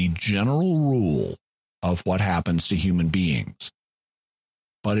 establishes the general rule of what happens to human beings.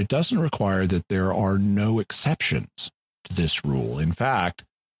 But it doesn't require that there are no exceptions to this rule. In fact,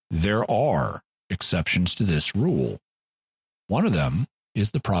 there are exceptions to this rule. One of them is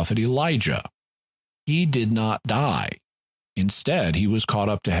the prophet Elijah. He did not die. Instead, he was caught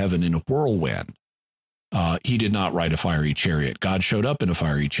up to heaven in a whirlwind. He did not ride a fiery chariot. God showed up in a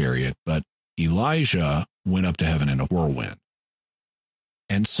fiery chariot, but Elijah went up to heaven in a whirlwind.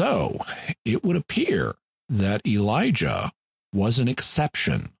 And so it would appear that Elijah was an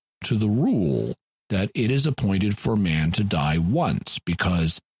exception to the rule that it is appointed for man to die once,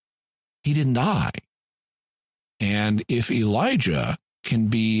 because he didn't die. And if Elijah can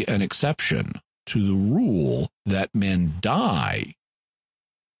be an exception to the rule that men die,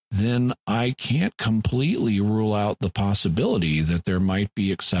 then I can't completely rule out the possibility that there might be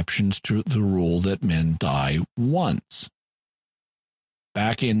exceptions to the rule that men die once.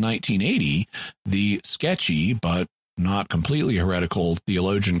 Back in 1980, the sketchy but not completely heretical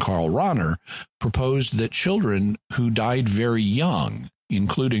theologian Karl Rahner proposed that children who died very young,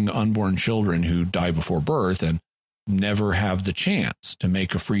 including unborn children who die before birth and never have the chance to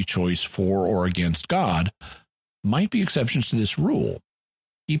make a free choice for or against God, might be exceptions to this rule.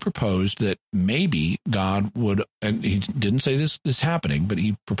 He proposed that maybe God would, and he didn't say this is happening, but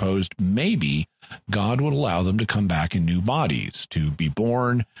he proposed maybe God would allow them to come back in new bodies, to be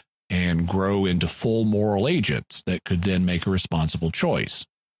born and grow into full moral agents that could then make a responsible choice.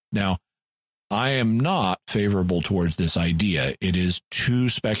 Now, I am not favorable towards this idea. It is too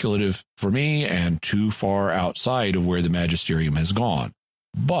speculative for me and too far outside of where the magisterium has gone.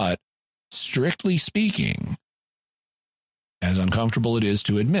 But strictly speaking, as uncomfortable it is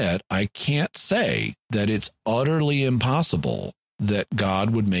to admit, I can't say that it's utterly impossible that God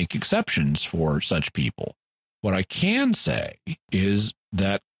would make exceptions for such people. What I can say is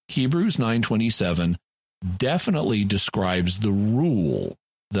that Hebrews 9:27 definitely describes the rule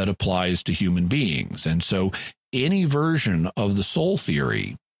that applies to human beings. And so any version of the soul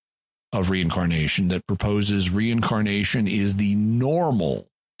theory of reincarnation that proposes reincarnation is the normal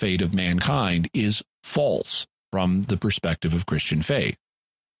fate of mankind is false from the perspective of Christian faith.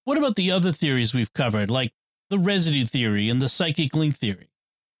 What about the other theories we've covered, like the residue theory and the psychic link theory?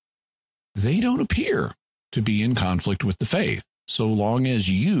 They don't appear to be in conflict with the faith, so long as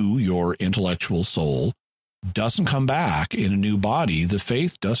your intellectual soul, doesn't come back in a new body. The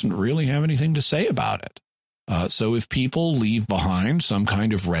faith doesn't really have anything to say about it. So if people leave behind some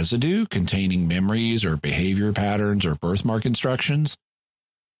kind of residue containing memories or behavior patterns or birthmark instructions,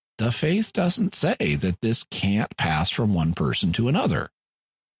 the faith doesn't say that this can't pass from one person to another.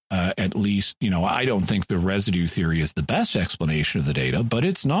 At least, I don't think the residue theory is the best explanation of the data, but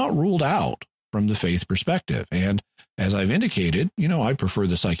it's not ruled out from the faith perspective. And as I've indicated, I prefer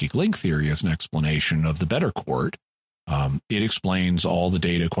the psychic link theory as an explanation of the better court. It explains all the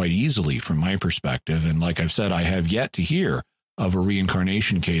data quite easily from my perspective. And like I've said, I have yet to hear of a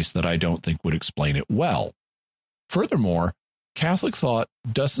reincarnation case that I don't think would explain it well. Furthermore, Catholic thought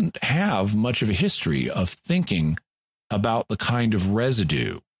doesn't have much of a history of thinking about the kind of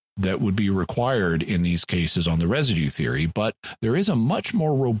residue that would be required in these cases on the residue theory, but there is a much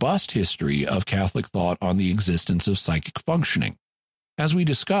more robust history of Catholic thought on the existence of psychic functioning. As we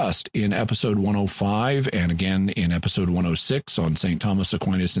discussed in episode 105 and again in episode 106 on St. Thomas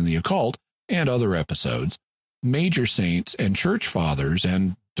Aquinas and the occult and other episodes, major saints and church fathers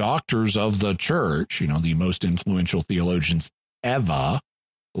and doctors of the church, the most influential theologians ever,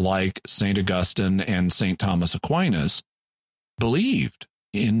 like St. Augustine and St. Thomas Aquinas, believed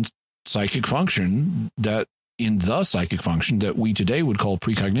in psychic function that we today would call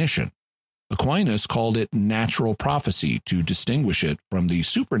precognition. Aquinas called it natural prophecy to distinguish it from the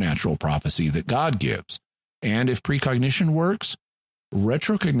supernatural prophecy that God gives. And if precognition works,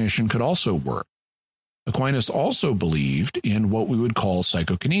 retrocognition could also work. Aquinas also believed in what we would call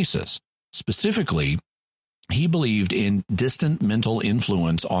psychokinesis. Specifically, he believed in distant mental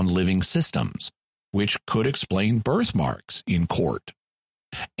influence on living systems, which could explain birthmarks in court.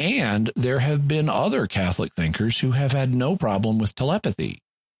 And there have been other Catholic thinkers who have had no problem with telepathy.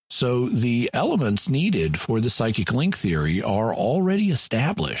 So the elements needed for the psychic link theory are already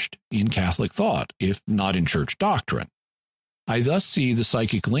established in Catholic thought, if not in church doctrine. I thus see the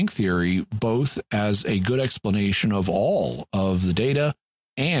psychic link theory both as a good explanation of all of the data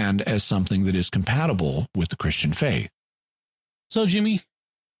and as something that is compatible with the Christian faith. So, Jimmy,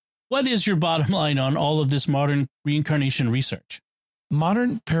 what is your bottom line on all of this modern reincarnation research?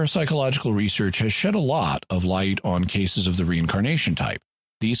 Modern parapsychological research has shed a lot of light on cases of the reincarnation type.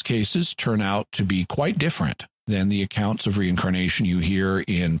 These cases turn out to be quite different than the accounts of reincarnation you hear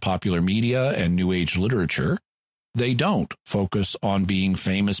in popular media and New Age literature. They don't focus on being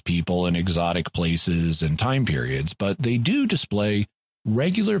famous people in exotic places and time periods, but they do display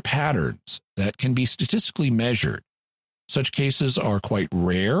regular patterns that can be statistically measured. Such cases are quite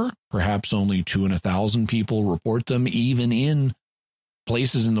rare. Perhaps only 2 in 1,000 people report them, even in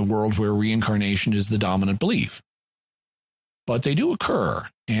places in the world where reincarnation is the dominant belief. But they do occur,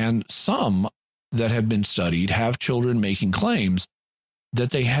 and some that have been studied have children making claims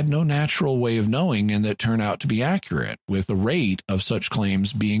that they had no natural way of knowing and that turn out to be accurate, with the rate of such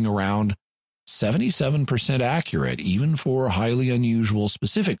claims being around 77% accurate, even for highly unusual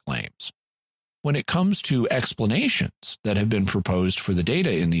specific claims. When it comes to explanations that have been proposed for the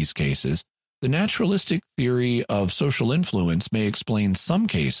data in these cases, the naturalistic theory of social influence may explain some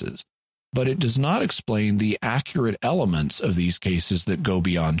cases, but it does not explain the accurate elements of these cases that go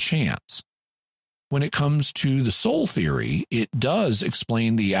beyond chance. When it comes to the soul theory, it does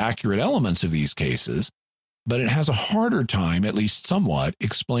explain the accurate elements of these cases, but it has a harder time, at least somewhat,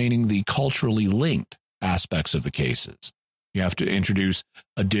 explaining the culturally linked aspects of the cases. You have to introduce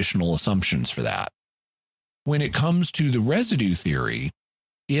additional assumptions for that. When it comes to the residue theory,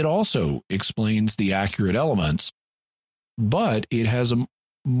 it also explains the accurate elements, but it has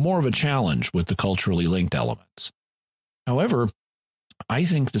more of a challenge with the culturally linked elements. However, I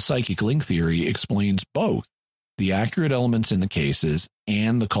think the psychic link theory explains both the accurate elements in the cases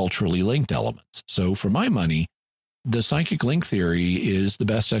and the culturally linked elements. So for my money, the psychic link theory is the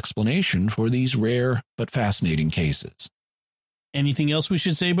best explanation for these rare but fascinating cases. Anything else we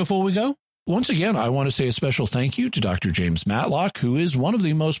should say before we go? Once again, I want to say a special thank you to Dr. James Matlock, who is one of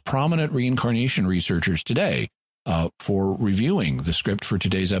the most prominent reincarnation researchers today, for reviewing the script for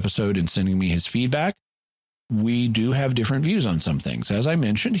today's episode and sending me his feedback. We do have different views on some things. As I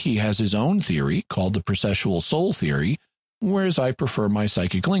mentioned, he has his own theory called the processual soul theory, whereas I prefer my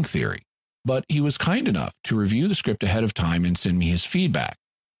psychic link theory. But he was kind enough to review the script ahead of time and send me his feedback.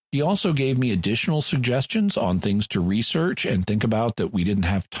 He also gave me additional suggestions on things to research and think about that we didn't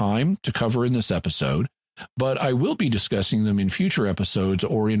have time to cover in this episode. but I will be discussing them in future episodes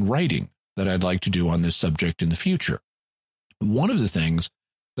or in writing that I'd like to do on this subject in the future. One of the things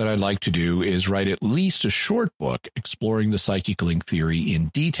that I'd like to do is write at least a short book exploring the psychic link theory in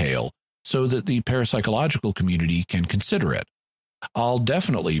detail so that the parapsychological community can consider it. I'll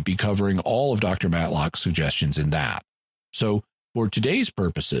definitely be covering all of Dr. Matlock's suggestions in that. So for today's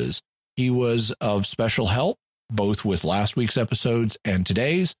purposes, he was of special help, both with last week's episodes and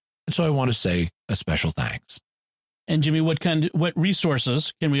today's, and so I want to say a special thanks. And Jimmy, what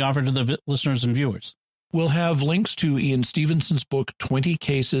resources can we offer to the listeners and viewers? We'll have links to Ian Stevenson's book, 20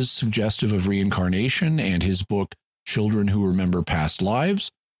 Cases Suggestive of Reincarnation, and his book, Children Who Remember Past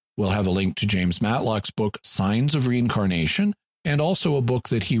Lives. We'll have a link to James Matlock's book, Signs of Reincarnation, and also a book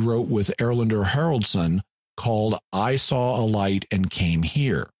that he wrote with Erlander Haraldson called I Saw a Light and Came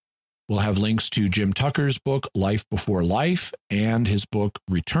Here. We'll have links to Jim Tucker's book, Life Before Life, and his book,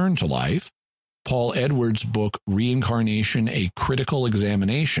 Return to Life, Paul Edwards' book, Reincarnation, A Critical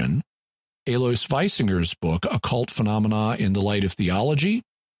Examination, Alois Weisinger's book, Occult Phenomena in the Light of Theology,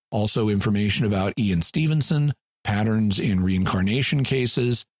 also information about Ian Stevenson, patterns in reincarnation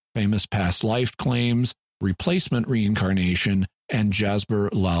cases, famous past life claims, replacement reincarnation, and Jasper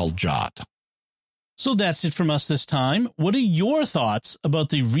Lal Jat. So that's it from us this time. What are your thoughts about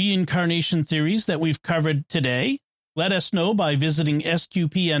the reincarnation theories that we've covered today? Let us know by visiting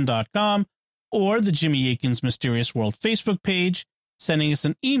sqpn.com or the Jimmy Akin's Mysterious World Facebook page, sending us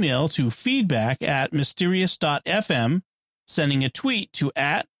an email to feedback@mysterious.fm, sending a tweet to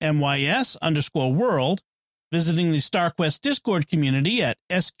 @mys_world, visiting the StarQuest Discord community at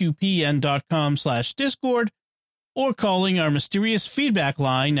sqpn.com/discord, or calling our mysterious feedback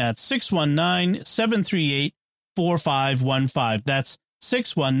line at 619-738-4515. That's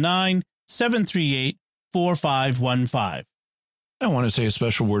 619-738-4515. I want to say a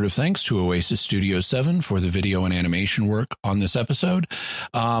special word of thanks to Oasis Studio 7 for the video and animation work on this episode.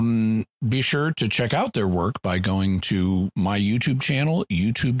 Be sure to check out their work by going to my YouTube channel,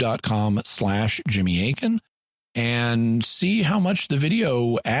 youtube.com/Jimmy Akin, and see how much the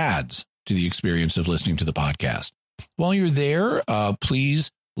video adds to the experience of listening to the podcast. While you're there,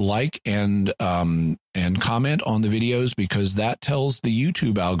 please like and comment on the videos, because that tells the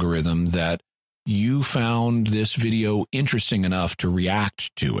YouTube algorithm that you found this video interesting enough to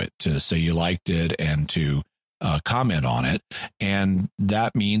react to it, to say you liked it and to comment on it. And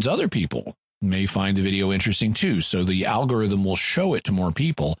that means other people may find the video interesting too. So the algorithm will show it to more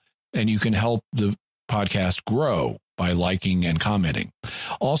people, and you can help the podcast grow by liking and commenting.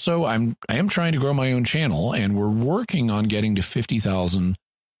 Also, I am trying to grow my own channel, and we're working on getting to 50,000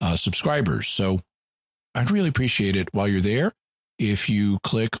 subscribers. So I'd really appreciate it while you're there if you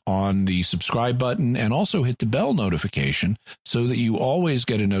click on the subscribe button and also hit the bell notification so that you always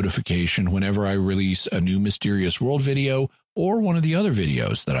get a notification whenever I release a new Mysterious World video or one of the other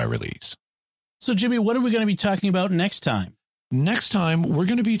videos that I release. So, Jimmy, what are we going to be talking about next time? Next time, we're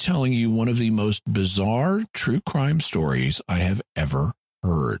going to be telling you one of the most bizarre true crime stories I have ever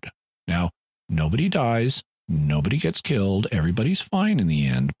heard. Now, nobody dies, nobody gets killed, everybody's fine in the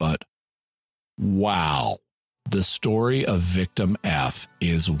end, but wow. The story of Victim F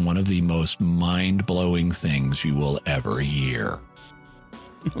is one of the most mind-blowing things you will ever hear.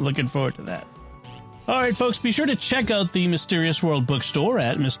 Looking forward to that. All right, folks, be sure to check out the Mysterious World bookstore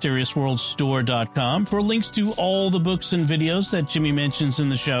at mysteriousworldstore.com for links to all the books and videos that Jimmy mentions in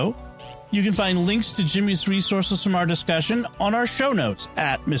the show. You can find links to Jimmy's resources from our discussion on our show notes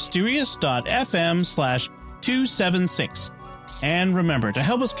at mysterious.fm/276. And remember, to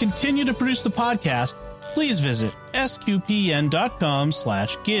help us continue to produce the podcast, please visit sqpn.com/give.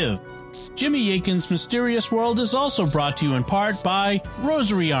 Jimmy Akin's Mysterious World is also brought to you in part by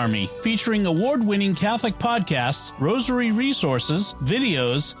Rosary Army, featuring award-winning Catholic podcasts, rosary resources,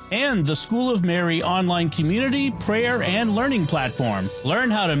 videos, and the School of Mary online community, prayer, and learning platform.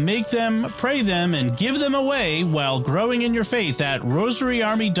 Learn how to make them, pray them, and give them away while growing in your faith at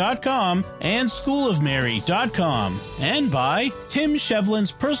rosaryarmy.com and schoolofmary.com. And by Tim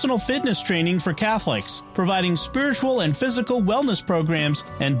Shevlin's Personal Fitness Training for Catholics, providing spiritual and physical wellness programs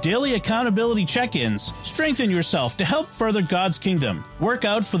and daily accountability check-ins. Strengthen yourself to help further God's kingdom. Work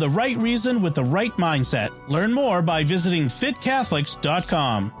out for the right reason with the right mindset. Learn more by visiting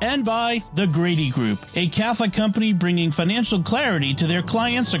fitcatholics.com. And by The Grady Group, a Catholic company bringing financial clarity to their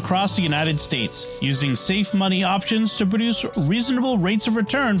clients across the United States, using safe money options to produce reasonable rates of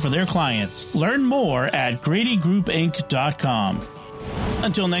return for their clients. Learn more at gradygroupinc.com.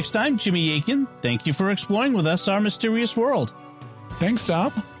 Until next time, Jimmy Akin, thank you for exploring with us our mysterious world. Thanks,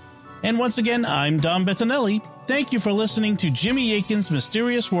 Dom. And once again, I'm Dom Bettinelli. Thank you for listening to Jimmy Akin's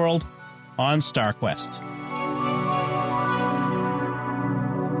Mysterious World on StarQuest.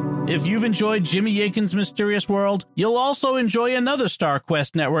 If you've enjoyed Jimmy Yakin's Mysterious World, you'll also enjoy another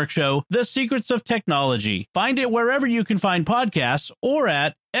StarQuest Network show, The Secrets of Technology. Find it wherever you can find podcasts or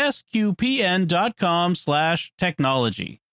at sqpn.com/technology.